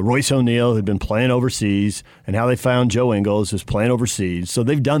Royce O'Neal, who'd been playing overseas, and how they found Joe Ingles, who's playing overseas. So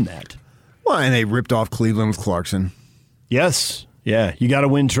they've done that. Well, and they ripped off Cleveland with Clarkson. Yes, yeah. You got to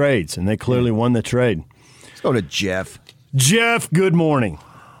win trades, and they clearly won the trade. Let's go to Jeff. Jeff, good morning.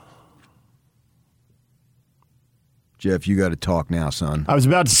 Jeff, you got to talk now, son. I was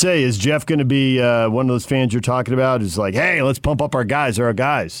about to say, is Jeff going to be one of those fans you're talking about who's like, hey, let's pump up our guys. They're our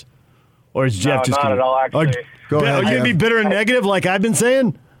guys. Or is Jeff just not at all, actually. Go ahead, are you going to be bitter and negative like I've been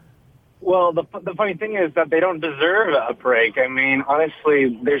saying? Well, the funny thing is that they don't deserve a break. I mean,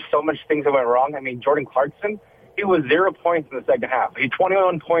 honestly, there's so much things that went wrong. I mean, Jordan Clarkson, he was 0 points in the second half. He had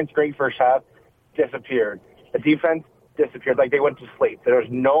 21 points, great first half, disappeared. The defense disappeared. Like, they went to sleep. There was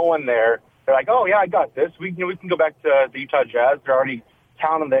no one there. They're like, oh, yeah, I got this. We can go back to the Utah Jazz. They're already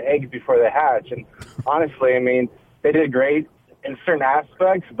counting the eggs before they hatch. And honestly, I mean, they did great in certain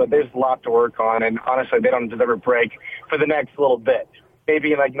aspects, but there's a lot to work on. And honestly, they don't deserve a break for the next little bit.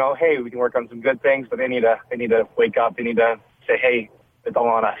 Maybe like, hey, we can work on some good things, but they need to wake up. They need to say, hey, it's all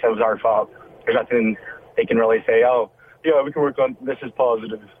on us. It was our fault. There's nothing they can really say, oh, yeah, we can work on this is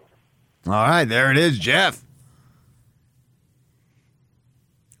positive. All right, there it is, Jeff.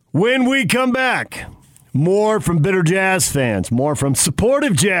 When we come back, more from bitter Jazz fans, more from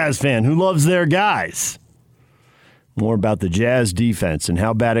supportive Jazz fan who loves their guys. More about the Jazz defense and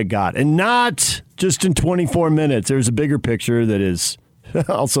how bad it got. And not just in 24 minutes. There's a bigger picture that is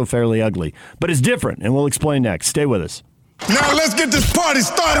also fairly ugly, but it's different, and we'll explain next. Stay with us. Now let's get this party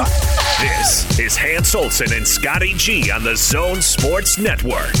started. This is Hans Olsen and Scotty G on the Zone Sports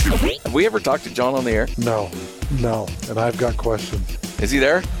Network. Have we ever talked to John on the air? No. And I've got questions. Is he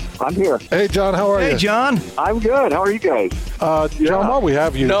there? I'm here. Hey, John, how are you? Hey, John. I'm good. How are you guys? John, while we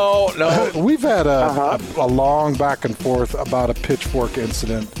have you. No. We've had a long back and forth about a pitchfork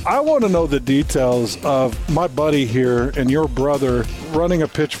incident. I want to know the details of my buddy here and your brother running a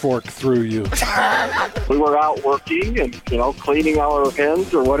pitchfork through you. We were out working and, cleaning our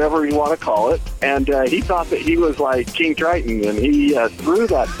hens or whatever you want to call it. And he thought that he was like King Triton, and he threw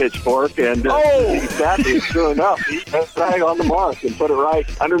that pitchfork. And exactly, sure enough, he went right on the mark and put it right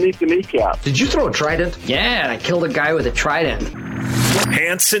underneath the kneecap. Did you throw a trident? Yeah, I killed a guy with a trident.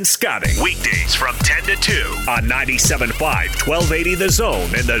 Hans and Scotty, weekdays from 10 to 2 on 97.5, 1280 The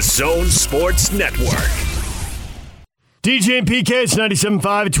Zone and the Zone Sports Network. DJ and PK, it's 97.5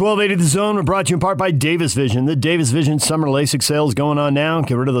 at 1280 The Zone. We're brought to you in part by Davis Vision. The Davis Vision Summer LASIK sale is going on now.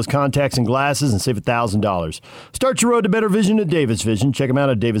 Get rid of those contacts and glasses and save $1,000. Start your road to better vision at Davis Vision. Check them out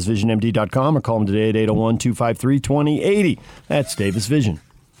at davisvisionmd.com or call them today at 801-253-2080. That's Davis Vision.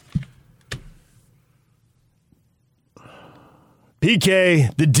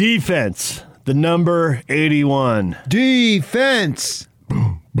 PK, the defense, the number 81. Defense.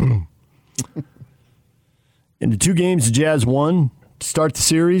 Boom, boom. In the 2 games the Jazz won to start the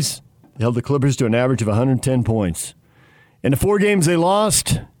series, they held the Clippers to an average of 110 points. In the 4 games they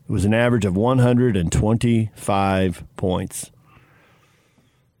lost, it was an average of 125 points.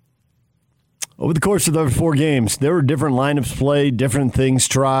 Over the course of those 4 games, there were different lineups played, different things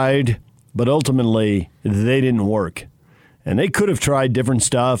tried, but ultimately they didn't work. And they could have tried different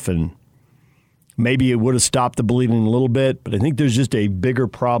stuff, and maybe it would have stopped the bleeding a little bit, but I think there's just a bigger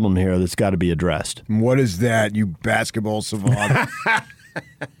problem here that's got to be addressed. What is that, you basketball savant?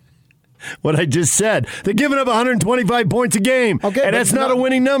 What I just said. They're giving up 125 points a game, and that's not a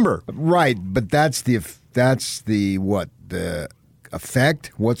winning number. Right, but that's the effect?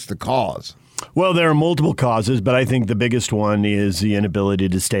 What's the cause? Well, there are multiple causes, but I think the biggest one is the inability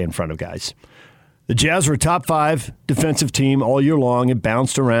to stay in front of guys. The Jazz were a top 5 defensive team all year long. It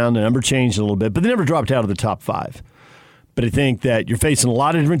bounced around. The number changed a little bit, but they never dropped out of the top 5. But I think that you're facing a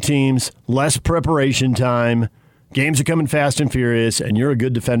lot of different teams, less preparation time, games are coming fast and furious, and you're a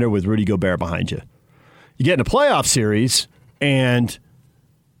good defender with Rudy Gobert behind you. You get in a playoff series, and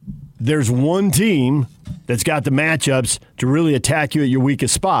there's one team that's got the matchups to really attack you at your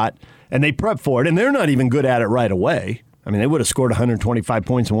weakest spot, and they prep for it, and they're not even good at it right away. I mean, they would have scored 125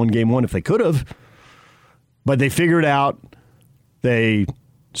 points in one game one if they could have. But they figured out, they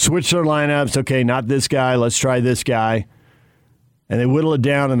switched their lineups. Okay, not this guy, let's try this guy. And they whittle it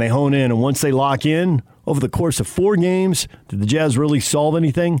down and they hone in. And once they lock in, over the course of 4 games, did the Jazz really solve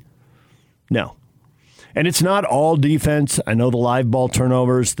anything? No. And it's not all defense. I know the live ball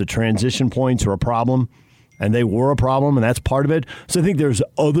turnovers, the transition points are a problem, and they were a problem, and that's part of it. So I think there's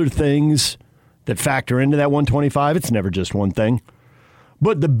other things that factor into that 125. It's never just one thing.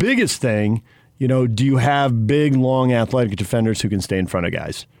 But the biggest thing, do you have big, long, athletic defenders who can stay in front of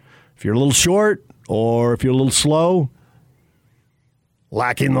guys? If you're a little short or if you're a little slow,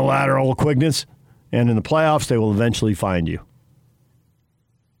 lacking the lateral quickness, and in the playoffs, they will eventually find you.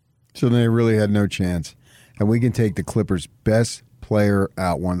 So they really had no chance. And we can take the Clippers' best player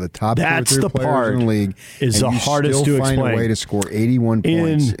out, one of the top 2 or 3 players in the league. Is the hardest to explain. Find a way to score 81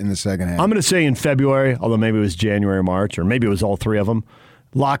 points in the second half. I'm going to say in February, although maybe it was January or March, or maybe it was all 3 of them,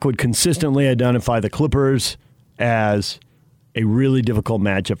 Locke would consistently identify the Clippers as a really difficult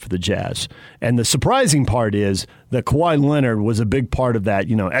matchup for the Jazz. And the surprising part is that Kawhi Leonard was a big part of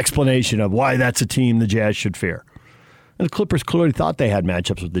that, explanation of why that's a team the Jazz should fear. And the Clippers clearly thought they had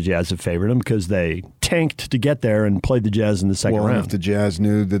matchups with the Jazz that favored them because they tanked to get there and played the Jazz in the second round. If the Jazz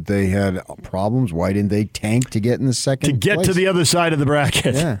knew that they had problems, why didn't they tank to get in the second To get place? to the other side of the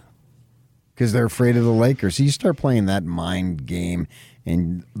bracket. Yeah. Because they're afraid of the Lakers. So you start playing that mind game,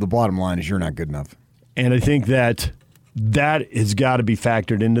 and the bottom line is you're not good enough. And I think that has got to be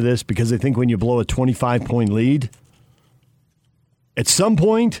factored into this because I think when you blow a 25-point lead, at some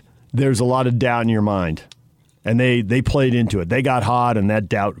point, there's a lot of doubt in your mind. And they played into it. They got hot, and that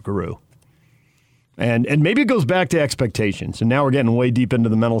doubt grew. And maybe it goes back to expectations. And now we're getting way deep into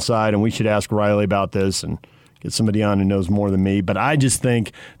the mental side, and we should ask Riley about this and get somebody on who knows more than me. But I just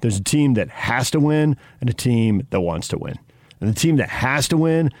think there's a team that has to win and a team that wants to win. And the team that has to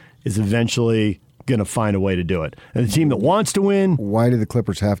win is eventually going to find a way to do it. And the team that wants to win... Why do the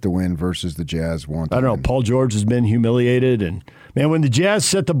Clippers have to win versus the Jazz want to win? I don't know. Paul George has been humiliated. And, man, when the Jazz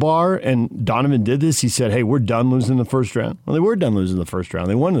set the bar and Donovan did this, he said, hey, we're done losing the first round. Well, they were done losing the first round.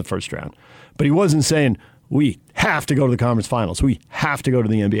 They won the first round. But he wasn't saying, we have to go to the conference finals. We have to go to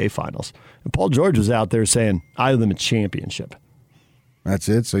the NBA finals. And Paul George was out there saying, I owe them a championship. That's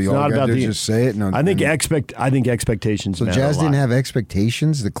it? So you all got to just say it? No, I think expectations So matter Jazz a lot. didn't have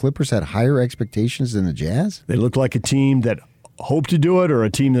expectations? The Clippers had higher expectations than the Jazz? They looked like a team that hoped to do it or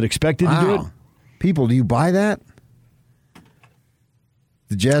a team that expected to do it. People, do you buy that?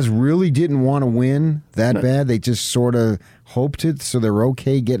 The Jazz really didn't want to win that bad. They just sort of hoped it, so they're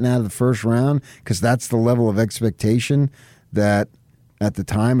okay getting out of the first round because that's the level of expectation that at the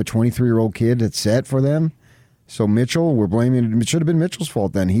time a 23-year-old kid had set for them. So Mitchell, we're blaming it. It should have been Mitchell's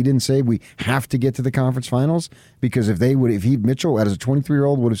fault then. He didn't say we have to get to the conference finals because if Mitchell, as a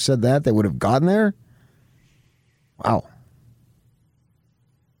 23-year-old, would have said that, they would have gotten there. Wow.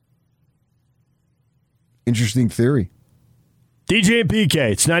 Interesting theory. DJ and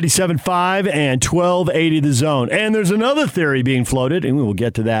PK, it's 97.5 and 1280 The Zone. And there's another theory being floated, and we will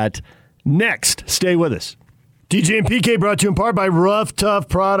get to that next. Stay with us. DJ and PK brought to you in part by Rough Tough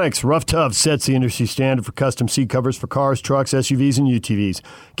Products. Rough Tough sets the industry standard for custom seat covers for cars, trucks, SUVs, and UTVs.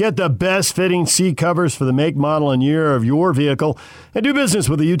 Get the best fitting seat covers for the make, model, and year of your vehicle. And do business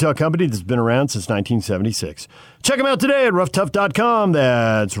with a Utah company that's been around since 1976. Check them out today at roughtough.com.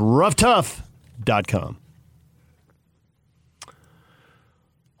 That's roughtough.com.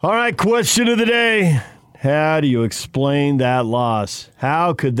 All right, question of the day. How do you explain that loss?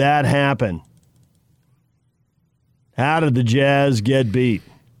 How could that happen? How did the Jazz get beat?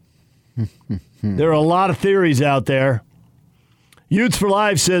 There are a lot of theories out there. Utes for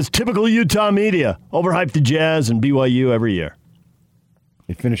Life says, typical Utah media. Overhyped the Jazz and BYU every year.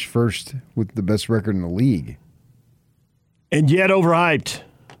 They finished first with the best record in the league. And yet overhyped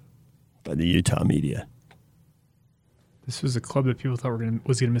by the Utah media. This was a club that people thought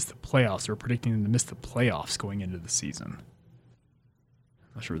was going to miss the playoffs. They were predicting them to miss the playoffs going into the season.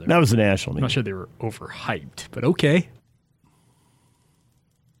 Not sure that was the national media. I'm not sure they were overhyped, but okay.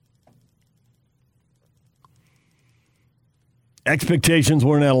 Expectations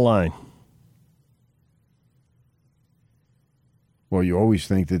weren't out of line. Well, you always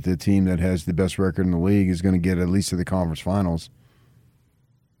think that the team that has the best record in the league is going to get at least to the conference finals.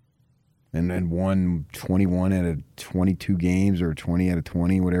 And then won 21 out of 22 games or 20 out of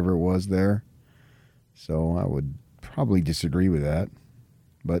 20, whatever it was there. So I would probably disagree with that.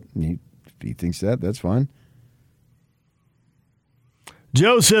 But if he thinks that, that's fine.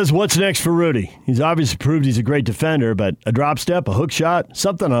 Joe says, what's next for Rudy? He's obviously proved he's a great defender, but a drop step, a hook shot,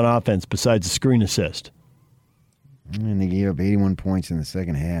 something on offense besides a screen assist. And they gave up 81 points in the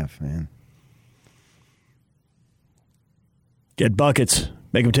second half, man. Get buckets.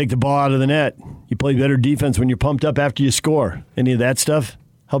 Make him take the ball out of the net. You play better defense when you're pumped up after you score. Any of that stuff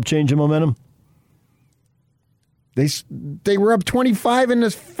help change the momentum? They were up 25 in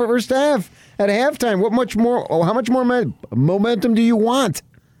the first half at halftime. How much more momentum do you want?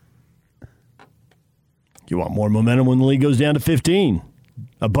 You want more momentum when the league goes down to 15.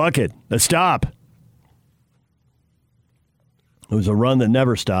 A bucket, a stop. It was a run that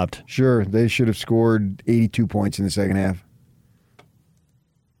never stopped. Sure, they should have scored 82 points in the second half.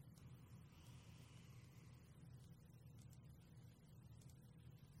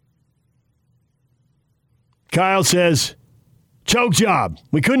 Kyle says, choke job.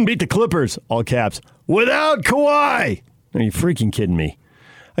 We couldn't beat the Clippers, all caps, without Kawhi. Are you freaking kidding me?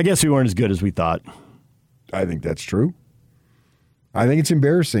 I guess we weren't as good as we thought. I think that's true. I think it's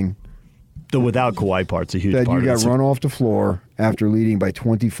embarrassing. The without Kawhi part's a huge that part. That you got run off the floor after leading by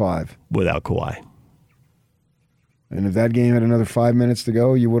 25. Without Kawhi. And if that game had another 5 minutes to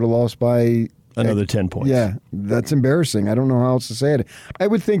go, you would have lost by... Another 10 points. Yeah, that's embarrassing. I don't know how else to say it. I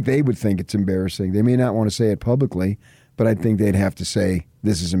would think they would think it's embarrassing. They may not want to say it publicly, but I think they'd have to say,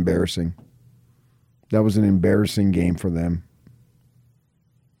 this is embarrassing. That was an embarrassing game for them.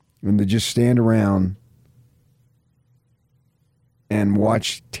 And to just stand around and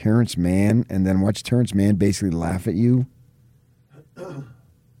watch Terrence Mann, and then watch Terrence Mann basically laugh at you,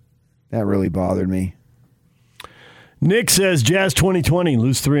 that really bothered me. Nick says, Jazz 2020,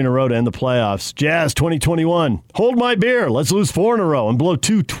 lose 3 in a row to end the playoffs. Jazz 2021, hold my beer. Let's lose 4 in a row and blow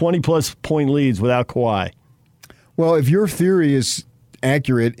 2 20-plus point leads without Kawhi. Well, if your theory is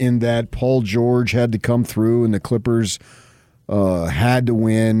accurate in that Paul George had to come through and the Clippers had to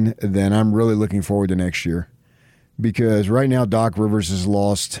win, then I'm really looking forward to next year. Because right now Doc Rivers has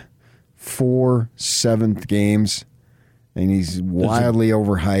lost 4 seventh games, and he's wildly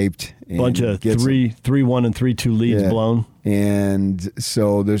overhyped. Bunch of 3-1 and 3-2 leads blown. And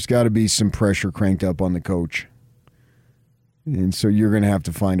so there's got to be some pressure cranked up on the coach. And so you're going to have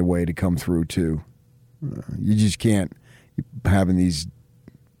to find a way to come through, too. You just can't having these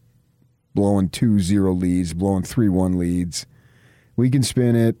blowing 2-0 leads, blowing 3-1 leads. We can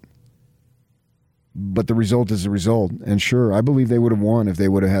spin it, but the result is the result. And sure, I believe they would have won if they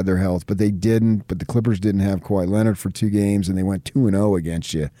would have had their health, but they didn't. But the Clippers didn't have Kawhi Leonard for 2 games, and they went 2-0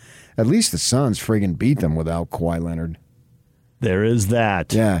 against you. At least the Suns friggin' beat them without Kawhi Leonard. There is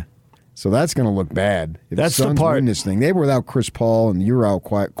that. Yeah. So that's going to look bad. If that's the Suns the part. Win this thing. They were without Chris Paul, and you were out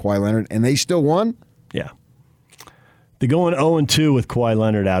Kawhi Leonard, and they still won? Yeah. The going 0-2 with Kawhi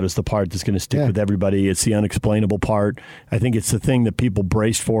Leonard out is the part that's going to stick with everybody. It's the unexplainable part. I think it's the thing that people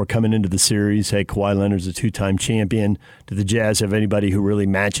braced for coming into the series. Hey, Kawhi Leonard's a 2-time champion. Do the Jazz have anybody who really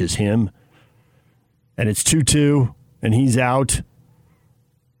matches him? And it's 2-2, and he's out.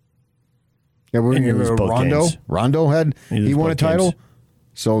 Yeah, we're going to Rondo. Games. Rondo he won a title. Games.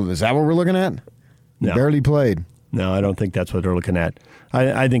 So is that what we're looking at? No. Barely played. No, I don't think that's what they're looking at.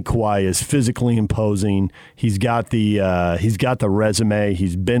 I think Kawhi is physically imposing. He's got the resume.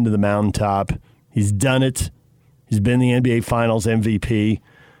 He's been to the mountaintop. He's done it. He's been the NBA Finals MVP.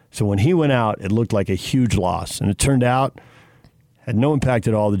 So when he went out, it looked like a huge loss, and it turned out had no impact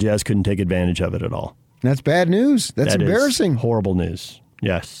at all. The Jazz couldn't take advantage of it at all. That's bad news. That's embarrassing. Horrible news.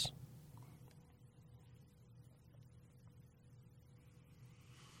 Yes.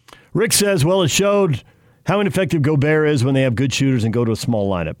 Rick says, well, it showed how ineffective Gobert is when they have good shooters and go to a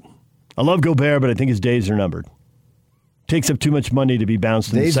small lineup. I love Gobert, but I think his days are numbered. Takes up too much money to be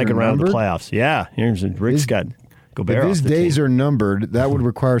bounced in the second round of the playoffs. Yeah, Rick's got Gobert. If his days are numbered, that would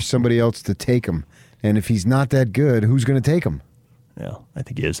require somebody else to take him. And if he's not that good, who's going to take him? Yeah, I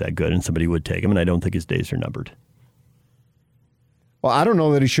think he is that good, and somebody would take him, and I don't think his days are numbered. Well, I don't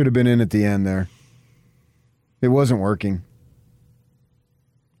know that he should have been in at the end there. It wasn't working.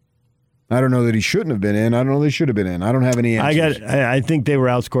 I don't know that he shouldn't have been in. I don't know that he should have been in. I don't have any answers. I think they were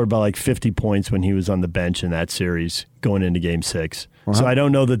outscored by like 50 points when he was on the bench in that series going into Game 6. So I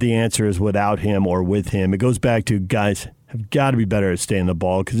don't know that the answer is without him or with him. It goes back to guys have got to be better at staying the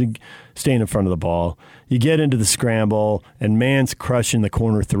ball because staying in front of the ball. You get into the scramble, and Mann's crushing the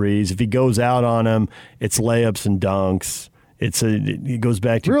corner threes. If he goes out on him, it's layups and dunks. It goes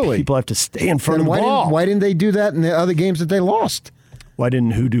back to people have to stay in front of the ball. Why didn't they do that in the other games that they lost? Why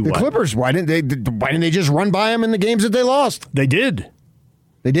didn't who do the what? The Clippers. Why didn't they just run by them in the games that they lost? They did.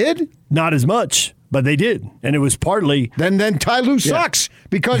 They did? Not as much, but they did. And it was partly... Then Ty Lue sucks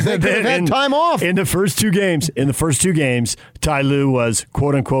because they could have had time off. In the first two games, Ty Lue was,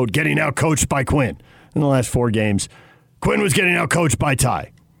 quote-unquote, getting out-coached by Quinn. In the last 4 games, Quinn was getting out-coached by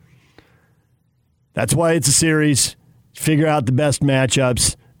Ty. That's why it's a series. Figure out the best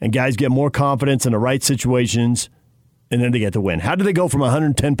matchups, and guys get more confidence in the right situations, and then they get the win. How do they go from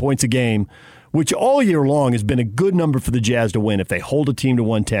 110 points a game, which all year long has been a good number for the Jazz to win if they hold a team to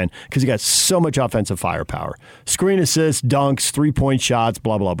 110 because you got so much offensive firepower. Screen assists, dunks, 3-point shots,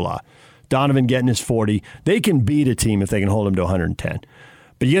 blah, blah, blah. Donovan getting his 40. They can beat a team if they can hold them to 110.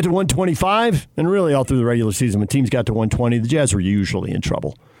 But you get to 125, and really all through the regular season, when teams got to 120, the Jazz were usually in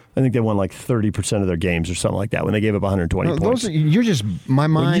trouble. I think they won like 30% of their games or something like that when they gave up 120 points. You're just my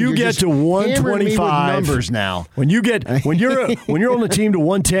mind. When you get to 125 numbers now. When you're on the team to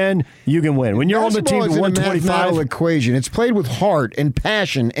 110, you can win. When you're on the team to 125, equation. It's played with heart and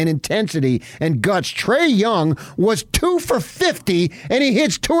passion and intensity and guts. Trae Young was 2 for 50 and he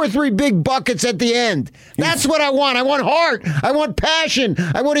hits 2 or 3 big buckets at the end. That's what I want. I want heart. I want passion.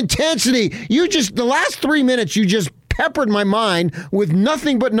 I want intensity. The last 3 minutes you just peppered my mind with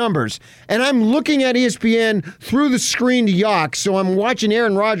nothing but numbers. And I'm looking at ESPN through the screen to Yock, so I'm watching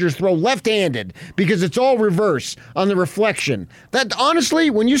Aaron Rodgers throw left-handed because it's all reverse on the reflection. That honestly,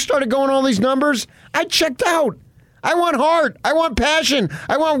 when you started going all these numbers, I checked out. I want heart. I want passion.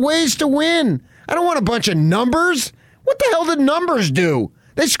 I want ways to win. I don't want a bunch of numbers. What the hell did numbers do?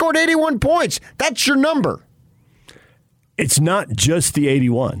 They scored 81 points. That's your number. It's not just the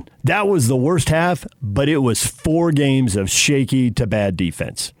 81. That was the worst half, but it was 4 games of shaky to bad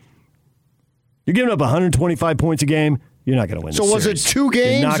defense. You're giving up 125 points a game, you're not going to win So this was series. It 2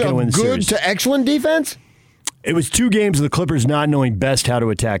 games of good to excellent defense? It was 2 games of the Clippers not knowing best how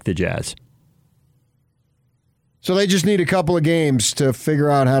to attack the Jazz. So they just need a couple of games to figure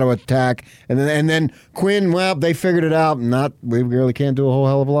out how to attack. And then Quinn, well, they figured it out. We really can't do a whole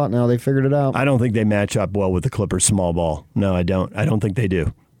hell of a lot now. They figured it out. I don't think they match up well with the Clippers' small ball. No, I don't. I don't think they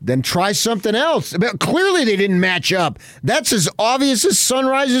do. Then try something else. Clearly they didn't match up. That's as obvious as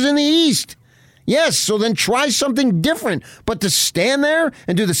sunrises in the east. Yes, so then try something different. But to stand there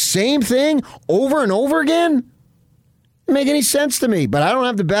and do the same thing over and over again? Doesn't make any sense to me. But I don't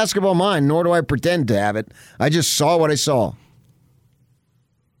have the basketball mind, nor do I pretend to have it. I just saw what I saw.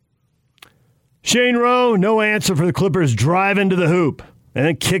 Shane Rowe, no answer for the Clippers driving to the hoop and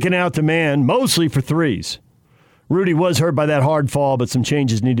then kicking out the man, mostly for threes. Rudy was hurt by that hard fall, but some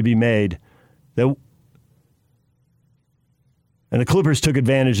changes need to be made. And the Clippers took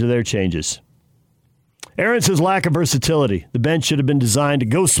advantage of their changes. Aaron says lack of versatility. The bench should have been designed to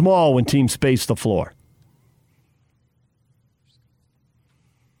go small when teams space the floor.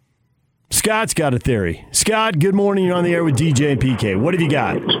 Scott's got a theory. Scott, good morning. You're on the air with DJ and PK. What have you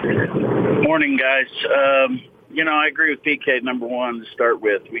got? Morning, guys. I agree with PK, number one, to start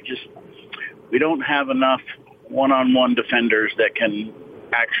with. We don't have enough one-on-one defenders that can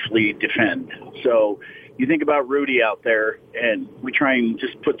actually defend. So you think about Rudy out there, and we try and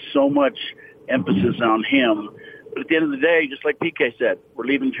just put so much emphasis on him. But at the end of the day, just like PK said, we're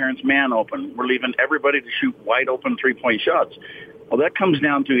leaving Terrence Mann open. We're leaving everybody to shoot wide-open three-point shots. Well, that comes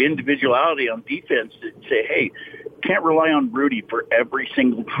down to individuality on defense to say, hey, can't rely on Rudy for every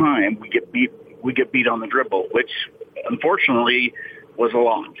single time we get beat on the dribble, which unfortunately was a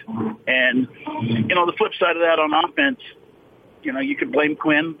lot. And, the flip side of that on offense, you could blame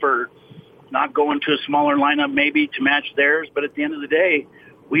Quinn for not going to a smaller lineup maybe to match theirs, but at the end of the day,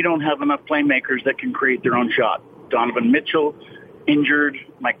 we don't have enough playmakers that can create their own shot. Donovan Mitchell, injured.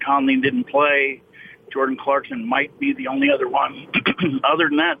 Mike Conley didn't play. Jordan Clarkson might be the only other one. Other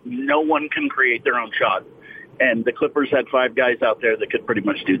than that, no one can create their own shot. And the Clippers had 5 guys out there that could pretty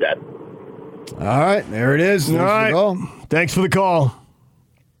much do that. All right, there it is. All right. Thanks for the call.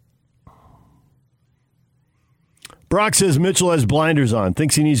 Brock says Mitchell has blinders on,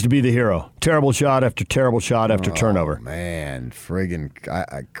 thinks he needs to be the hero. Terrible shot after terrible shot after turnover. Man, friggin'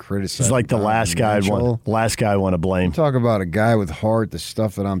 I criticize. It's like the last guy I want to blame. Talk about a guy with heart, the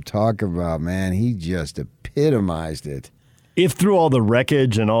stuff that I'm talking about, man. He just epitomized it. If through all the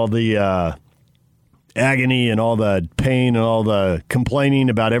wreckage and all the agony and all the pain and all the complaining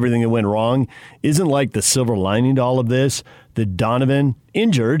about everything that went wrong, isn't like the silver lining to all of this that Donovan,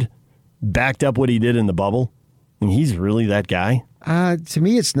 injured, backed up what he did in the bubble? And he's really that guy? To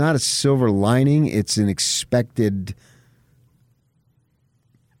me, it's not a silver lining. It's an expected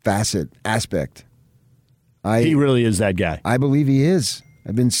aspect. He really is that guy. I believe he is.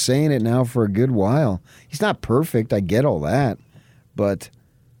 I've been saying it now for a good while. He's not perfect. I get all that. But,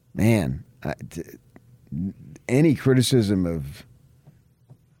 man, any criticism of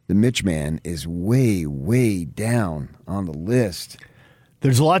the Mitch man is way, way down on the list.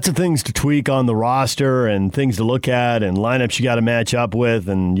 There's lots of things to tweak on the roster and things to look at and lineups you got to match up with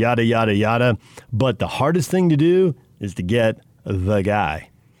and yada, yada, yada. But the hardest thing to do is to get the guy.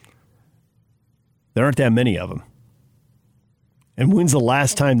 There aren't that many of them. And when's the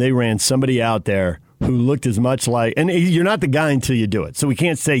last time they ran somebody out there who looked as much like, and you're not the guy until you do it. So we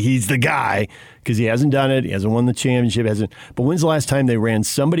can't say he's the guy because he hasn't done it. He hasn't won the championship. But when's the last time they ran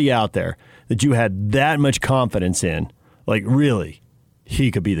somebody out there that you had that much confidence in? Like, really,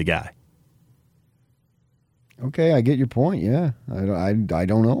 he could be the guy. Okay, I get your point. Yeah, I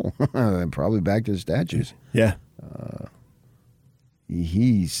don't know. Probably back to the statues. Yeah,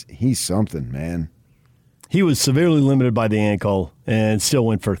 he's something, man. He was severely limited by the ankle and still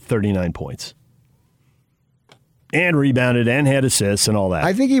went for 39 points. And rebounded and had assists and all that.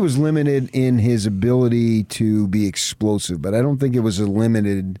 I think he was limited in his ability to be explosive, but I don't think it was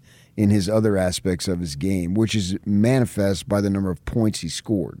limited in his other aspects of his game, which is manifest by the number of points he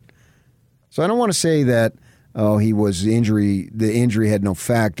scored. So I don't want to say that he was the injury had no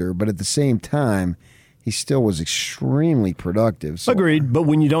factor, but at the same time, he still was extremely productive. So agreed, but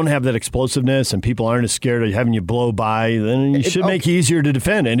when you don't have that explosiveness and people aren't as scared of having you blow by, then it should make it easier to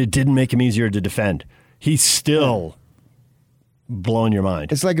defend, and it didn't make him easier to defend. He's still blowing your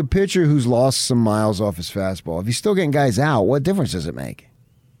mind. It's like a pitcher who's lost some miles off his fastball. If he's still getting guys out, what difference does it make?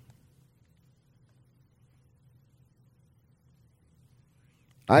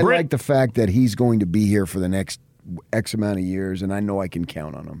 I like the fact that he's going to be here for the next X amount of years, and I know I can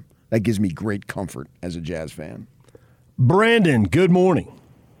count on him. That gives me great comfort as a Jazz fan. Brandon, good morning.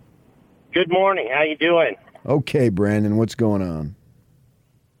 Good morning. How you doing? Okay, Brandon, what's going on?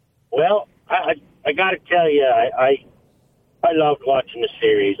 Well, I got to tell you, I loved watching the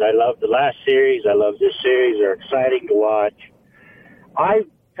series. I loved the last series. I love this series. They're exciting to watch. I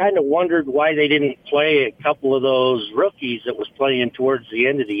kind of wondered why they didn't play a couple of those rookies that was playing towards the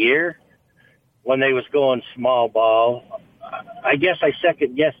end of the year when they was going small ball. I guess I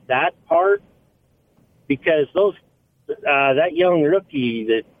second-guessed that part because that young rookie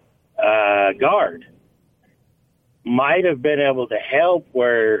that guard might have been able to help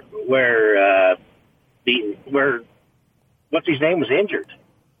where what's his name was injured.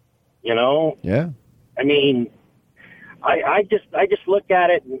 You know? Yeah. I mean, I just look at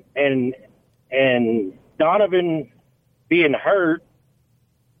it and Donovan being hurt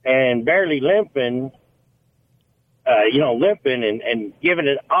and barely limping. Limping and giving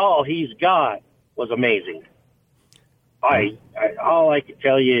it all he's got was amazing. All I can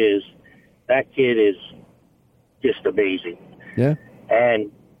tell you is that kid is just amazing. Yeah.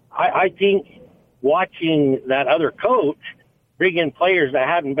 And I think watching that other coach bring in players that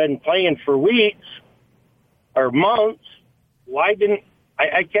haven't been playing for weeks or months,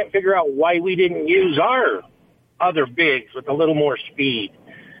 I can't figure out why we didn't use our other bigs with a little more speed.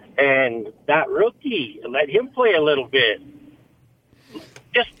 And that rookie, let him play a little bit.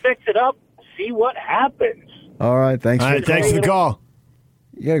 Just fix it up, see what happens. All right, thanks for the call.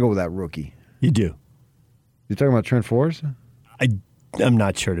 You got to go with that rookie. You do. You're talking about Trent Forrest? I'm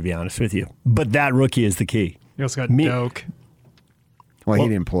not sure, to be honest with you. But that rookie is the key. You also got Doak. Well, he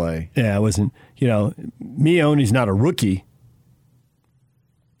didn't play. Yeah, it wasn't. Mione's not a rookie,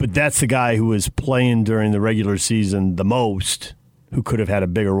 but that's the guy who was playing during the regular season the most, who could have had a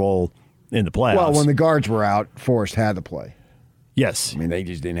bigger role in the playoffs. Well, when the guards were out, Forrest had to play. Yes. I mean, they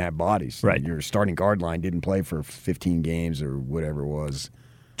just didn't have bodies. Right. Your starting guard line didn't play for 15 games or whatever it was.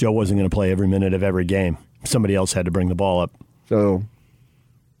 Joe wasn't going to play every minute of every game. Somebody else had to bring the ball up. So,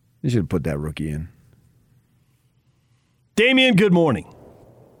 you should have put that rookie in. Damian, good morning.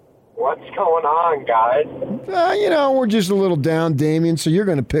 What's going on, guys? We're just a little down, Damian, so you're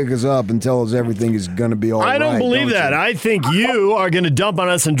going to pick us up and tell us everything is going to be all right. I don't believe that. I think you are going to dump on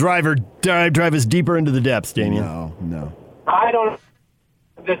us and drive us deeper into the depths, Damian. No. I don't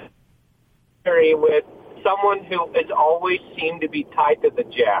disagree with someone who has always seemed to be tied to the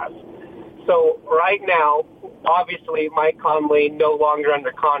Jazz. So right now, obviously, Mike Conley no longer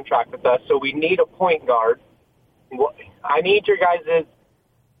under contract with us, so we need a point guard. I need your guys'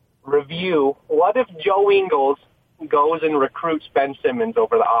 review. What if Joe Ingles goes and recruits Ben Simmons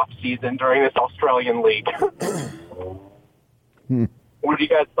over the offseason during this Australian League? What are you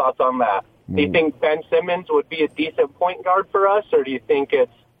guys' thoughts on that? Do you think Ben Simmons would be a decent point guard for us, or do you think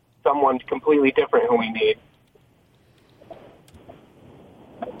it's someone completely different who we need?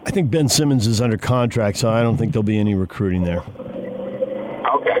 I think Ben Simmons is under contract, so I don't think there'll be any recruiting there.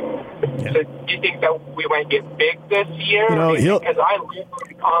 Okay. Yeah. So do you think that we might get big this year? Because I love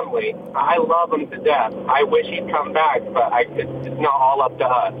Conley. I love him to death. I wish he'd come back, but it's not all up to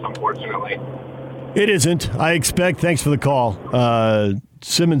us, unfortunately. It isn't. I expect, thanks for the call,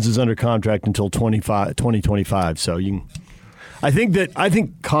 Simmons is under contract until 2025, so you can... I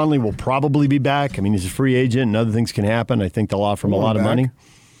think Conley will probably be back. I mean, he's a free agent and other things can happen. I think they'll offer him a lot of money.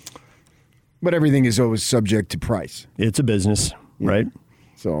 But everything is always subject to price. It's a business, right?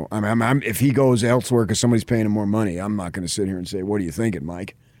 So if he goes elsewhere because somebody's paying him more money, I'm not going to sit here and say, what are you thinking,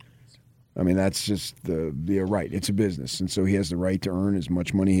 Mike? I mean, that's just the right. It's a business. And so he has the right to earn as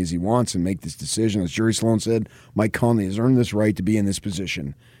much money as he wants and make this decision. As Jerry Sloan said, Mike Conley has earned this right to be in this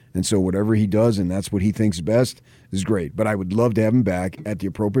position. And so whatever he does, and that's what he thinks best, is great. But I would love to have him back at the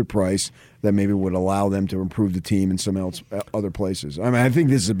appropriate price that maybe would allow them to improve the team in some other places. I mean, I think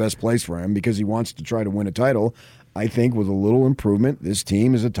this is the best place for him because he wants to try to win a title. I think with a little improvement, this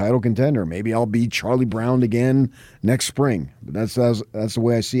team is a title contender. Maybe I'll be Charlie Brown again next spring. But that's the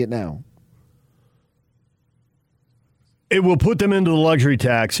way I see it now. It will put them into the luxury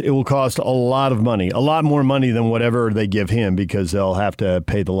tax. It will cost a lot of money, a lot more money than whatever they give him because they'll have to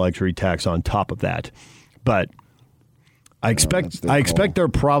pay the luxury tax on top of that. But I expect they're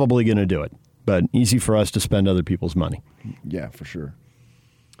probably going to do it. But easy for us to spend other people's money. Yeah, for sure.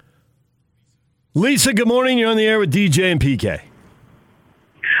 Lisa, good morning. You're on the air with DJ and PK.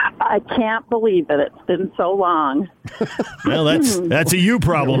 I can't believe it. It's been so long. Well, that's a you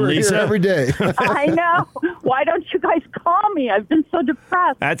problem, Lisa. Here every day. I know. Why don't you guys call me? I've been so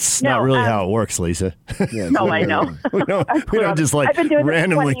depressed. That's not really how it works, Lisa. Yeah, no, I know. we don't just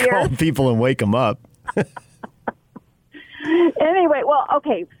randomly call people and wake them up. Anyway, well,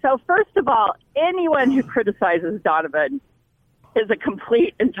 okay. So first of all, anyone who criticizes Donovan is a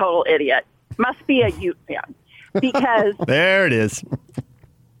complete and total idiot. Must be a Ute fan. Because there it is.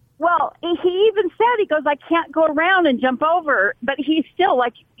 Well, he even said, he goes, I can't go around and jump over. But he's still,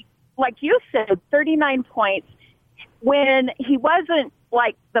 like you said, 39 points. When he wasn't,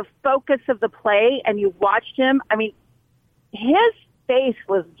 like, the focus of the play and you watched him, I mean, his face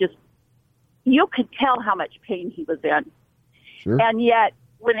was just, you could tell how much pain he was in. Sure. And yet,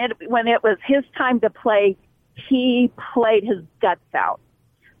 when it was his time to play, he played his guts out.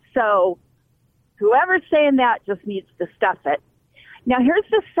 So whoever's saying that just needs to stuff it. Now, here's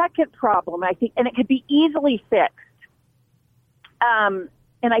the second problem, I think, and it could be easily fixed. And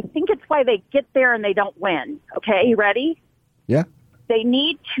I think it's why they get there and they don't win. Okay, you ready? Yeah. They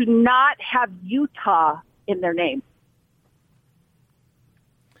need to not have Utah in their name.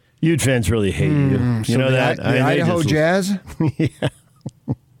 Ute fans really hate you. You know that? The Idaho Jazz? Yeah.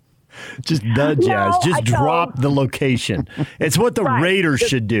 Just the Jazz. Just drop the location. It's what the Raiders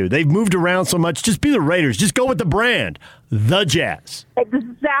should do. They've moved around so much. Just be the Raiders. Just go with the brand. The Jazz.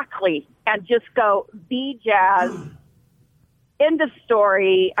 Exactly. And just go, the Jazz. End of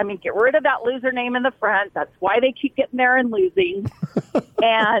story. I mean, get rid of that loser name in the front. That's why they keep getting there and losing.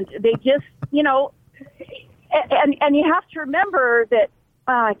 And they just, you know, and you have to remember that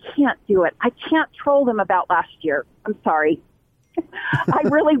I can't do it. I can't troll them about last year. I'm sorry. I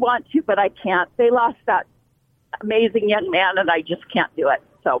really want to, but I can't. They lost that amazing young man, and I just can't do it.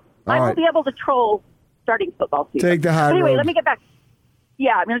 So I will be able to troll starting football season. Take the high road. Anyway, let me get back.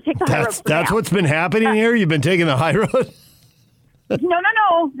 Yeah, I'm going to take the high road. That's what's been happening here? You've been taking the high road?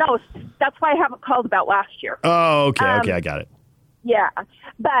 No. That's why I haven't called about last year. Oh, okay. Okay, I got it. Yeah,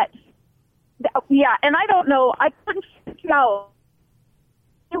 but, yeah, and I don't know. I couldn't figure out.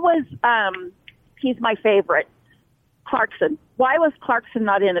 It was, he's my favorite, Clarkson. Why was Clarkson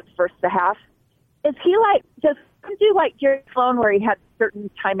not in at the first half? Is he like, does he do like Jerry Sloan where he had certain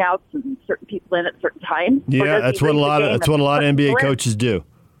timeouts and certain people in at certain times? Yeah, that's what a lot of NBA coaches do.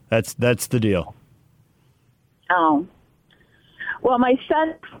 That's the deal. Oh. Well, my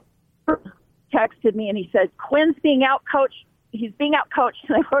son texted me and he said, Quinn's being out-coached. He's being out-coached.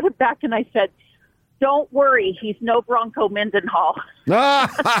 And I wrote it back and I said, don't worry, he's no Bronco Mendenhall. He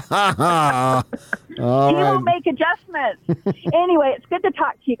will make adjustments. Anyway, it's good to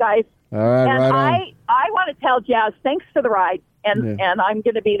talk to you guys. All right, and right I want to tell Jazz, thanks for the ride, and I'm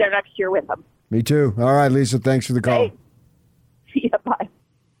going to be there next year with him. Me too. All right, Lisa, thanks for the call. Hey. See ya, bye.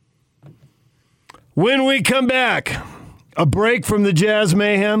 When we come back, a break from the Jazz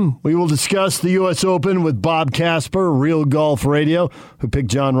Mayhem. We will discuss the U.S. Open with Bob Casper, Real Golf Radio, who picked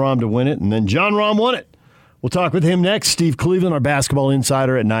Jon Rahm to win it, and then Jon Rahm won it. We'll talk with him next. Steve Cleveland, our basketball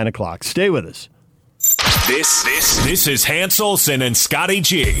insider, at 9 o'clock. Stay with us. This is Hans Olsen and Scotty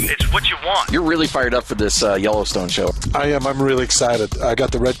G. It's what you want. You're really fired up for this Yellowstone show. I am. I'm really excited. I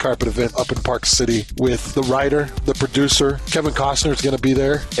got the red carpet event up in Park City with the writer, the producer. Kevin Costner is going to be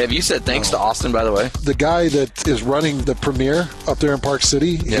there. Have you said thanks to Austin, by the way? The guy that is running the premiere up there in Park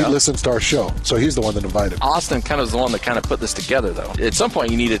City, he listens to our show. So he's the one that invited me. Austin kind of is the one that kind of put this together, though. At some point,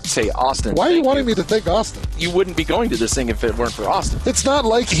 you need to say Austin. Why are you wanting me to thank Austin? You wouldn't be going to this thing if it weren't for Austin. It's not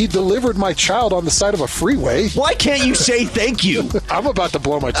like he delivered my child on the side of a freeway. Why can't you say thank you? I'm about to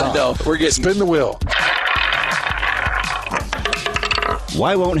blow my top. No, we're getting... Spin the wheel.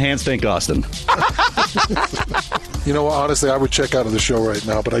 Why won't Hans thank Austin? You know what? Honestly, I would check out of the show right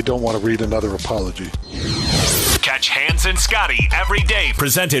now, but I don't want to read another apology. Catch Hans and Scotty every day,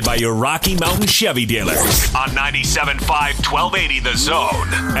 presented by your Rocky Mountain Chevy dealers on 97.5 1280 The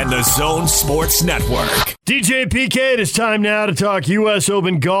Zone and The Zone Sports Network. DJ PK, it is time now to talk U.S.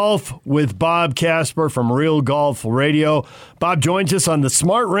 Open golf with Bob Casper from Real Golf Radio. Bob joins us on the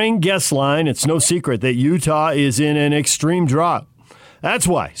Smart Rain guest line. It's no secret that Utah is in an extreme drought. That's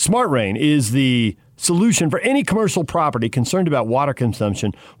why Smart Rain is the solution for any commercial property concerned about water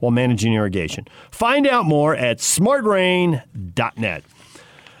consumption while managing irrigation. Find out more at smartrain.net.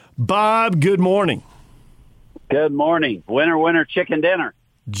 Bob, good morning. Good morning. Winner, chicken dinner.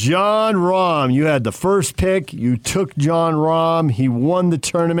 Jon Rahm, you had the first pick. You took Jon Rahm. He won the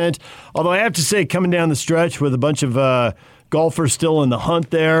tournament. Although I have to say, coming down the stretch with a bunch of golfers still in the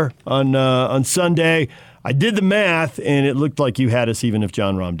hunt there on Sunday, I did the math, and it looked like you had us even if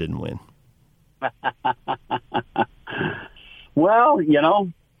Jon Rahm didn't win. Well,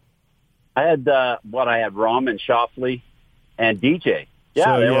 I had Rahm and Schauffele and DJ.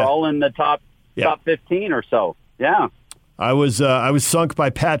 Yeah, they were all in the top 15 or so. Yeah. I was sunk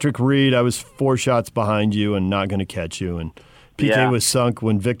by Patrick Reed. I was 4 shots behind you and not going to catch you. And PK was sunk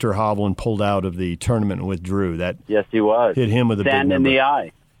when Victor Hovland pulled out of the tournament and withdrew. Yes, he was. Hit him with a big number. Stand in the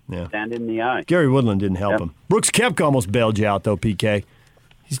eye. Yeah. Stand in the eye. Gary Woodland didn't help him. Brooks Koepka almost bailed you out, though, PK.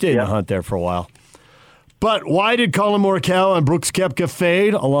 He stayed in the hunt there for a while. But why did Colin Morikawa and Brooks Koepka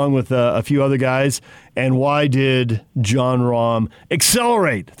fade, along with a few other guys? And why did Jon Rahm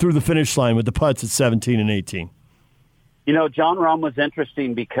accelerate through the finish line with the putts at 17 and 18? Jon Rahm was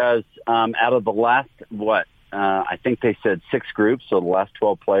interesting because out of the last, I think they said 6 groups, so the last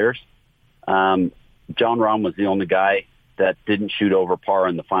 12 players, Jon Rahm was the only guy that didn't shoot over par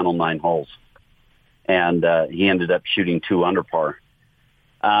in the final 9 holes. And he ended up shooting 2 under par.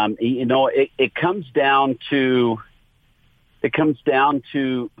 It comes down to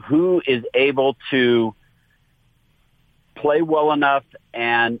who is able to play well enough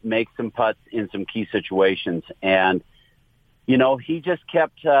and make some putts in some key situations. And he just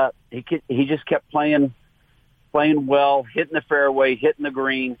kept playing well, hitting the fairway, hitting the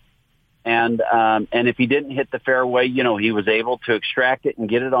green, and if he didn't hit the fairway, he was able to extract it and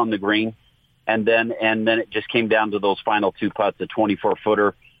get it on the green. And then it just came down to those final 2 putts, a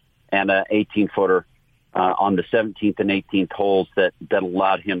 24-footer and a 18-footer on the 17th and 18th holes that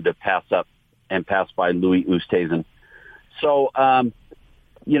allowed him to pass up and pass by Louis Oosthuizen. So,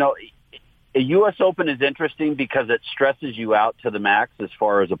 a U.S. Open is interesting because it stresses you out to the max as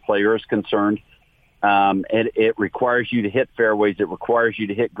far as a player is concerned. It requires you to hit fairways. It requires you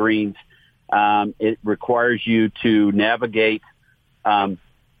to hit greens. It requires you to navigate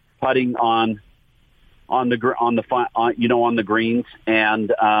putting on the greens,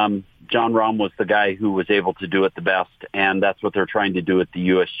 and Jon Rahm was the guy who was able to do it the best, and that's what they're trying to do at the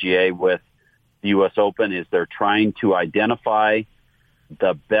USGA with the U.S. Open. Is they're trying to identify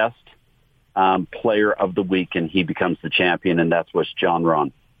the best player of the week, and he becomes the champion, and that's what's Jon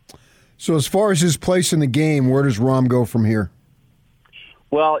Rahm. So as far as his place in the game, where does Rahm go from here?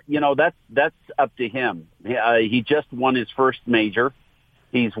 Well, that's up to him. He just won his first major.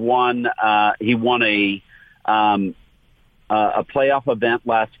 He won a playoff event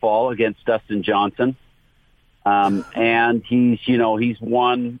last fall against Dustin Johnson. And he's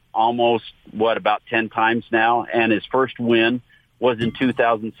won almost about 10 times now. And his first win was in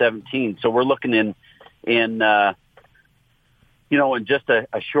 2017. So we're looking in just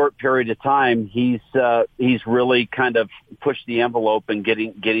a short period of time, he's really kind of pushed the envelope and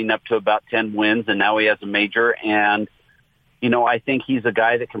getting up to about 10 wins. And now he has a major, and I think he's a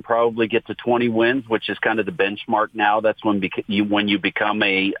guy that can probably get to 20 wins, which is kind of the benchmark now. That's when you become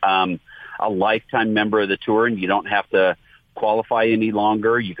a lifetime member of the tour, and you don't have to qualify any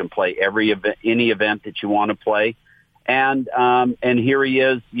longer. You can play any event that you want to play. And here he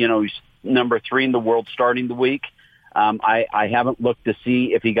is, he's number 3 in the world starting the week. I haven't looked to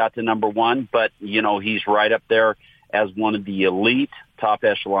see if he got to number 1, but he's right up there as one of the elite top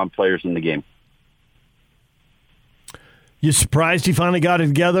echelon players in the game. You surprised he finally got it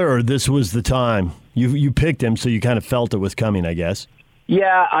together, or this was the time? You picked him, so you kind of felt it was coming, I guess.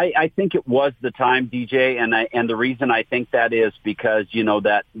 Yeah, I think it was the time, DJ, and the reason I think that is because,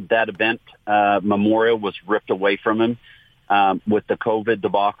 that event, Memorial, was ripped away from him with the COVID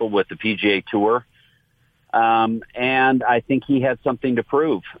debacle with the PGA Tour. And I think he had something to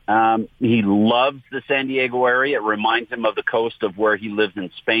prove. He loves the San Diego area. It reminds him of the coast of where he lives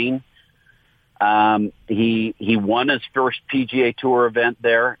in Spain. He won his first PGA Tour event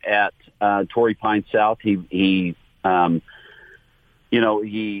there at Torrey Pines South. He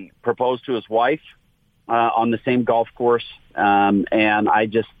proposed to his wife on the same golf course, and I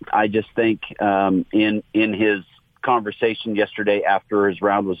just think in his conversation yesterday after his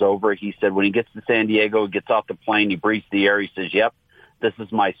round was over, he said when he gets to San Diego, he gets off the plane, he breathes the air, he says, "Yep, this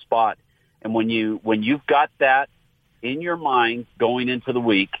is my spot." And when you've got that in your mind going into the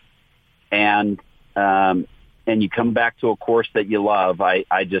week, and you come back to a course that you love,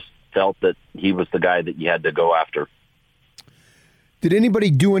 I just felt that he was the guy that you had to go after. Did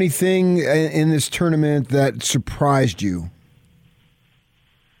anybody do anything in this tournament that surprised you?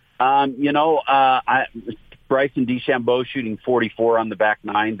 Bryson DeChambeau shooting 44 on the back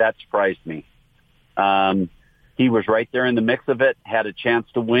nine, that surprised me. He was right there in the mix of it, had a chance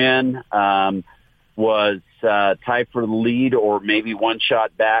to win, was tied for the lead or maybe one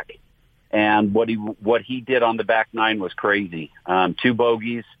shot back. And what he did on the back nine was crazy. 2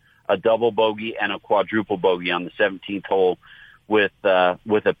 bogeys, a double bogey, and a quadruple bogey on the 17th hole with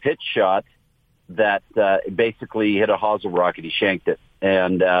a pitch shot that basically hit a hosel rocket. He shanked it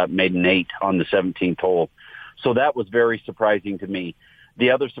and made an 8 on the 17th hole. So that was very surprising to me.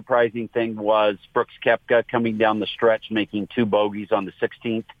 The other surprising thing was Brooks Koepka coming down the stretch, making 2 bogeys on the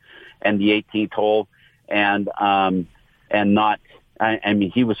 16th and the 18th hole, and not. I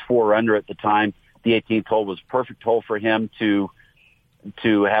mean, he was 4 under at the time. The 18th hole was a perfect hole for him to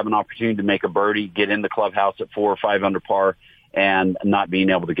have an opportunity to make a birdie, get in the clubhouse at 4 or 5 under par, and not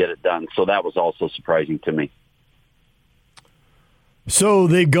being able to get it done. So that was also surprising to me. So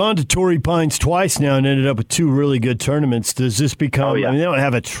they've gone to Torrey Pines twice now and ended up with 2 really good tournaments. Does this become? I mean, they don't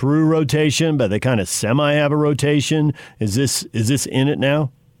have a true rotation, but they kind of semi have a rotation. Is this in it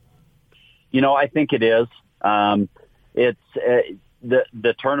now? I think it is. It's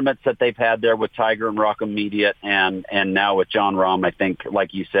the tournaments that they've had there with Tiger and Rocco Mediate and now with Jon Rahm, I think,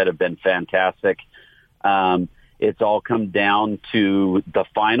 like you said, have been fantastic. It's all come down to the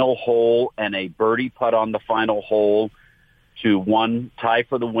final hole and a birdie putt on the final hole to one tie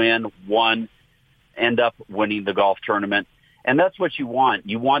for the win, one end up winning the golf tournament. And that's what you want.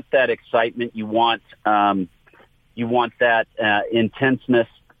 You want that excitement. You want that intenseness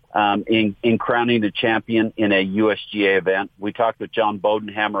in crowning the champion in a USGA event. We talked with John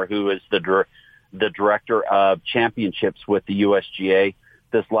Bodenhammer, who is the director of championships with the USGA,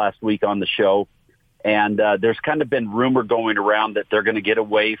 this last week on the show. And there's kind of been rumor going around that they're going to get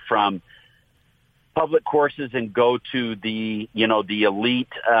away from public courses and go to the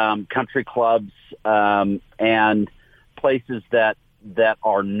elite country clubs and places that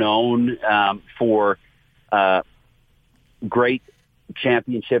are known for great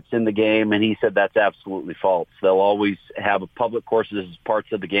championships in the game. And he said that's absolutely false. They'll always have public courses as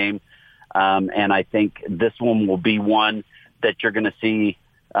parts of the game. And I think this one will be one that you're going to see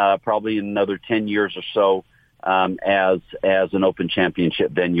probably in another 10 years or so as an Open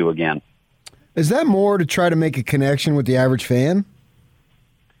Championship venue again. Is that more to try to make a connection with the average fan?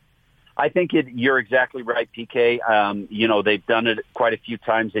 I think you're exactly right, PK. They've done it quite a few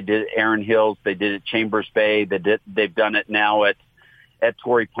times. They did it at Erin Hills. They did it at Chambers Bay. They've done it now at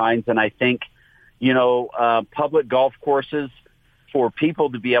Torrey Pines. And I think, public golf courses, for people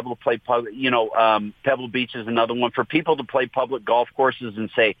to be able to play public, Pebble Beach is another one. For people to play public golf courses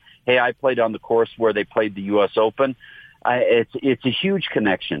and say, hey, I played on the course where they played the U.S. Open, it's a huge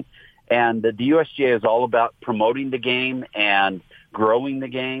connection. And the USGA is all about promoting the game and growing the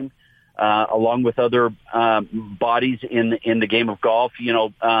game, along with other bodies in the game of golf.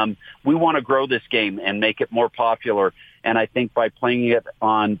 We want to grow this game and make it more popular. And I think by playing it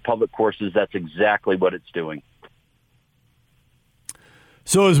on public courses, that's exactly what it's doing.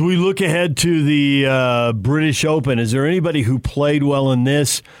 So as we look ahead to the British Open, is there anybody who played well in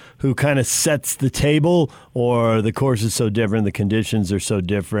this who kind of sets the table, or the course is so different, the conditions are so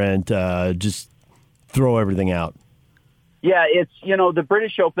different, just throw everything out? Yeah, it's the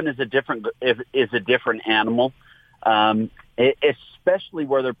British Open is a different animal, especially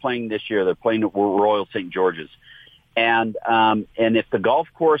where they're playing this year. They're playing at Royal St. George's, and if the golf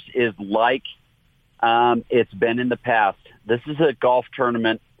course is like it's been in the past, this is a golf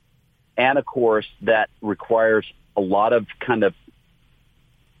tournament and a course that requires a lot of kind of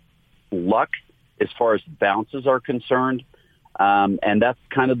luck as far as bounces are concerned. And that's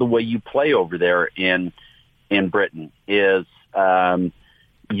kind of the way you play over there in Britain is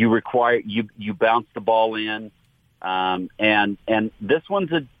you bounce the ball in. And this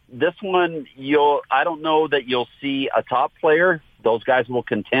one, I don't know that you'll see a top player. Those guys will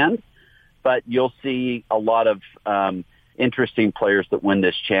contend, but you'll see a lot of interesting players that win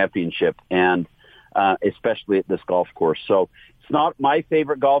this championship, and especially at this golf course. So it's not my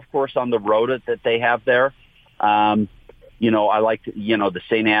favorite golf course on the road that they have there. I like, the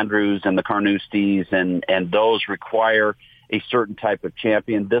St. Andrews and the Carnousties, and those require a certain type of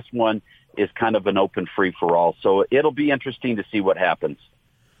champion. This one is kind of an open free-for-all. So it'll be interesting to see what happens.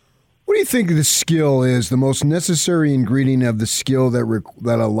 What do you think the skill is, the most necessary ingredient of the skill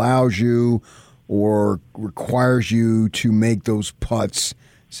that allows you or requires you to make those putts,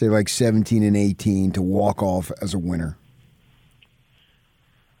 say like 17 and 18, to walk off as a winner?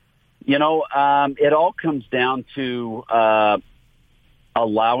 It all comes down to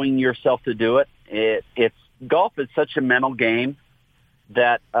allowing yourself to do it. Golf is such a mental game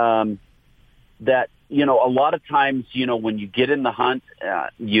that a lot of times, when you get in the hunt,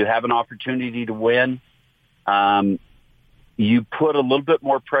 you have an opportunity to win. You put a little bit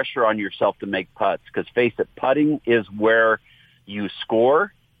more pressure on yourself to make putts, because face it, putting is where you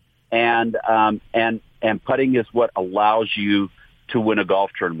score, and putting is what allows you to win a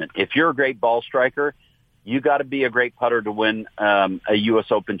golf tournament. If you're a great ball striker, you got to be a great putter to win a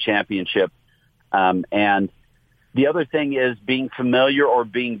U.S. Open championship. And the other thing is being familiar or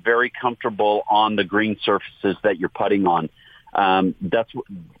being very comfortable on the green surfaces that you're putting on.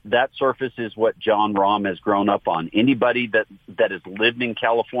 That surface is what Jon Rahm has grown up on. Anybody that has lived in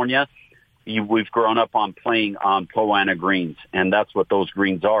California, we've grown up on playing on Poa annua greens, and that's what those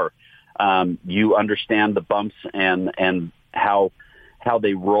greens are. You understand the bumps and how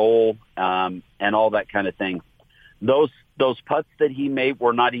they roll and all that kind of thing. Those putts that he made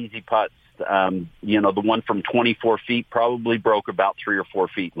were not easy putts. The one from 24 feet probably broke about 3 or 4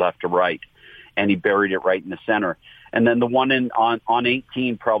 feet left to right, and he buried it right in the center. And then the one on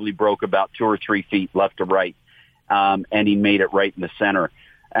 18 probably broke about 2 or 3 feet left to right, and he made it right in the center.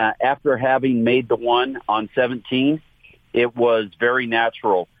 After having made the one on 17, it was very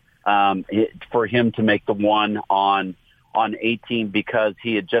natural for him to make the one on 18, because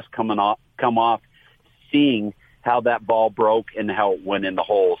he had just come off seeing how that ball broke and how it went in the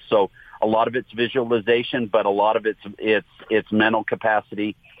hole. So a lot of it's visualization, but a lot of it's mental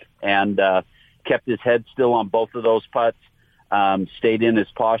capacity, and kept his head still on both of those putts, stayed in his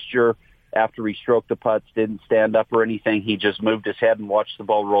posture after he stroked the putts, didn't stand up or anything. He just moved his head and watched the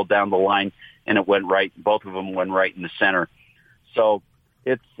ball roll down the line, and it went right. Both of them went right in the center. So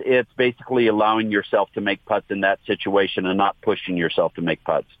it's basically allowing yourself to make putts in that situation and not pushing yourself to make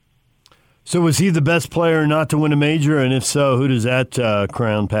putts. So was he the best player not to win a major? And if so, who does that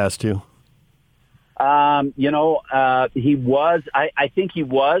crown pass to? He was. I think he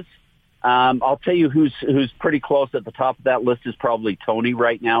was. I'll tell you who's pretty close at the top of that list is probably Tony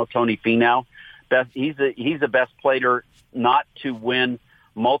right now, Tony Finau. He's the best player not to win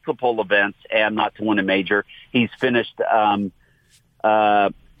multiple events and not to win a major. He's finished top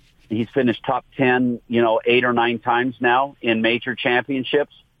 10, 8 or 9 times now in major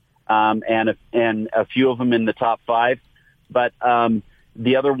championships, and a few of them in the top 5. But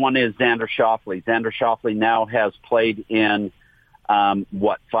the other one is Xander Schauffele. Xander Schauffele now has played in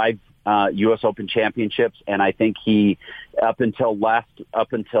 5 U.S. Open championships, and I think he up until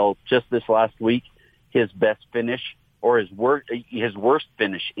just this last week, his best finish or his worst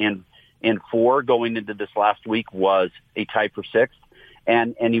finish in 4 going into this last week was a tie for 6th,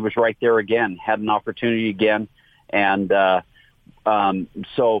 and he was right there again, had an opportunity again, and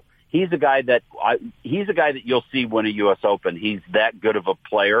so he's a guy that you'll see win a U.S. Open. He's that good of a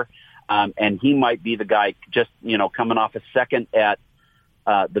player, and he might be the guy just coming off a second at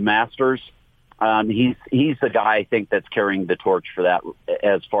the Masters. He's the guy I think that's carrying the torch for that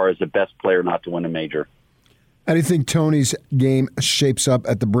as far as the best player not to win a major. How do you think Tony's game shapes up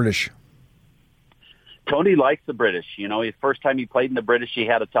at the British? Tony likes the British. The first time he played in the British, he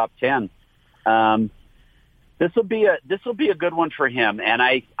had a top 10. This will be a good one for him, and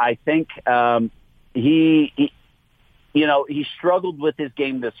I think he struggled with his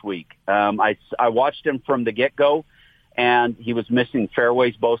game this week. I watched him from the get-go, and he was missing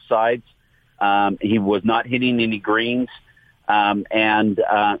fairways both sides. He was not hitting any greens, and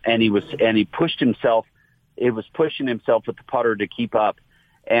he pushed himself. It was pushing himself with the putter to keep up.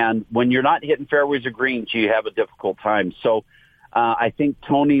 And when you're not hitting fairways or greens, you have a difficult time. So I think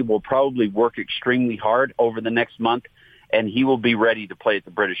Tony will probably work extremely hard over the next month, and he will be ready to play at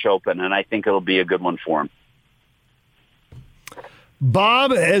the British Open, and I think it'll be a good one for him.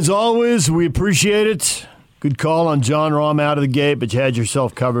 Bob, as always, we appreciate it. Good call on Jon Rahm out of the gate, but you had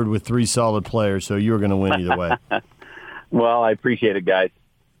yourself covered with 3 solid players, so you were going to win either way. Well, I appreciate it, guys.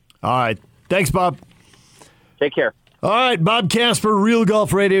 All right. Thanks, Bob. Take care. All right, Bob Casper, Real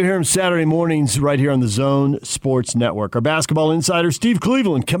Golf Radio here on Saturday mornings right here on the Zone Sports Network. Our basketball insider, Steve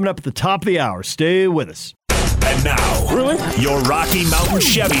Cleveland, coming up at the top of the hour. Stay with us. And now, your Rocky Mountain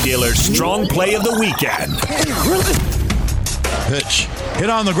Chevy dealer's strong play of the weekend. Pitch. Hit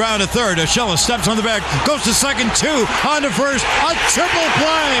on the ground at third. Urshela steps on the back. Goes to second. 2 on to first. A triple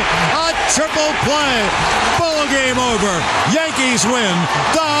play. A triple play. Ball game over. Yankees win.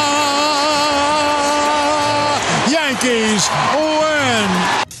 Yankees win.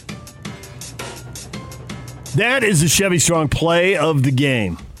 That is the Chevy Strong play of the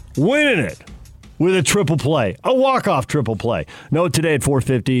game. Winning it with a triple play, a walk-off triple play. Know it today at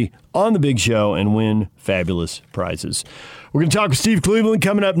 4:50 on The Big Show and win fabulous prizes. We're going to talk with Steve Cleveland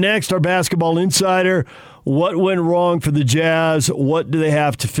coming up next, our basketball insider. What went wrong for the Jazz? What do they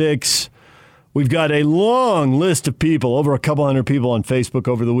have to fix? We've got a long list of people, over a couple hundred people on Facebook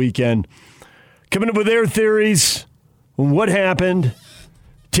over the weekend, coming up with their theories on what happened.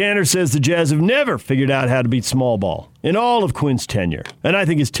 Tanner says the Jazz have never figured out how to beat small ball in all of Quinn's tenure. And I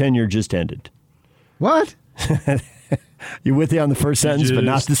think his tenure just ended. What? You're with you on the first sentence, but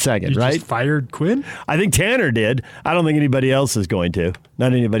not the second, right? Just fired Quinn? I think Tanner did. I don't think anybody else is going to.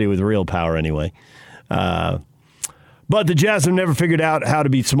 Not anybody with real power, anyway. But the Jazz have never figured out how to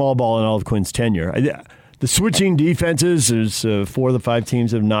beat small ball in all of Quinn's tenure. The switching defenses, there's 4 of the 5 teams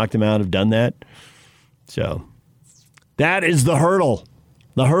that have knocked him out have done that. So that is the hurdle.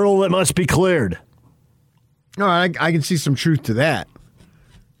 The hurdle that must be cleared. No, I can see some truth to that.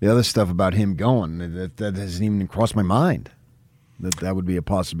 The other stuff about him going, that hasn't even crossed my mind. That would be a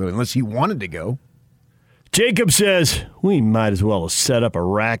possibility, unless he wanted to go. Jacob says, we might as well have set up a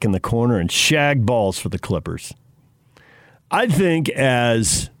rack in the corner and shagged balls for the Clippers. I think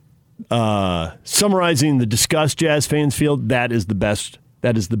as summarizing the disgust Jazz fans feel, that is the best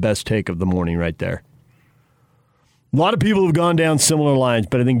take of the morning right there. A lot of people have gone down similar lines,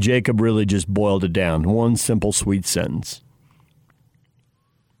 but I think Jacob really just boiled it down. One simple, sweet sentence.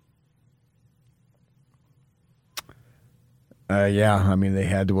 Yeah, I mean, they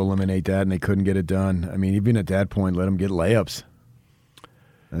had to eliminate that, and they couldn't get it done. I mean, even at that point, let them get layups.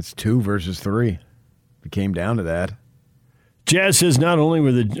 That's 2 versus 3. It came down to that. Chad says not only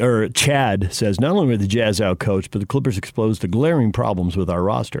were the Jazz outcoached, but the Clippers exposed to glaring problems with our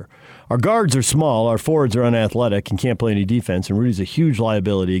roster. Our guards are small, our forwards are unathletic and can't play any defense, and Rudy's a huge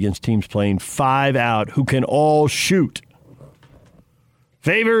liability against teams playing 5 out who can all shoot.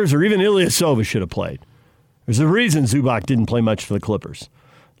 Favors or even Ilyasova should have played. There's a reason Zubac didn't play much for the Clippers.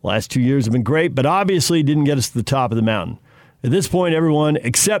 The last 2 years have been great, but obviously didn't get us to the top of the mountain. At this point, everyone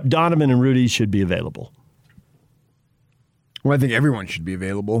except Donovan and Rudy should be available. Well, I think everyone should be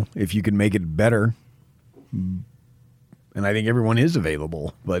available if you can make it better. And I think everyone is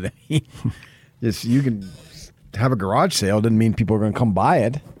available. But you can have a garage sale. Doesn't mean people are going to come buy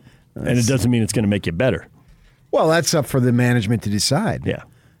it. And it doesn't mean it's going to make you better. Well, that's up for the management to decide. Yeah.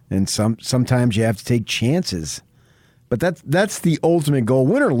 And sometimes you have to take chances. But that's the ultimate goal.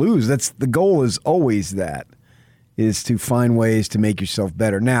 Win or lose, the goal is always that, is to find ways to make yourself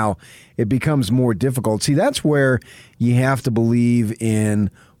better. Now, it becomes more difficult. See, that's where you have to believe in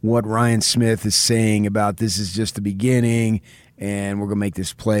what Ryan Smith is saying about this is just the beginning, and we're going to make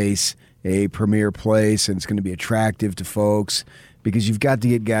this place a premier place, and it's going to be attractive to folks, because you've got to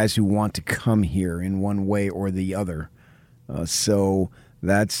get guys who want to come here in one way or the other. So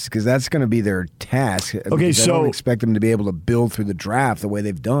that's going to be their task. Okay, so I don't expect them to be able to build through the draft the way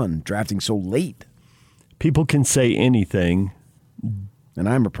they've done, drafting so late. People can say anything. And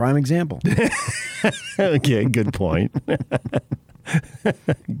I'm a prime example. Okay, good point.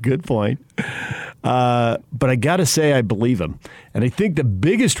 Good point. But I got to say I believe him. And I think the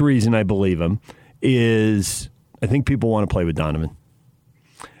biggest reason I believe him is I think people want to play with Donovan.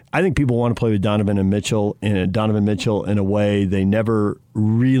 I think people want to play with Donovan Mitchell in a way they never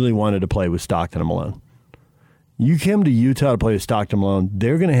really wanted to play with Stockton and Malone. You come to Utah to play with Stockton and Malone,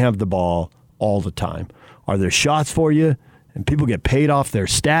 they're going to have the ball all the time. Are there shots for you? And people get paid off their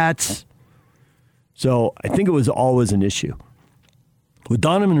stats. So I think it was always an issue. With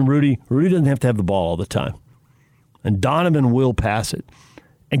Donovan and Rudy doesn't have to have the ball all the time. And Donovan will pass it.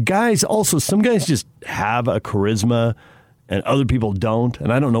 And some guys just have a charisma and other people don't.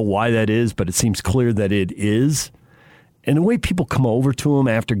 And I don't know why that is, but it seems clear that it is. And the way people come over to him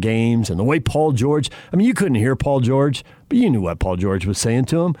after games and the way Paul George, I mean, you couldn't hear Paul George, but you knew what Paul George was saying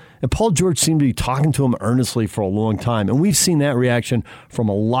to him. And Paul George seemed to be talking to him earnestly for a long time. And we've seen that reaction from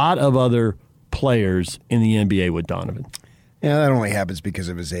a lot of other players in the NBA with Donovan. Yeah, that only happens because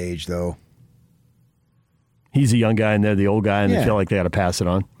of his age, though. He's a young guy and they're the old guy, and they feel like they got to pass it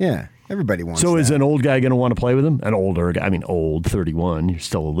on. Yeah, everybody wants So that. is an old guy going to want to play with him? An older guy, I mean, old, 31, you're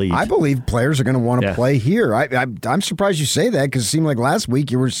still elite. I believe players are going to want to play here. I'm surprised you say that because it seemed like last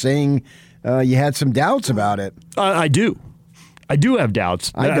week you were saying you had some doubts about it. I do. I do have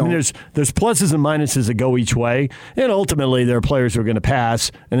doubts. I mean, there's pluses and minuses that go each way, and ultimately there are players who are going to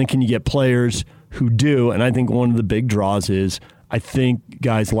pass, and then can you get players who do? And I think one of the big draws is I think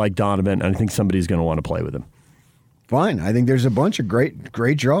guys like Donovan, and I think somebody's going to want to play with him. Fine. I think there's a bunch of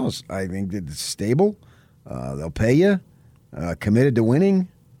great draws. I think that it's stable. They'll pay you. Committed to winning.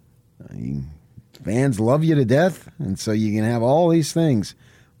 Fans love you to death, and so you can have all these things.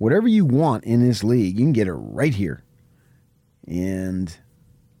 Whatever you want in this league, you can get it right here. And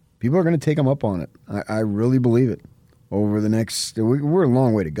people are going to take them up on it. I really believe it. Over the next, we're a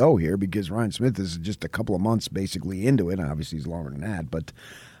long way to go here because Ryan Smith is just a couple of months basically into it. Obviously, he's longer than that, but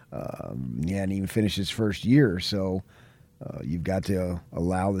he hadn't even finished his first year. So you've got to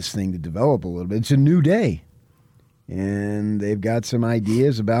allow this thing to develop a little bit. It's a new day, and they've got some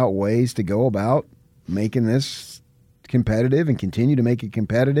ideas about ways to go about making this competitive and continue to make it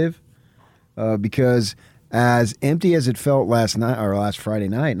competitive because as empty as it felt last Friday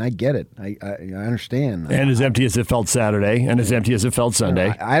night, and I get it, I understand. And as empty as it felt Saturday, and as empty as it felt Sunday.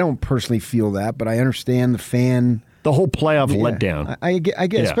 I don't personally feel that, but I understand the whole playoff letdown. I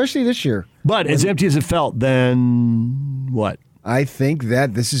get especially this year. But as empty as it felt, then what? I think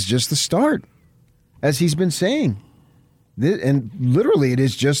that this is just the start, as he's been saying. And literally, it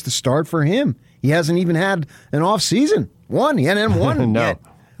is just the start for him. He hasn't even had an off season. He hadn't won yet.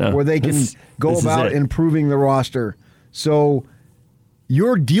 Where they can go about improving the roster. So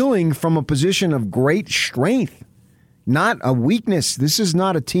you're dealing from a position of great strength, not a weakness. This is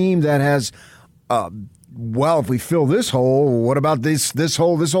not a team that has, if we fill this hole, what about this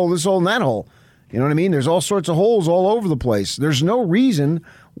hole, and that hole? You know what I mean? There's all sorts of holes all over the place. There's no reason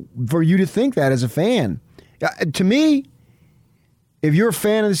for you to think that as a fan. To me, if you're a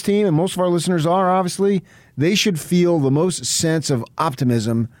fan of this team, and most of our listeners are, obviously, they should feel the most sense of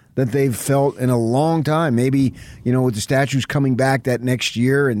optimism that they've felt in a long time. Maybe, with the statues coming back that next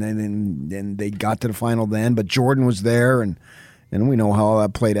year, and then they got to the final then, but Jordan was there, and we know how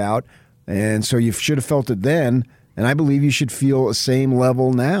that played out. And so you should have felt it then, and I believe you should feel the same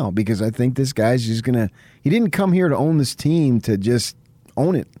level now, because I think this guy's just he didn't come here to own this team to just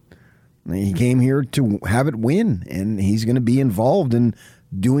own it. He came here to have it win, and he's going to be involved in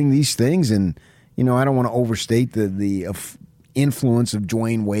doing these things. And, I don't want to overstate the influence of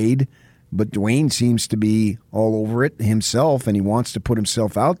Dwayne Wade, but Dwayne seems to be all over it himself, and he wants to put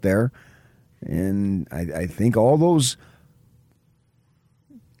himself out there. And I think all those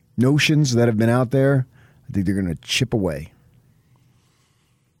notions that have been out there, I think they're going to chip away.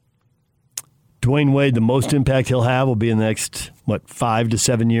 Dwayne Wade, the most impact he'll have will be in the next, 5 to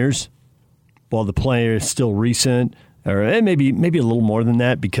 7 years? While the player is still recent, or maybe a little more than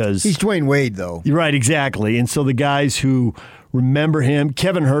that, because he's Dwayne Wade, though. You're right, exactly. And so the guys who remember him,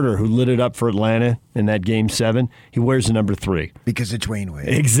 Kevin Huerter, who lit it up for Atlanta in that Game 7, he wears the number 3 because of Dwayne Wade.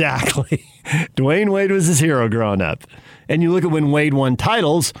 Exactly. Dwayne Wade was his hero growing up, and you look at when Wade won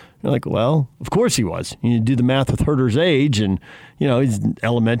titles, you're like, well, of course he was. You do the math with Huerter's age, and he's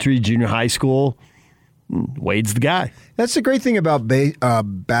elementary, junior high school. Wade's the guy. That's the great thing about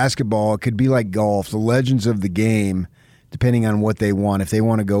basketball. It could be like golf. The legends of the game, depending on what they want. If they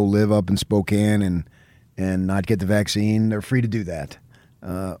want to go live up in Spokane and not get the vaccine, they're free to do that.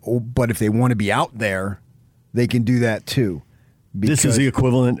 But if they want to be out there, they can do that too. This is the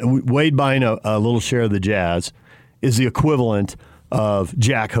equivalent. Wade buying a little share of the Jazz is the equivalent of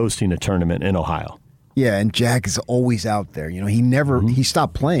Jack hosting a tournament in Ohio. Yeah, and Jack is always out there. He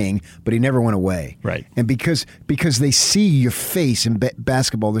stopped playing, but he never went away. Right. And because they see your face in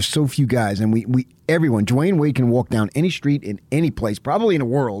basketball, there's so few guys, and everyone, Dwayne Wade can walk down any street in any place, probably in the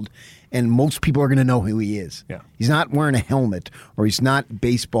world, and most people are going to know who he is. Yeah. He's not wearing a helmet, or he's not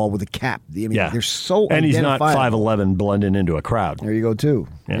baseball with a cap. They're so and he's not identifiable. 5'11", blending into a crowd. There you go, too.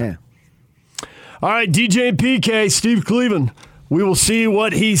 Yeah. All right, DJ and PK, Steve Cleveland. We will see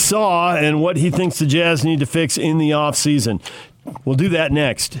what he saw and what he thinks the Jazz need to fix in the offseason. We'll do that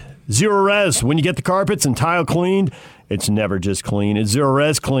next. Zero Res, when you get the carpets and tile cleaned It's never just clean. It's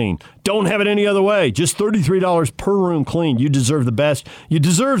Zero-Res Clean. Don't have it any other way. Just $33 per room clean. You deserve the best. You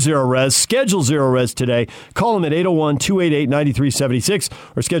deserve Zero-Res. Schedule Zero-Res today. Call them at 801-288-9376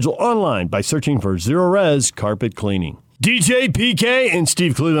 or schedule online by searching for Zero-Res Carpet Cleaning. DJ PK and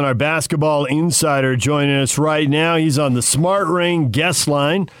Steve Cleveland, our basketball insider, joining us right now. He's on the Smart Rain guest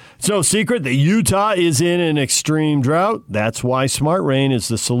line. It's no secret that Utah is in an extreme drought. That's why Smart Rain is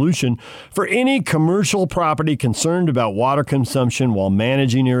the solution for any commercial property concerned about water consumption while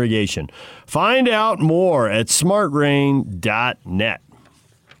managing irrigation. Find out more at smartrain.net.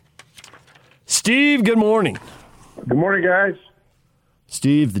 Steve, good morning. Good morning, guys.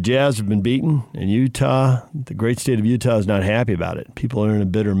 Steve, the Jazz have been beaten, and Utah, the great state of Utah, is not happy about it. People are in a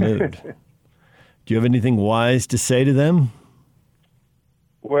bitter mood. Do you have anything wise to say to them?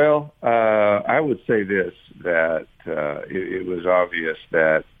 Well, I would say this, that it was obvious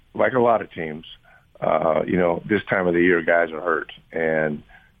that, like a lot of teams, this time of the year, guys are hurt. And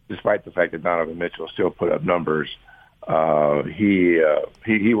despite the fact that Donovan Mitchell still put up numbers, he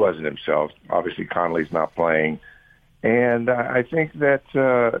wasn't himself. Obviously, Conley's not playing. And I think that,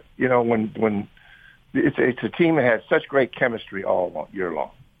 when it's a team that has such great chemistry all year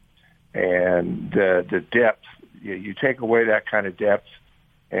long. And the depth, you take away that kind of depth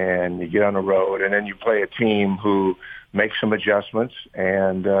and you get on the road, and then you play a team who makes some adjustments.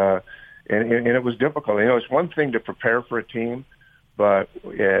 And it was difficult. It's one thing to prepare for a team, but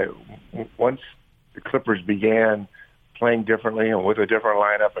once the Clippers began playing differently and with a different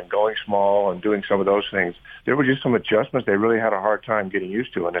lineup and going small and doing some of those things, there were just some adjustments they really had a hard time getting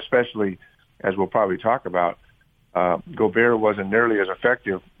used to. And especially, as we'll probably talk about, Gobert wasn't nearly as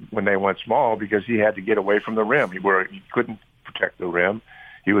effective when they went small because he had to get away from the rim. He couldn't protect the rim.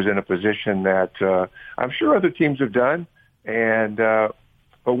 He was in a position that I'm sure other teams have done. But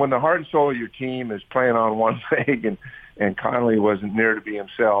when the heart and soul of your team is playing on one leg and Conley wasn't near to be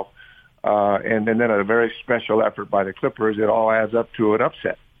himself, and then a very special effort by the Clippers, it all adds up to an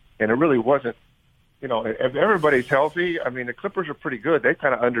upset. And it really wasn't, if everybody's healthy, the Clippers are pretty good. They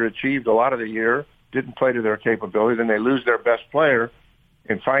kind of underachieved a lot of the year, didn't play to their capabilities, and they lose their best player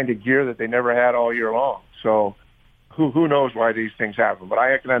and find a gear that they never had all year long. So who knows why these things happen. But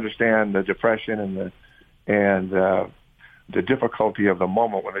I can understand the depression and the difficulty of the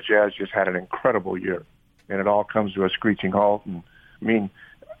moment when the Jazz just had an incredible year. And it all comes to a screeching halt. And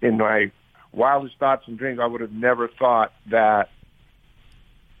in my wildest thoughts and dreams, I would have never thought that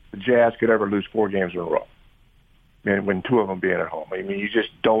the Jazz could ever lose 4 games in a row, and when 2 of them being at home. You just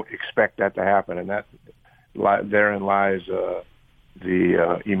don't expect that to happen, and therein lies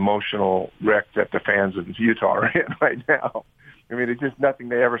the emotional wreck that the fans of Utah are in right now. It's just nothing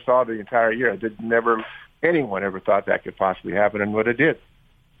they ever saw the entire year. Anyone ever thought that could possibly happen, and what it did.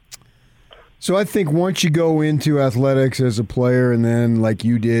 So I think once you go into athletics as a player and then, like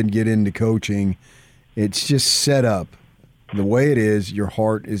you did, get into coaching, it's just set up. The way it is, your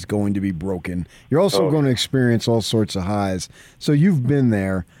heart is going to be broken. You're also going to experience all sorts of highs. So you've been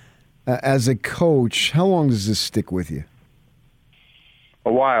there. As a coach, how long does this stick with you?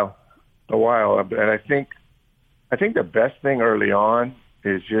 A while. And I think the best thing early on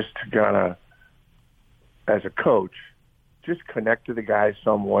is just to kind of, as a coach, just connect to the guys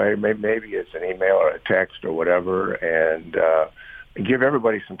some way. Maybe it's an email or a text or whatever, and give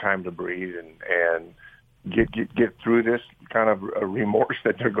everybody some time to breathe and get through this kind of a remorse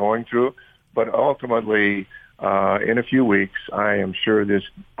that they're going through. But ultimately, in a few weeks, I am sure this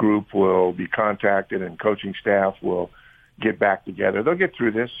group will be contacted and coaching staff will get back together. They'll get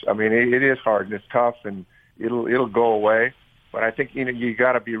through this. It is hard and it's tough, and it'll go away. But I think you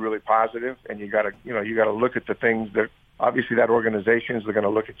got to be really positive, and you got to look at the things that. Obviously, that organization is going to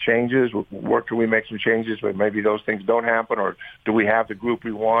look at changes. Where can we make some changes, but maybe those things don't happen, or do we have the group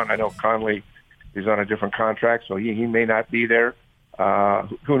we want? I know Conley is on a different contract, so he may not be there.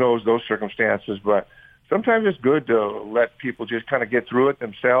 Who knows those circumstances? But sometimes it's good to let people just kind of get through it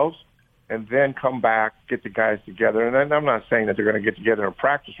themselves and then come back, get the guys together. And then I'm not saying that they're going to get together and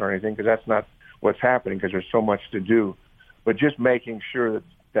practice or anything, because that's not what's happening, because there's so much to do. But just making sure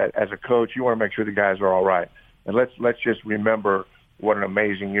that as a coach, you want to make sure the guys are all right. And let's just remember what an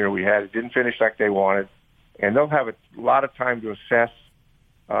amazing year we had. It didn't finish like they wanted, and they'll have a lot of time to assess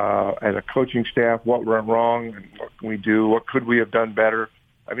as a coaching staff what went wrong and what can we do, what could we have done better.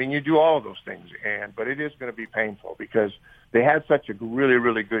 You do all of those things, but it is going to be painful because they had such a really,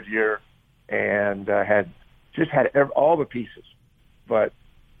 really good year and had all the pieces. But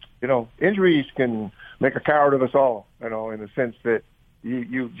injuries can make a coward of us all. In the sense that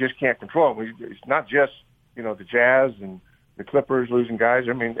you just can't control them. It's not just the Jazz and the Clippers losing guys.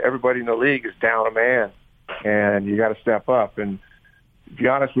 Everybody in the league is down a man and you got to step up. And to be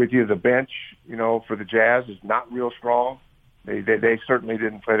honest with you, the bench, for the Jazz is not real strong. They certainly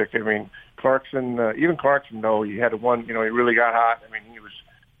didn't play their. I mean, Clarkson, even Clarkson, though he had one, he really got hot. I mean,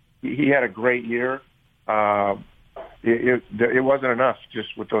 he had a great year. It wasn't enough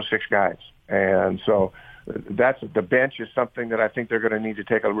just with those 6 guys, and so the bench is something that I think they're going to need to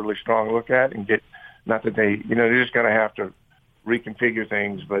take a really strong look at and get. Not that they're just going to have to reconfigure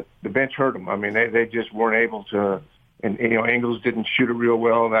things, but the bench hurt them. I mean, they just weren't able to. And Ingles didn't shoot it real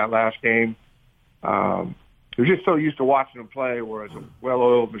well in that last game. We're just so used to watching them play, where it's a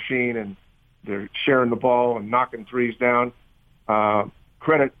well-oiled machine and they're sharing the ball and knocking threes down.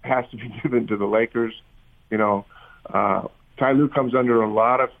 Credit has to be given to the Lakers. Ty Lue comes under a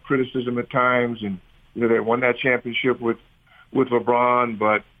lot of criticism at times, and they won that championship with LeBron.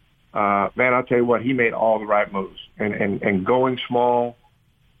 But man, I'll tell you what, he made all the right moves, and going small,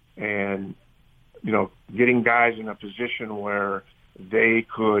 and getting guys in a position where they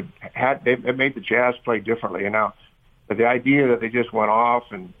made the Jazz play differently. And now the idea that they just went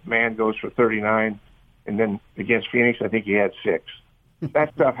off and man goes for 39, and then against Phoenix, I think he had 6.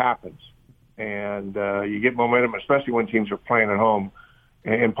 That stuff happens. And you get momentum, especially when teams are playing at home.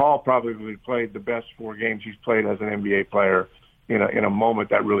 And Paul probably played the best 4 games he's played as an NBA player in a moment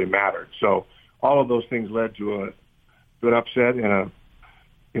that really mattered. So all of those things led to an upset and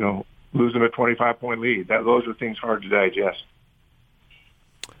losing a 25-point lead. Those are things hard to digest.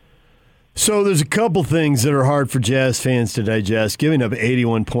 So there's a couple things that are hard for Jazz fans to digest. Giving up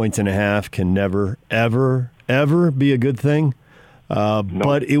 81 points and a half can never, ever, ever be a good thing.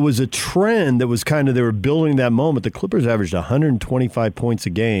 But it was a trend that was they were building that moment. The Clippers averaged 125 points a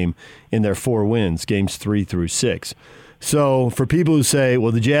game in their 4 wins, games 3 through 6. So for people who say,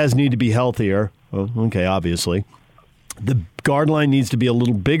 well, the Jazz need to be healthier, well, okay, obviously. The guard line needs to be a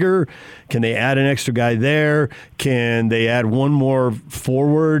little bigger. Can they add an extra guy there? Can they add one more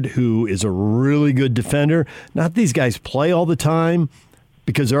forward who is a really good defender? Not these guys play all the time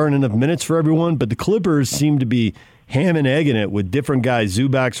because there aren't enough minutes for everyone, but the Clippers seem to be ham and egging it with different guys.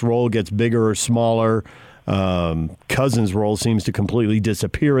 Zubac's role gets bigger or smaller. Cousins' role seems to completely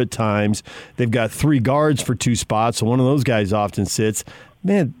disappear at times. They've got 3 guards for 2 spots, so one of those guys often sits.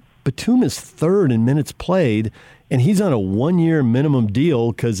 Man, Batum is 3rd in minutes played, and he's on a 1-year minimum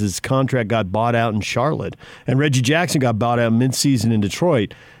deal because his contract got bought out in Charlotte. And Reggie Jackson got bought out midseason in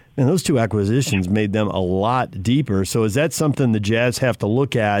Detroit. And those 2 acquisitions made them a lot deeper. So is that something the Jazz have to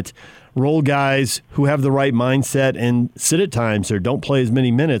look at? Roll guys who have the right mindset and sit at times or don't play as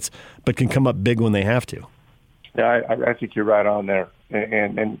many minutes, but can come up big when they have to. Yeah, I think you're right on there.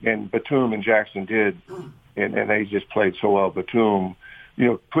 And Batum and Jackson did, and they just played so well. Batum,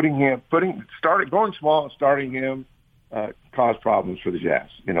 going small and starting him caused problems for the Jazz.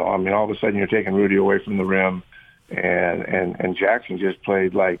 All of a sudden you're taking Rudy away from the rim, and Jackson just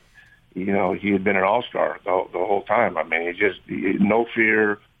played like, he had been an all-star the whole time. I mean, he no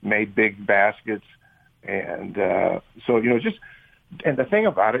fear, made big baskets, and and the thing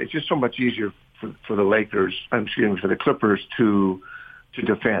about it, it's just so much easier for the Lakers, for the Clippers to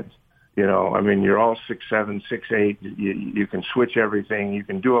defend. You're all 6'7", 6'8". You can switch everything. You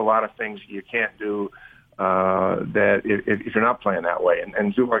can do a lot of things you can't do that if you're not playing that way.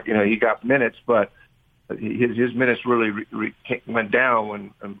 And Zubac, he got minutes, but his minutes really went down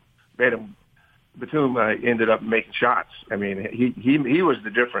when Batum ended up making shots. I mean, he was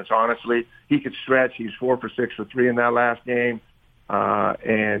the difference. Honestly, he could stretch. He was 4 for 6 for 3 in that last game,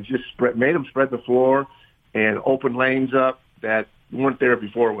 and just made him spread the floor and open lanes up that weren't there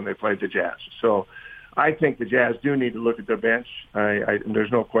before when they played the Jazz. So I think the Jazz do need to look at their bench.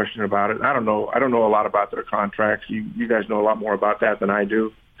 There's no question about it. I don't know a lot about their contracts. You guys know a lot more about that than I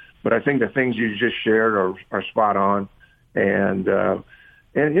do. But I think the things you just shared are spot on. And I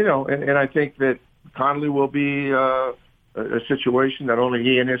think that Conley will be a situation that only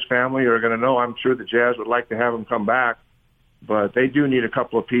he and his family are going to know. I'm sure the Jazz would like to have him come back, but they do need a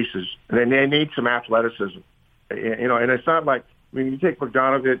couple of pieces. They need some athleticism. And it's not like, you take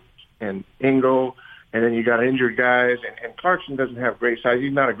Bogdanovic and Ingle, and then you got injured guys, and Clarkson doesn't have great size.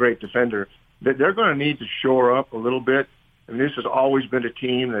 He's not a great defender. They're going to need to shore up a little bit. I mean, this has always been a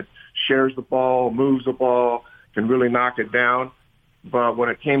team that shares the ball, moves the ball, can really knock it down. But when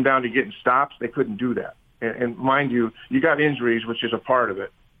it came down to getting stops, they couldn't do that. And mind you, you got injuries, which is a part of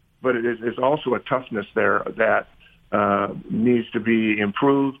it. But there's also a toughness there that needs to be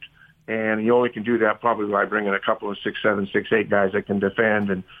improved. And you only can do that probably by bringing a couple of 6'7", 6'8" guys that can defend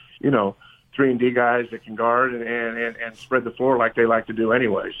and, 3-and-D guys that can guard and spread the floor like they like to do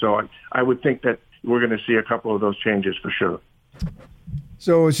anyway. So I would think that we're going to see a couple of those changes for sure.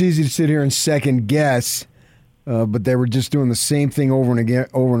 So it's easy to sit here and second guess but they were just doing the same thing over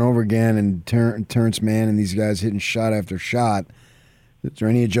and over again, and Terrence Mann and these guys hitting shot after shot. Is there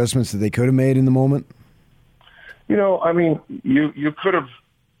any adjustments that they could have made in the moment? I mean, you could have,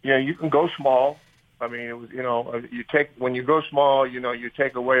 you can go small. I mean, it was, when you go small, you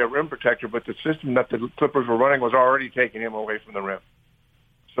take away a rim protector, but the system that the Clippers were running was already taking him away from the rim.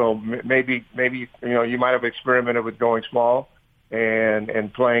 So maybe you might have experimented with going small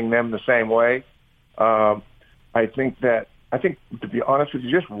and playing them the same way. I think to be honest with you,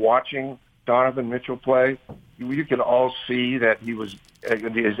 just watching Donovan Mitchell play, you could all see that his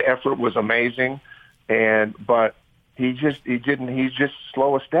effort was amazing, but he's just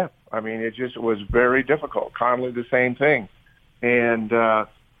slow a step. I mean, it just was very difficult. Conley, the same thing. And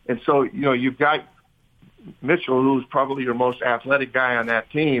so, you've got Mitchell, who's probably your most athletic guy on that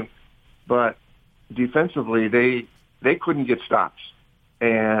team, but defensively, they couldn't get stops.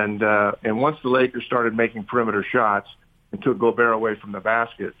 And once the Lakers started making perimeter shots and took Gobert away from the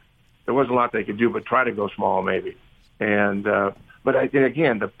basket, there wasn't a lot they could do but try to go small maybe. And but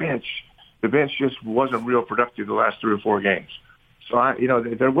again, the bench just wasn't real productive the last 3 or 4 games. So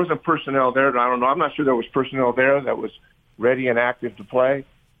there wasn't personnel there. I don't know. I'm not sure there was personnel there that was ready and active to play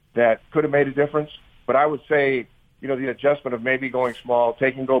that could have made a difference. But I would say, the adjustment of maybe going small,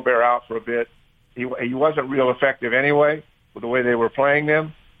 taking Gobert out for a bit, he wasn't real effective anyway with the way they were playing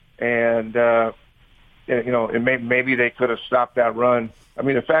them. And, maybe they could have stopped that run. I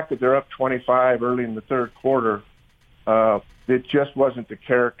mean, the fact that they're up 25 early in the third quarter, it just wasn't the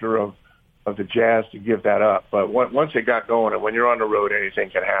character of the Jazz to give that up. But once it got going, and when you're on the road,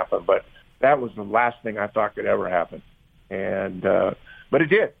 anything can happen. But that was the last thing I thought could ever happen. And but it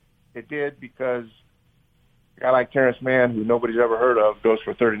did. It did because a guy like Terrence Mann, who nobody's ever heard of, goes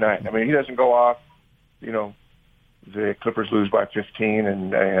for 39. I mean, he doesn't go off. The Clippers lose by 15,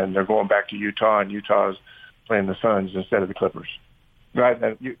 and they're going back to Utah, and Utah's playing the Suns instead of the Clippers.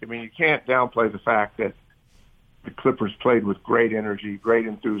 Right? You can't downplay the fact that the Clippers played with great energy, great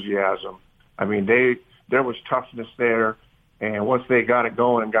enthusiasm. I mean, there was toughness there, and once they got it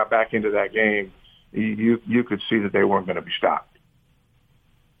going and got back into that game, you could see that they weren't going to be stopped.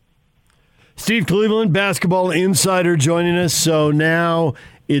 Steve Cleveland, basketball insider, joining us. So now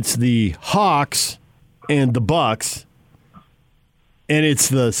it's the Hawks and the Bucks, and it's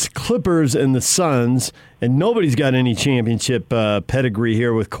the Clippers and the Suns, and nobody's got any championship pedigree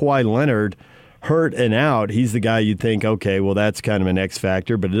here with Kawhi Leonard hurt and out. He's the guy you'd think, okay, well, that's kind of an X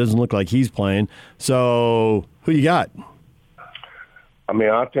factor, but it doesn't look like he's playing. So who you got? I mean,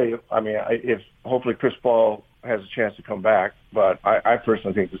 I'll tell you, if hopefully Chris Paul has a chance to come back, but I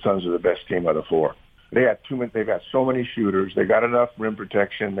personally think the Suns are the best team of the 4. They've got so many shooters. They got enough rim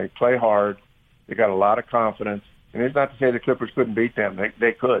protection. They play hard. They got a lot of confidence. And it's not to say the Clippers couldn't beat them.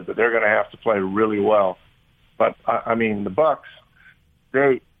 They could, but they're going to have to play really well. But, the Bucks,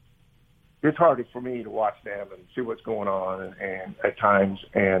 it's hard for me to watch them and see what's going on and at times.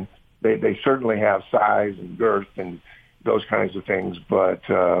 And they certainly have size and girth and those kinds of things. But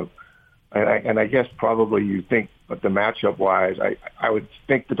I guess probably you think, but the matchup-wise, I would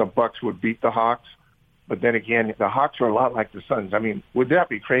think that the Bucks would beat the Hawks. But then again, the Hawks are a lot like the Suns. I mean, would that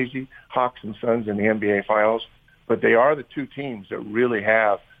be crazy, Hawks and Suns in the NBA Finals? But they are the two teams that really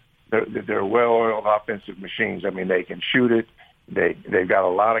have they're well-oiled offensive machines. I mean, they can shoot it. They've got a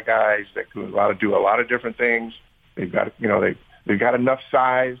lot of guys that do a lot of different things. They've got they've got enough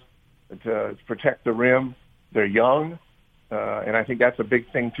size to protect the rim. They're young, and I think that's a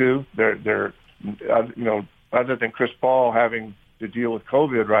big thing too. They're other than Chris Paul having to deal with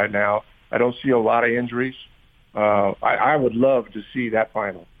COVID right now, I don't see a lot of injuries. I would love to see that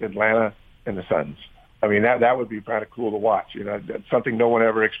final, Atlanta and the Suns. I mean, that would be kind of cool to watch. That's something no one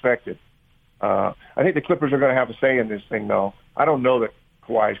ever expected. I think the Clippers are going to have a say in this thing, though. I don't know that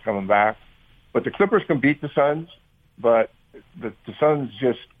Kawhi's coming back, but the Clippers can beat the Suns. But the Suns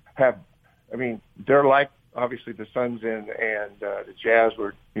just have. I mean, they're like obviously the Suns and the Jazz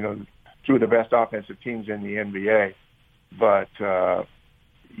were two of the best offensive teams in the NBA. But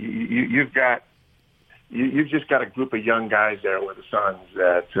you've just got a group of young guys there with the Suns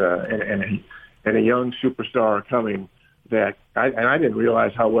that and a young superstar coming that I didn't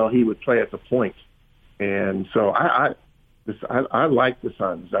realize how well he would play at the point. And so I like the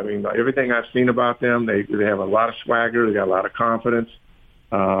Suns. I mean, everything I've seen about them, they have a lot of swagger. They got a lot of confidence.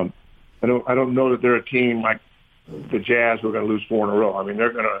 I don't know that they're a team like the Jazz who are going to lose 4 in a row. I mean,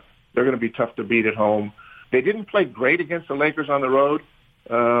 they're going to be tough to beat at home. They didn't play great against the Lakers on the road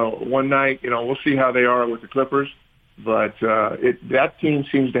one night. We'll see how they are with the Clippers. But that team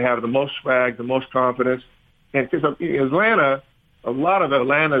seems to have the most swag, the most confidence. And because Atlanta, a lot of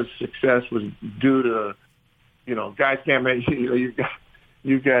Atlanta's success was due to guys can't make.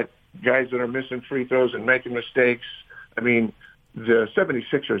 You've got guys that are missing free throws and making mistakes. I mean, the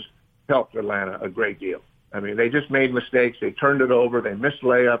 76ers helped Atlanta a great deal. I mean, they just made mistakes. They turned it over. They missed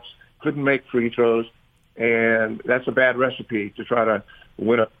layups, couldn't make free throws, and that's a bad recipe to try to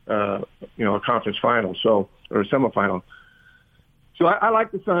win a conference final, or a semifinal. So I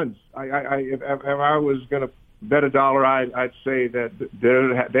like the Suns. If I was going to bet $1, I'd say that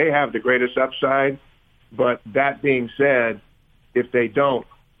they have the greatest upside. But that being said, if they don't,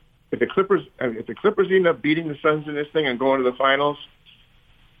 if the Clippers end up beating the Suns in this thing and going to the finals,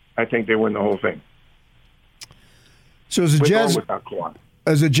 I think they win the whole thing. So as the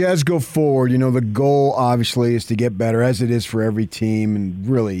Jazz go forward, the goal obviously is to get better, as it is for every team, and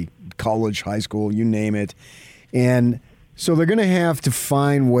really college, high school, you name it. And so they're going to have to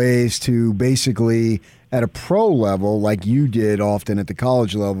find ways to basically, at a pro level, like you did often at the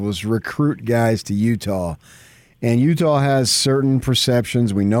college level, is recruit guys to Utah. And Utah has certain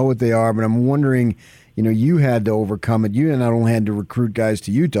perceptions. We know what they are, but I'm wondering, you had to overcome it. You not only had to recruit guys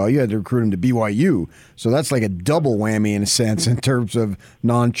to Utah, you had to recruit them to BYU. So that's like a double whammy in a sense in terms of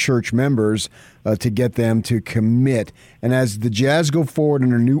non-church members to get them to commit. And as the Jazz go forward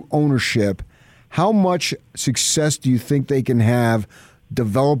under new ownership, how much success do you think they can have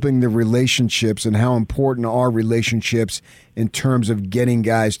developing the relationships, and how important are relationships in terms of getting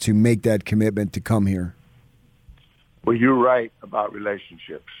guys to make that commitment to come here? Well, you're right about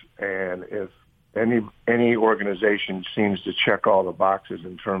relationships, and if any organization seems to check all the boxes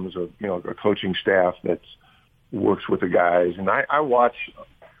in terms of a coaching staff that works with the guys, and I watch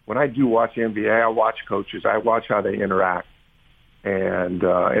when I do watch the NBA, I watch coaches, I watch how they interact, and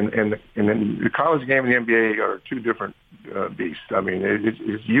the college game and the NBA are two different beasts. I mean,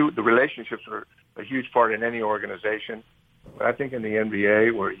 the relationships are a huge part in any organization, but I think in the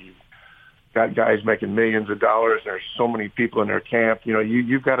NBA where you got guys making millions of dollars. There's so many people in their camp.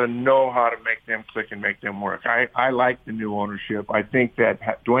 You've got to know how to make them click and make them work. I like the new ownership. I think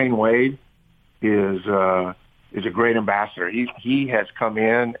that Dwayne Wade is a great ambassador. He has come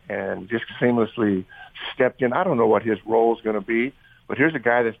in and just seamlessly stepped in. I don't know what his role is going to be, but here's a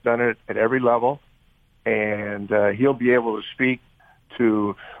guy that's done it at every level, and he'll be able to speak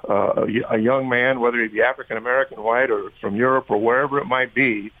to a young man, whether he be African American, white, or from Europe, or wherever it might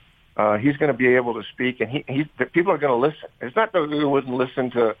be. He's going to be able to speak, and people are going to listen. It's not that we wouldn't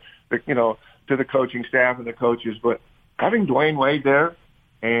listen to the coaching staff and the coaches, but having Dwayne Wade there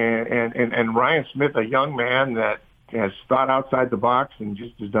and Ryan Smith, a young man that has thought outside the box and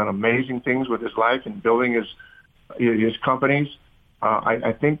just has done amazing things with his life and building his companies.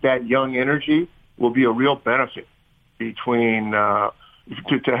 I think that young energy will be a real benefit between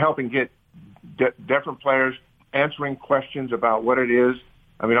to helping get different players answering questions about what it is.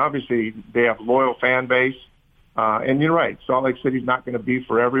 I mean, obviously, they have loyal fan base. And you're right, Salt Lake City's not going to be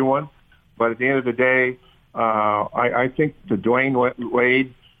for everyone. But at the end of the day, I think the Dwayne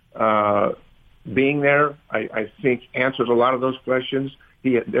Wade being there, I think, answers a lot of those questions.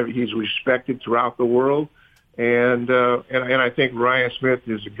 He's respected throughout the world. And I think Ryan Smith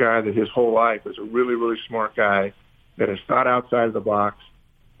is a guy that his whole life is a really, really smart guy that has thought outside of the box.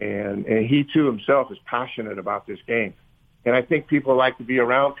 And he, too, himself is passionate about this game. And I think people like to be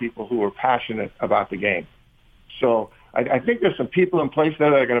around people who are passionate about the game. So I think there's some people in place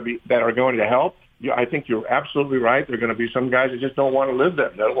there that are going to help. I think you're absolutely right. There are going to be some guys that just don't want to live there.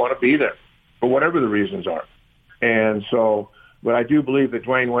 They don't want to be there for whatever the reasons are. And so, but I do believe that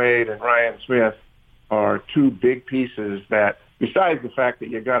Dwayne Wade and Ryan Smith are two big pieces that, besides the fact that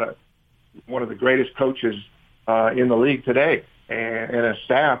you got one of the greatest coaches in the league today and a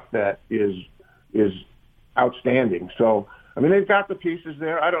staff that is outstanding. So, I mean, they've got the pieces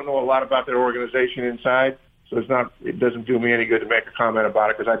there. I don't know a lot about their organization inside, so it doesn't do me any good to make a comment about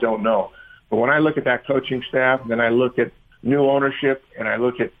it because I don't know. But when I look at that coaching staff, and then I look at new ownership, and I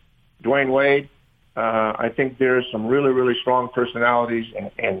look at Dwayne Wade, I think there's some really, really strong personalities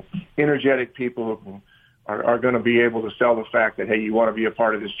and energetic people who are going to be able to sell the fact that, hey, you want to be a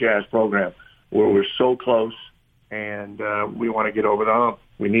part of this Jazz program where we're so close and we want to get over the hump.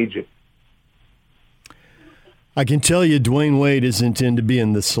 We need you. I can tell you Dwayne Wade isn't into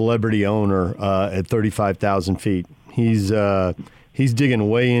being the celebrity owner at 35,000 feet. He's digging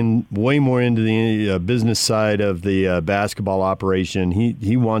way more into the business side of the basketball operation.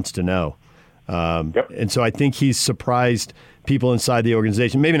 He wants to know. And so I think he's surprised people inside the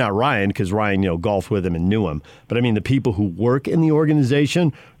organization. Maybe not Ryan, because Ryan, golfed with him and knew him. But I mean, the people who work in the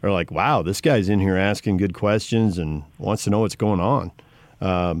organization are like, wow, this guy's in here asking good questions and wants to know what's going on.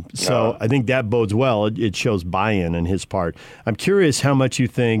 So I think that bodes well. It shows buy-in on his part. I'm curious how much you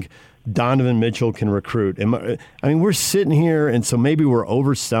think Donovan Mitchell can recruit. I mean, we're sitting here, and so maybe we're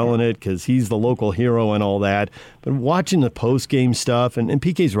overselling it because he's the local hero and all that. But watching the post-game stuff, and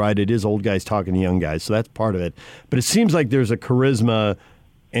PK's right, it is old guys talking to young guys, so that's part of it. But it seems like there's a charisma,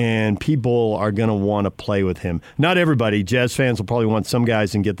 and people are going to want to play with him. Not everybody. Jazz fans will probably want some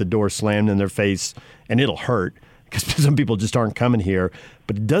guys and get the door slammed in their face, and it'll hurt because some people just aren't coming here.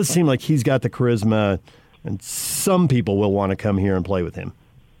 But it does seem like he's got the charisma, and some people will want to come here and play with him.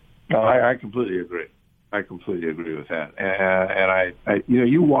 No, I completely agree. I completely agree with that. And I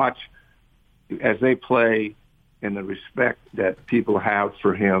you watch as they play and the respect that people have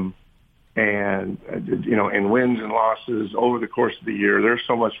for him, and in wins and losses over the course of the year, there's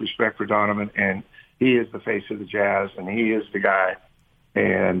so much respect for Donovan, and he is the face of the Jazz, and he is the guy.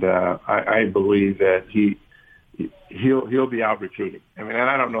 And I believe that he'll be out recruiting. I mean, and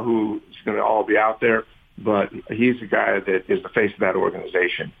I don't know who's going to all be out there, but he's the guy that is the face of that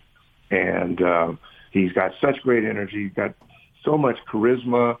organization. And he's got such great energy. He's got so much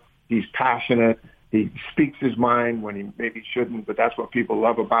charisma. He's passionate. He speaks his mind when he maybe shouldn't, but that's what people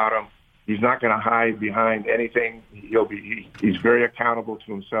love about him. He's not going to hide behind anything. He's very accountable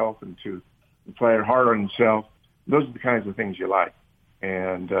to himself and to play hard on himself. Those are the kinds of things you like.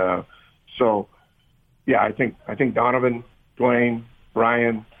 And so, yeah, I think Donovan, Dwayne,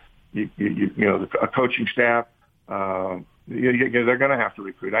 Brian, a coaching staff. They're going to have to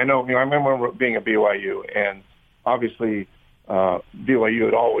recruit. I know. I remember being at BYU, and obviously BYU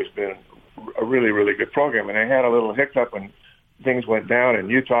had always been a really, really good program, and they had a little hiccup when things went down, and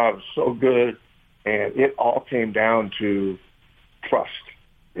Utah was so good, and it all came down to trust.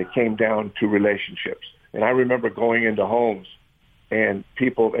 It came down to relationships. And I remember going into homes and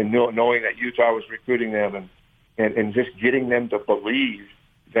people and knowing that Utah was recruiting them and just getting them to believe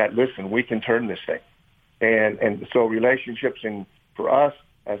that, listen, we can turn this thing. And so relationships, and for us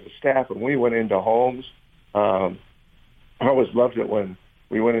as a staff, when we went into homes, I always loved it when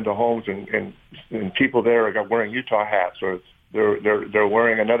we went into homes and people there are wearing Utah hats, or they're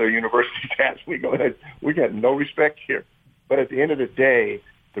wearing another university's hats. We got no respect here. But at the end of the day,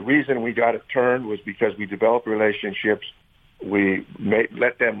 the reason we got it turned was because we developed relationships. We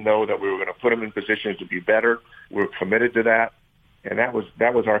let them know that we were going to put them in positions to be better. We were committed to that, and that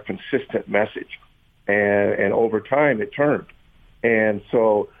was our consistent message. And over time, it turned. And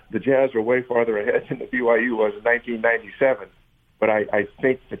so the Jazz are way farther ahead than the BYU was in 1997. But I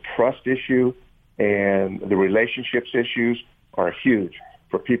think the trust issue and the relationships issues are huge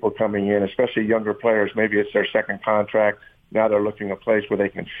for people coming in, especially younger players. Maybe it's their second contract. Now they're looking at a place where they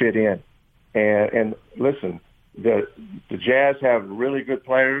can fit in. And listen, the Jazz have really good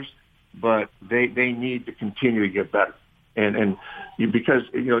players, but they need to continue to get better. Because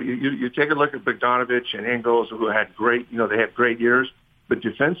you take a look at Bogdanovich and Ingles, who had great, they had great years, but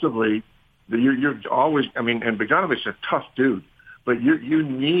defensively, you're always, and Bogdanovich is a tough dude, but you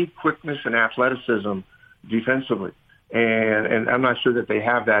need quickness and athleticism defensively, and I'm not sure that they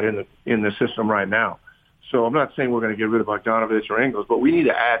have that in the system right now. So I'm not saying we're going to get rid of Bogdanovich or Ingles, but we need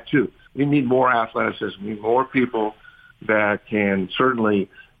to add too. We need more athleticism. We need more people that can certainly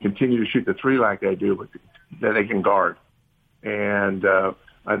continue to shoot the three like they do, but that they can guard. And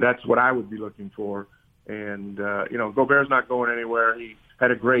that's what I would be looking for. And Gobert's not going anywhere. He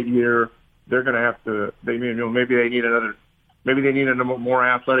had a great year. They're going to have to. Maybe they need a more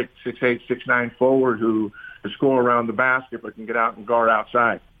athletic 6'8", 6'9" forward who can score around the basket but can get out and guard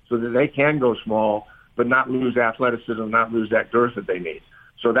outside, so that they can go small but not lose athleticism, not lose that girth that they need.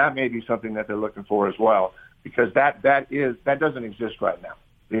 So that may be something that they're looking for as well, because that doesn't exist right now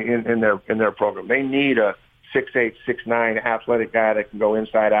in their program. They need a 6'8", 6'9" athletic guy that can go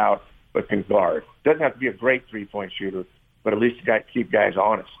inside out but can guard. Doesn't have to be a great three-point shooter, but at least keep guys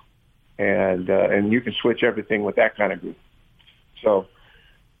honest. And you can switch everything with that kind of group. So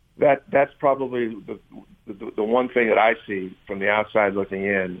that's probably the one thing that I see from the outside looking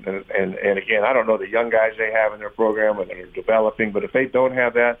in. And again, I don't know the young guys they have in their program or that are developing, but if they don't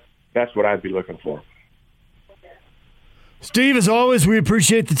have that, that's what I'd be looking for. Steve, as always, we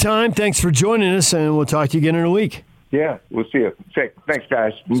appreciate the time. Thanks for joining us, and we'll talk to you again in a week. Yeah, we'll see you. Thanks,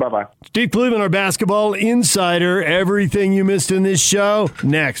 guys. Bye-bye. Steve Cleveland, our basketball insider. Everything you missed in this show.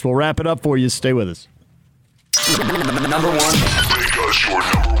 Next, we'll wrap it up for you. Stay with us. Number one. Make us your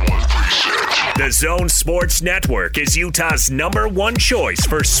number one preset. The Zone Sports Network is Utah's #1 choice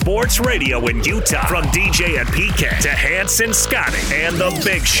for sports radio in Utah. From DJ and PK to Hanson Scotty and The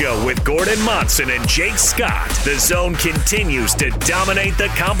Big Show with Gordon Monson and Jake Scott, The Zone continues to dominate the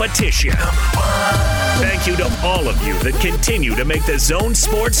competition. Thank you to all of you that continue to make the Zone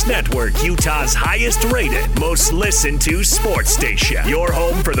Sports Network Utah's highest rated, most listened to sports station. Your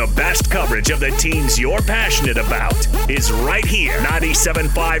home for the best coverage of the teams you're passionate about is right here.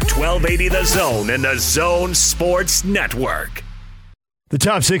 97.5 1280 The Zone and the Zone Sports Network. The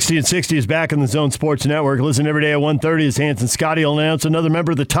Top 60 and 60 is back on the Zone Sports Network. Listen every day at 1:30 as Hanson Scotty will announce another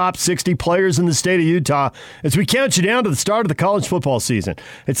member of the top 60 players in the state of Utah as we count you down to the start of the college football season.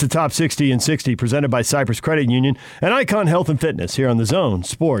 It's the Top 60 and 60 presented by Cypress Credit Union and Icon Health and Fitness here on the Zone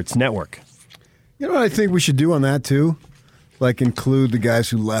Sports Network. You know what I think we should do on that, too? Like include the guys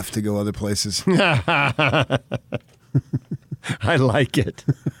who left to go other places. I like it.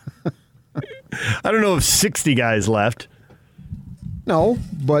 I don't know if 60 guys left. No,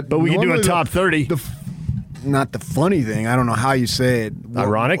 but we can do a top 30. Not the funny thing. I don't know how you say it.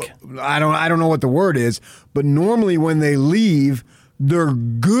 Ironic? I don't know what the word is. But normally when they leave, they're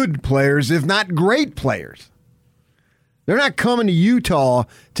good players, if not great players. They're not coming to Utah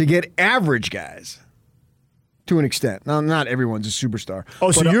to get average guys. To an extent. Now, not everyone's a superstar.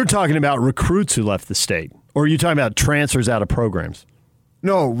 Oh, so you're talking about recruits who left the state, or are you talking about transfers out of programs?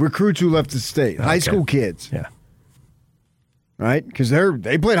 No, recruits who left the state. High school kids. Yeah. Right? Because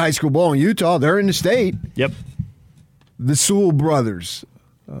they played high school ball in Utah. They're in the state. Yep. The Sewell brothers.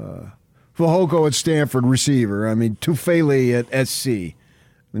 Fehoko at Stanford, receiver. I mean, Tufele at SC.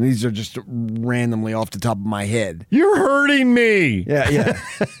 And these are just randomly off the top of my head. You're hurting me. Yeah.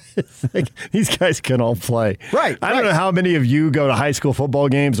 Like, these guys can all play. Right. I don't know how many of you go to high school football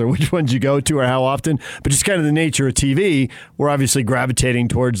games or which ones you go to or how often, but just kind of the nature of TV, we're obviously gravitating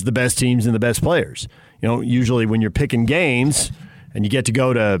towards the best teams and the best players. You know, usually when you're picking games and you get to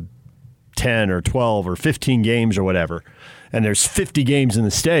go to 10 or 12 or 15 games or whatever, and there's 50 games in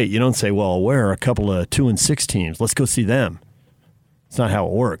the state, you don't say, well, where are a couple of 2 and 6 teams? Let's go see them. It's not how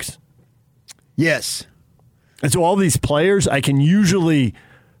it works. Yes. And so all these players, I can usually...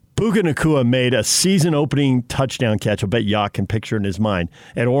 Puka Nacua made a season-opening touchdown catch. I'll bet Yacht can picture it in his mind.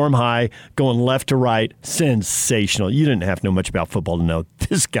 At Orem High, going left to right, sensational. You didn't have to know much about football to know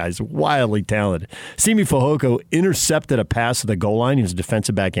this guy's wildly talented. Simi Fehoko intercepted a pass at the goal line. He was a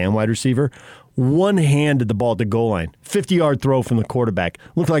defensive back and wide receiver. One-handed the ball at the goal line. 50-yard throw from the quarterback.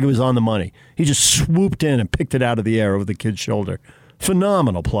 Looked like it was on the money. He just swooped in and picked it out of the air over the kid's shoulder.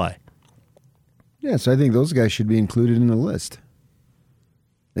 Phenomenal play. Yes, I think those guys should be included in the list.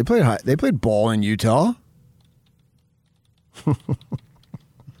 They played ball in Utah.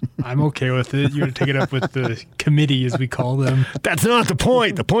 I'm okay with it. You're going to take it up with the committee, as we call them. That's not the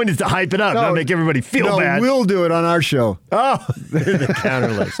point. The point is to hype it up, not make everybody feel bad. We'll do it on our show. Oh, the counter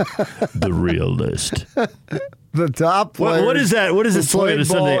list. The real list. The top players. What is that? What is this slogan?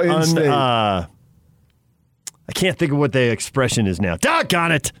 Sunday? I can't think of what the expression is now.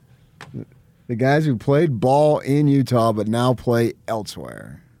 Doggone it. The guys who played ball in Utah but now play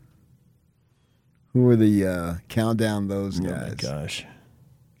elsewhere. Who are the countdown those guys? Oh my gosh.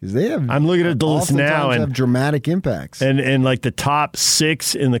 Because they have. I'm looking at the list now and have dramatic impacts. And like the top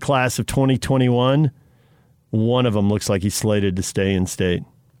 6 in the class of 2021, one of them looks like he's slated to stay in state.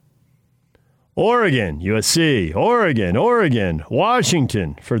 Oregon, USC, Oregon,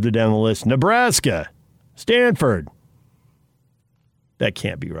 Washington, further down the list, Nebraska, Stanford. That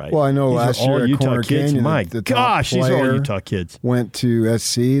can't be right. Well, I know these last year at Utah Corner kids. Canyon, My the gosh, these are all Utah kids. Went to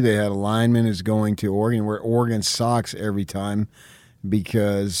SC. They had a lineman who's going to Oregon, where Oregon sucks every time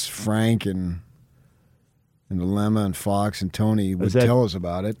because Frank and Dilemma and Fox and Tony would tell us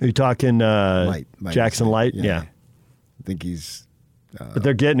about it. Are you talking Light, Jackson Light? Yeah. I think he's... but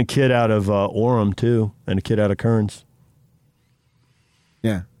they're getting a kid out of Orem, too, and a kid out of Kearns.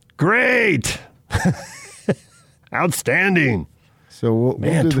 Yeah. Great! Outstanding. So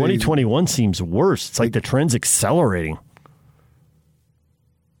man, 2021 seems worse. It's like the trend's accelerating.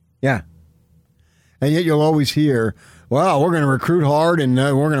 Yeah. And yet you'll always hear, well, we're going to recruit hard and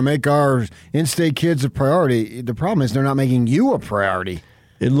we're going to make our in-state kids a priority. The problem is they're not making you a priority.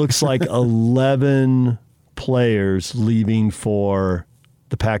 It looks like 11 players leaving for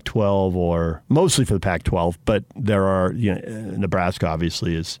the Pac-12 or mostly for the Pac-12, but there are, Nebraska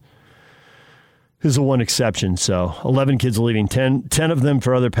obviously is the one exception. So 11 kids leaving, 10 of them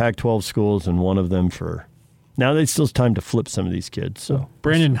for other Pac-12 schools and one of them for Now there's still time to flip some of these kids. So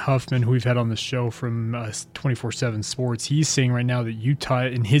Brandon Huffman, who we've had on the show from 24/7 Sports, he's saying right now that Utah,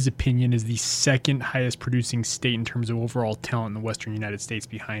 in his opinion, is the second highest producing state in terms of overall talent in the Western United States,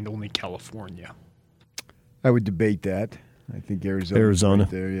 behind only California. I would debate that. I think Arizona.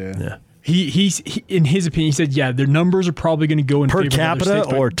 Right there, yeah. He in his opinion, he said, their numbers are probably going to go in per favor capita of other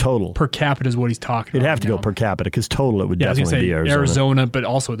states, or total. Per capita is what he's talking about. It'd have to go per capita because total it would definitely be Arizona, but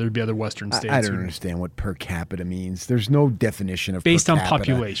also there'd be other Western states. I don't understand what per capita means. There's no definition of based per on capita.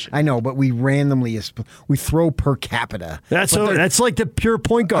 population. I know, but we randomly throw per capita. That's like the pure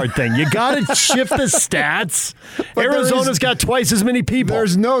point guard thing. You got to shift the stats. Arizona's got twice as many people.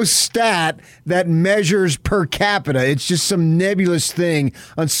 There's no stat that measures per capita. It's just some nebulous thing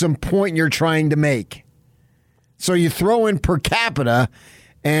on some point you're trying to make. So you throw in per capita,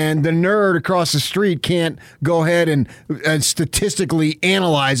 and the nerd across the street can't go ahead and statistically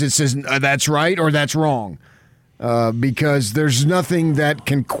analyze it, says that's right or that's wrong, because there's nothing that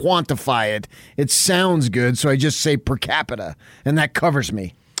can quantify it. It sounds good, so I just say per capita, and that covers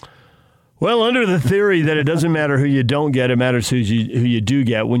me. Well, under the theory that it doesn't matter who you don't get, it matters who you do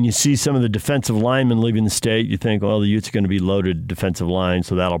get. When you see some of the defensive linemen leaving the state, you think, well, the Utes are going to be loaded defensive line,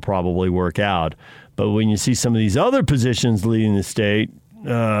 so that'll probably work out. But when you see some of these other positions leaving the state,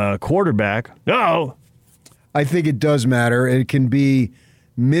 quarterback, no. I think it does matter. It can be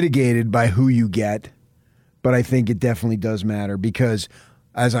mitigated by who you get, but I think it definitely does matter because,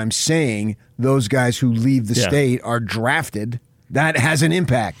 as I'm saying, those guys who leave the state are drafted. That has an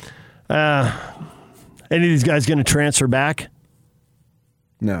impact. Any of these guys going to transfer back?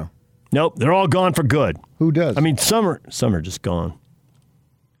 No. Nope. They're all gone for good. Who does? I mean, some are just gone.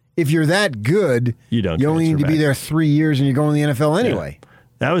 If you're that good, you only need to be there 3 years and you're going to the NFL anyway. Yeah.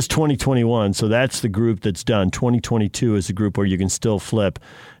 That was 2021, so that's the group that's done. 2022 is the group where you can still flip.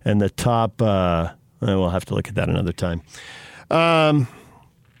 And the top, we'll have to look at that another time. What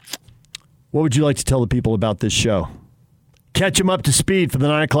would you like to tell the people about this show? Catch them up to speed for the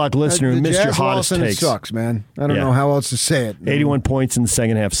 9 o'clock listener who missed your hottest takes. It sucks, man. I don't know how else to say it. 81 points in the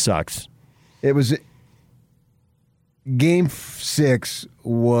second half sucks. It was Game 6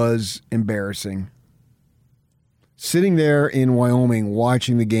 was embarrassing. Sitting there in Wyoming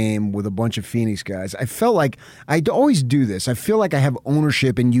watching the game with a bunch of Phoenix guys, I felt like I always do this. I feel like I have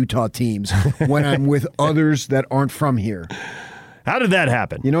ownership in Utah teams when I'm with others that aren't from here. How did that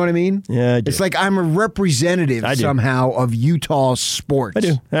happen? You know what I mean? Yeah, I do. It's like I'm a representative somehow of Utah sports. I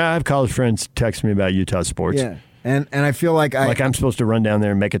do. I have college friends text me about Utah sports. Yeah. And I feel like I'm supposed to run down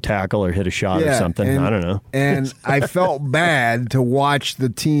there and make a tackle or hit a shot or something. I don't know. And I felt bad to watch the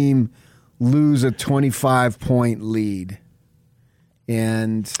team lose a 25-point lead.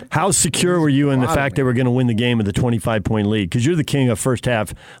 And how secure were you in the fact they were going to win the game with a 25-point lead? Because you're the king of first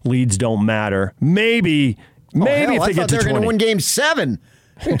half leads don't matter. Maybe if they get to 20. I thought they were going to win Game 7.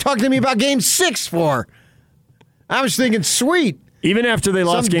 What are you talking to me about Game 6 for? I was thinking, sweet. Even after they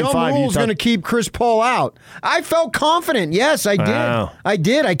lost Game 5, some dumb rule's going to keep Chris Paul out. I felt confident. Yes, I did. Wow. I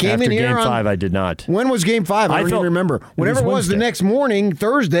did. I came in here Game 5, I did not. When was Game 5? I don't even remember. Whenever it was the next morning,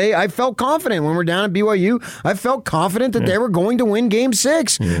 Thursday, I felt confident. When we're down at BYU, I felt confident that they were going to win Game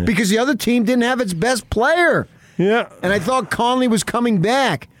 6 because the other team didn't have its best player. Yeah. And I thought Conley was coming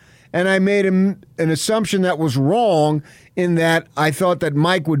back. And I made an assumption that was wrong in that I thought that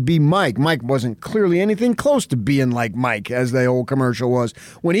Mike would be Mike. Mike wasn't clearly anything close to being like Mike, as the old commercial was.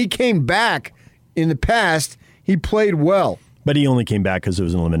 When he came back in the past, he played well. But he only came back because it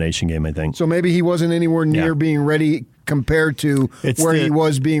was an elimination game, I think. So maybe he wasn't anywhere near being ready compared to he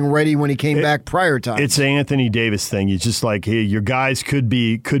was being ready when he came back prior time. It's the Anthony Davis thing. It's just like, hey, your guys could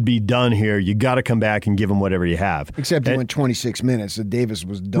be done here. You got to come back and give them whatever you have. Except he went 26 minutes. So Davis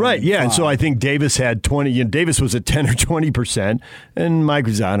was done. Right, yeah. And so I think Davis had 20. Davis was at 10 or 20%, and Mike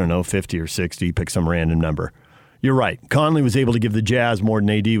was, 50 or 60. Pick some random number. You're right. Conley was able to give the Jazz more than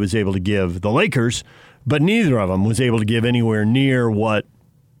AD was able to give the Lakers, but neither of them was able to give anywhere near what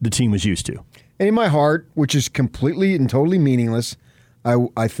the team was used to. And in my heart, which is completely and totally meaningless,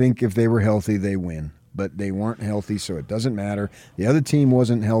 I think if they were healthy, they win. But they weren't healthy, so it doesn't matter. The other team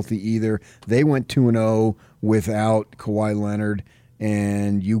wasn't healthy either. They went 2-0 without Kawhi Leonard,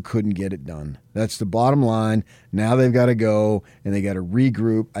 and you couldn't get it done. That's the bottom line. Now they've got to go, and they got to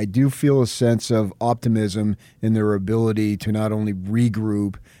regroup. I do feel a sense of optimism in their ability to not only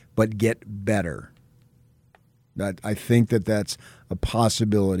regroup, but get better. I think that's a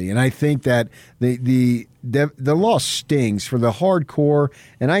possibility, and I think that the loss stings for the hardcore.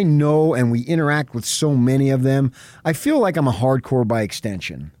 And I know, and we interact with so many of them. I feel like I'm a hardcore by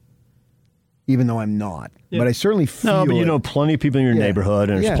extension, even though I'm not. Yeah. But I certainly feel No, but you it. know plenty of people in your neighborhood,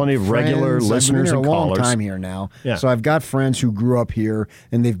 and there's plenty of regular Friends. listeners I've and been here a long callers. time here now. Yeah. So I've got friends who grew up here,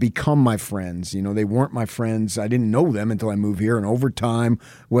 and they've become my friends. You know, they weren't my friends. I didn't know them until I moved here. And over time,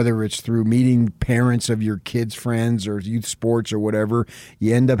 whether it's through meeting parents of your kids' friends or youth sports or whatever,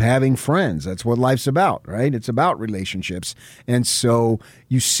 you end up having friends. That's what life's about, right? It's about relationships. And so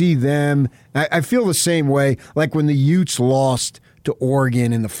you see them. I feel the same way, like when the Utes lost to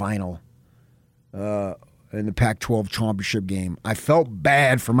Oregon in the final. In the Pac-12 championship game. I felt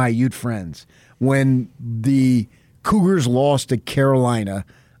bad for my Ute friends. When the Cougars lost to Carolina,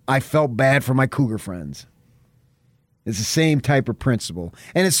 I felt bad for my Cougar friends. It's the same type of principle.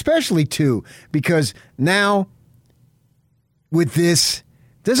 And especially, too, because now with this,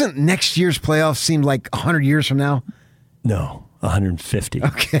 doesn't next year's playoffs seem like 100 years from now? No. 150.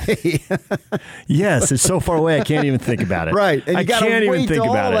 Okay. Yes, it's so far away I can't even think about it. Right. And I you gotta can't even wait think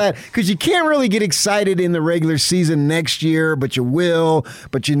till about all it. that because you can't really get excited in the regular season next year, but you will.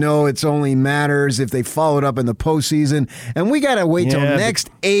 But you know it's only matters if they followed up in the postseason. And we got to wait till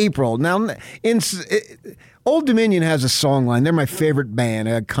next April. Now, Old Dominion has a song line. They're my favorite band,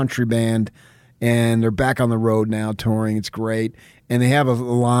 a country band, and they're back on the road now touring. It's great. And they have a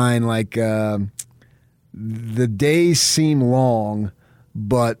line like... the days seem long,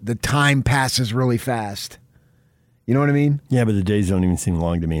 but the time passes really fast. You know what I mean? Yeah, but the days don't even seem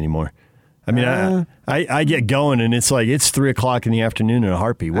long to me anymore. I mean, I get going, and it's like it's 3 o'clock in the afternoon in a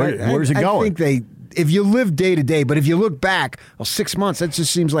heartbeat. Where's it going? I think if you live day to day, but if you look back, 6 months, that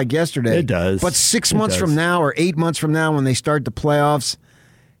just seems like yesterday. It does. But 6 months from now or 8 months from now when they start the playoffs,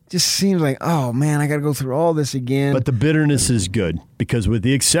 just seems like, oh, man, I got to go through all this again. But the bitterness is good because with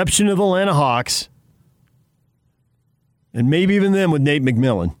the exception of the Atlanta Hawks, and maybe even then with Nate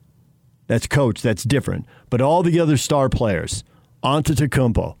McMillan, that's coach, that's different. But all the other star players,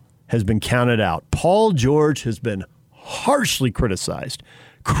 Antetokounmpo has been counted out. Paul George has been harshly criticized.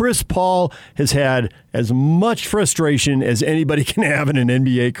 Chris Paul has had as much frustration as anybody can have in an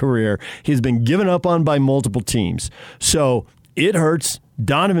NBA career. He's been given up on by multiple teams. So it hurts.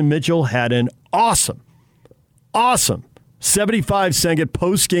 Donovan Mitchell had an awesome 75-second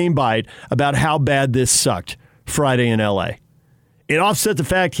post-game bite about how bad this sucked Friday in L.A. It offset the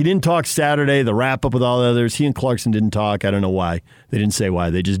fact he didn't talk Saturday, the wrap-up with all the others. He and Clarkson didn't talk. I don't know why. They didn't say why.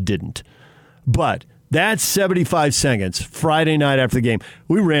 They just didn't. But that's 75 seconds Friday night after the game.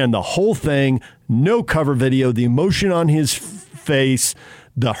 We ran the whole thing, no cover video, the emotion on his face,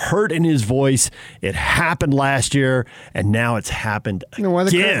 the hurt in his voice. It happened last year, and now it's happened again. You know, why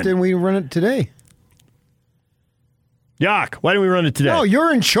the crap didn't we run it today? Yuck. Why didn't we run it today? No,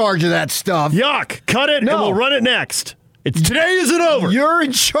 you're in charge of that stuff. Yuck. Cut it, and we'll run it next. Today isn't over. You're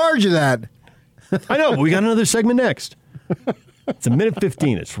in charge of that. I know, but we got another segment next. It's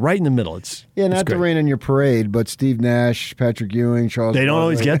 1:15. It's right in the middle. It's not to rain on your parade, but Steve Nash, Patrick Ewing, Charles. They don't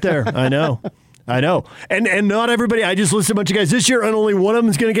always get there. I know. And not everybody. I just listed a bunch of guys this year, and only one of them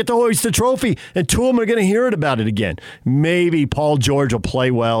is going to get to hoist the trophy, and two of them are going to hear it about it again. Maybe Paul George will play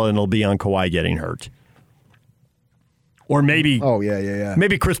well, and it'll be on Kawhi getting hurt. Or maybe,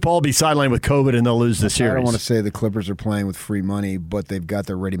 maybe Chris Paul will be sidelined with COVID and they'll lose the series. I don't want to say the Clippers are playing with free money, but they've got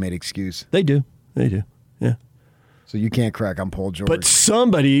their ready-made excuse. They do. Yeah. So you can't crack on Paul George. But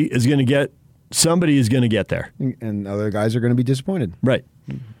somebody is going to get there. And other guys are going to be disappointed. Right.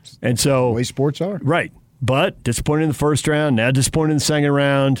 And so the way sports are. Right. But disappointed in the first round, now disappointed in the second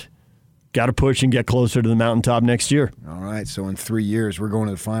round. Got to push and get closer to the mountaintop next year. All right, so in 3 years, we're going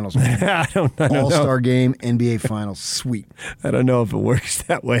to the finals. Man. I don't know. All-Star game, NBA Finals. Sweet. I don't know if it works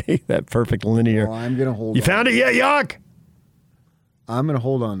that way, that perfect linear. Well, I'm going to hold on. You found it yet, Yuck? I'm going to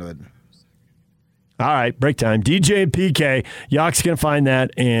hold on to it. All right, break time. DJ and PK. Yuck's going to find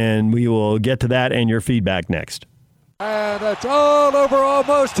that, and we will get to that and your feedback next. And it's all over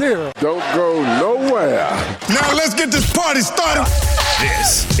almost here. Don't go nowhere. Now let's get this party started.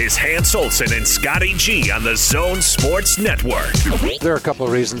 This is Hans Olsen and Scotty G on the Zone Sports Network. There are a couple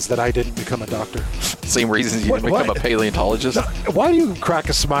of reasons that I didn't become a doctor. Same reasons you didn't become a paleontologist? Why do you crack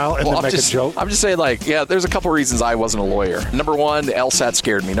a smile and then make a joke? I'm just saying, there's a couple of reasons I wasn't a lawyer. Number one, the LSAT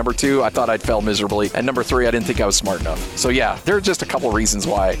scared me. Number two, I thought I'd fail miserably. And number three, I didn't think I was smart enough. So there are just a couple of reasons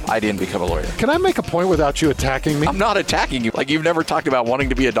why I didn't become a lawyer. Can I make a point without you attacking me? I'm not attacking you. You've never talked about wanting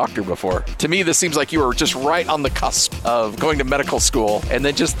to be a doctor before. To me, this seems like you were just right on the cusp of going to medical school, and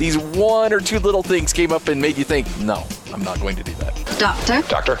then just these one or two little things came up and made you think, no, I'm not going to do that.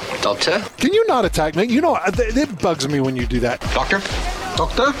 Doctor? Doctor? Can you not attack me? You know, it bugs me when you do that. Doctor?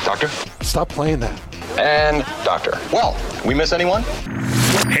 Stop playing that. And doctor. Well, we miss anyone?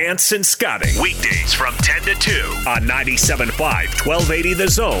 Hans and Scotty. Weekdays from 10 to 2 on 97.5, 1280 The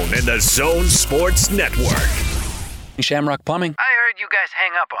Zone and The Zone Sports Network. Shamrock Plumbing. I heard you guys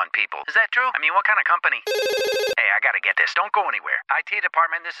hang up on people. Is that true? I mean, what kind of company? Hey, I gotta get this. Don't go anywhere. IT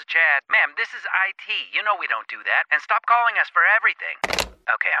department, this is Chad. Ma'am, this is IT. You know we don't do that. And stop calling us for everything.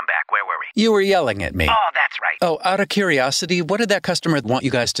 Okay, I'm back. Where were we? You were yelling at me. Oh, that's right. Oh, out of curiosity, what did that customer want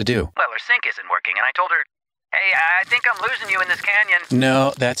you guys to do? Well, her sink isn't working, and I told her, hey, I think I'm losing you in this canyon.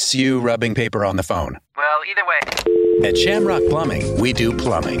 No, that's you rubbing paper on the phone. Well, either way. At Shamrock Plumbing, we do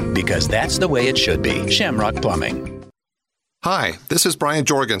plumbing because that's the way it should be. Shamrock Plumbing. Hi, this is Brian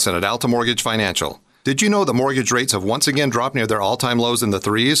Jorgensen at Alta Mortgage Financial. Did you know that mortgage rates have once again dropped near their all-time lows in the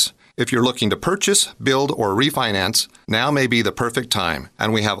threes? If you're looking to purchase, build, or refinance, now may be the perfect time.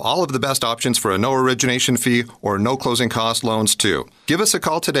 And we have all of the best options for a no origination fee or no closing cost loans too. Give us a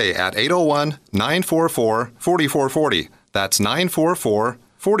call today at 801-944-4440. That's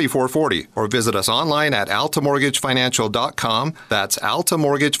 944-4440. Or visit us online at altamortgagefinancial.com. That's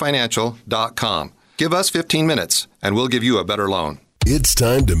altamortgagefinancial.com. Give us 15 minutes, and we'll give you a better loan. It's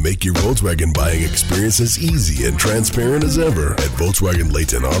time to make your Volkswagen buying experience as easy and transparent as ever. At Volkswagen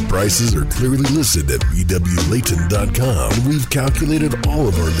Layton, our prices are clearly listed at VWLayton.com. And we've calculated all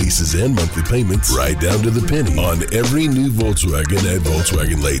of our leases and monthly payments right down to the penny on every new Volkswagen at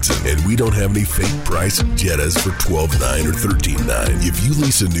Volkswagen Layton. And we don't have any fake price Jettas for $12,900 or $13,900. If you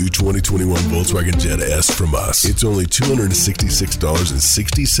lease a new 2021 Volkswagen Jetta S from us, it's only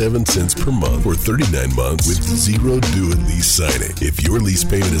 $266.67 per month for 39 months with zero due at lease signing. If your lease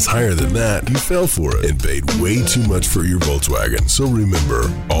payment is higher than that, you fell for it and paid way too much for your Volkswagen. So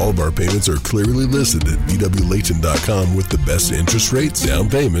remember, all of our payments are clearly listed at VWLayton.com with the best interest rates, down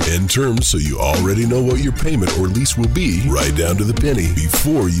payment, and terms, so you already know what your payment or lease will be right down to the penny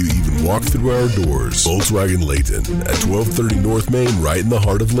before you even walk through our doors. Volkswagen Layton at 1230 North Main, right in the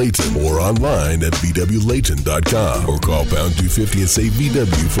heart of Layton, or online at VWLayton.com, or call pound 250 and say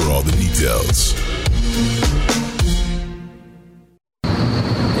VW for all the details.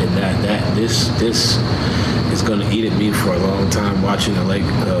 This is going to eat at me for a long time, watching the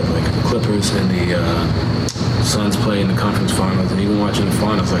the Clippers and the Suns play in the conference finals, and even watching the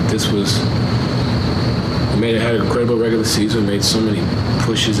finals. Like, this was, we had an incredible regular season, made so many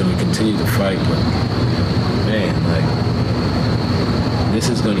pushes, and we continued to fight. But man, like, this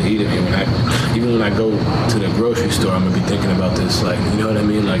is going to eat at me. Even when I go to the grocery store, I'm going to be thinking about this. Like, you know what I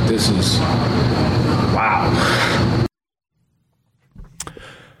mean? Like, this is wow.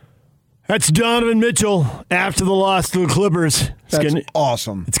 That's Donovan Mitchell after the loss to the Clippers. That's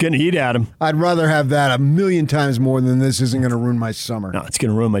awesome. It's going to eat at him. I'd rather have that a million times more than this isn't going to ruin my summer. No, it's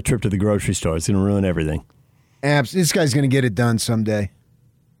going to ruin my trip to the grocery store. It's going to ruin everything. This guy's going to get it done someday.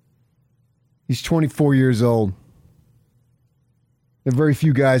 He's 24 years old. There are very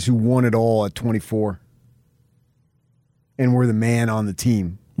few guys who won it all at 24 and were the man on the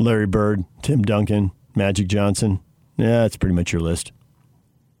team. Larry Bird, Tim Duncan, Magic Johnson. Yeah, that's pretty much your list.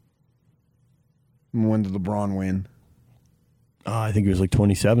 When did LeBron win? I think he was like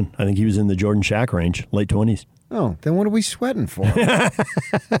 27. I think he was in the Jordan Shaq range, late 20s. Oh, then what are we sweating for?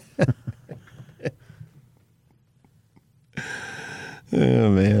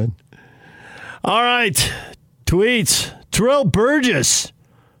 Oh, man. All right. Tweets. Terrell Burgess.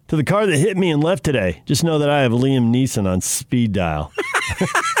 To the car that hit me and left today. Just know that I have Liam Neeson on speed dial.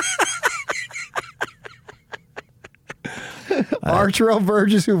 Terrell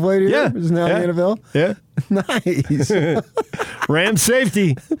Burgess, who played here, is now in the NFL? Yeah. Nice. Ram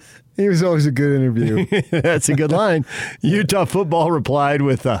safety. He was always a good interview. That's a good line. Utah football replied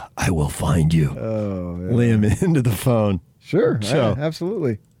with, I will find you. Oh, yeah. Liam into the phone. Sure. So,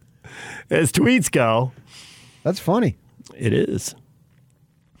 absolutely. As tweets go. That's funny. It is.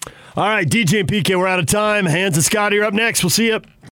 All right, DJ and PK, we're out of time. Hans and Scotty are up next. We'll see you.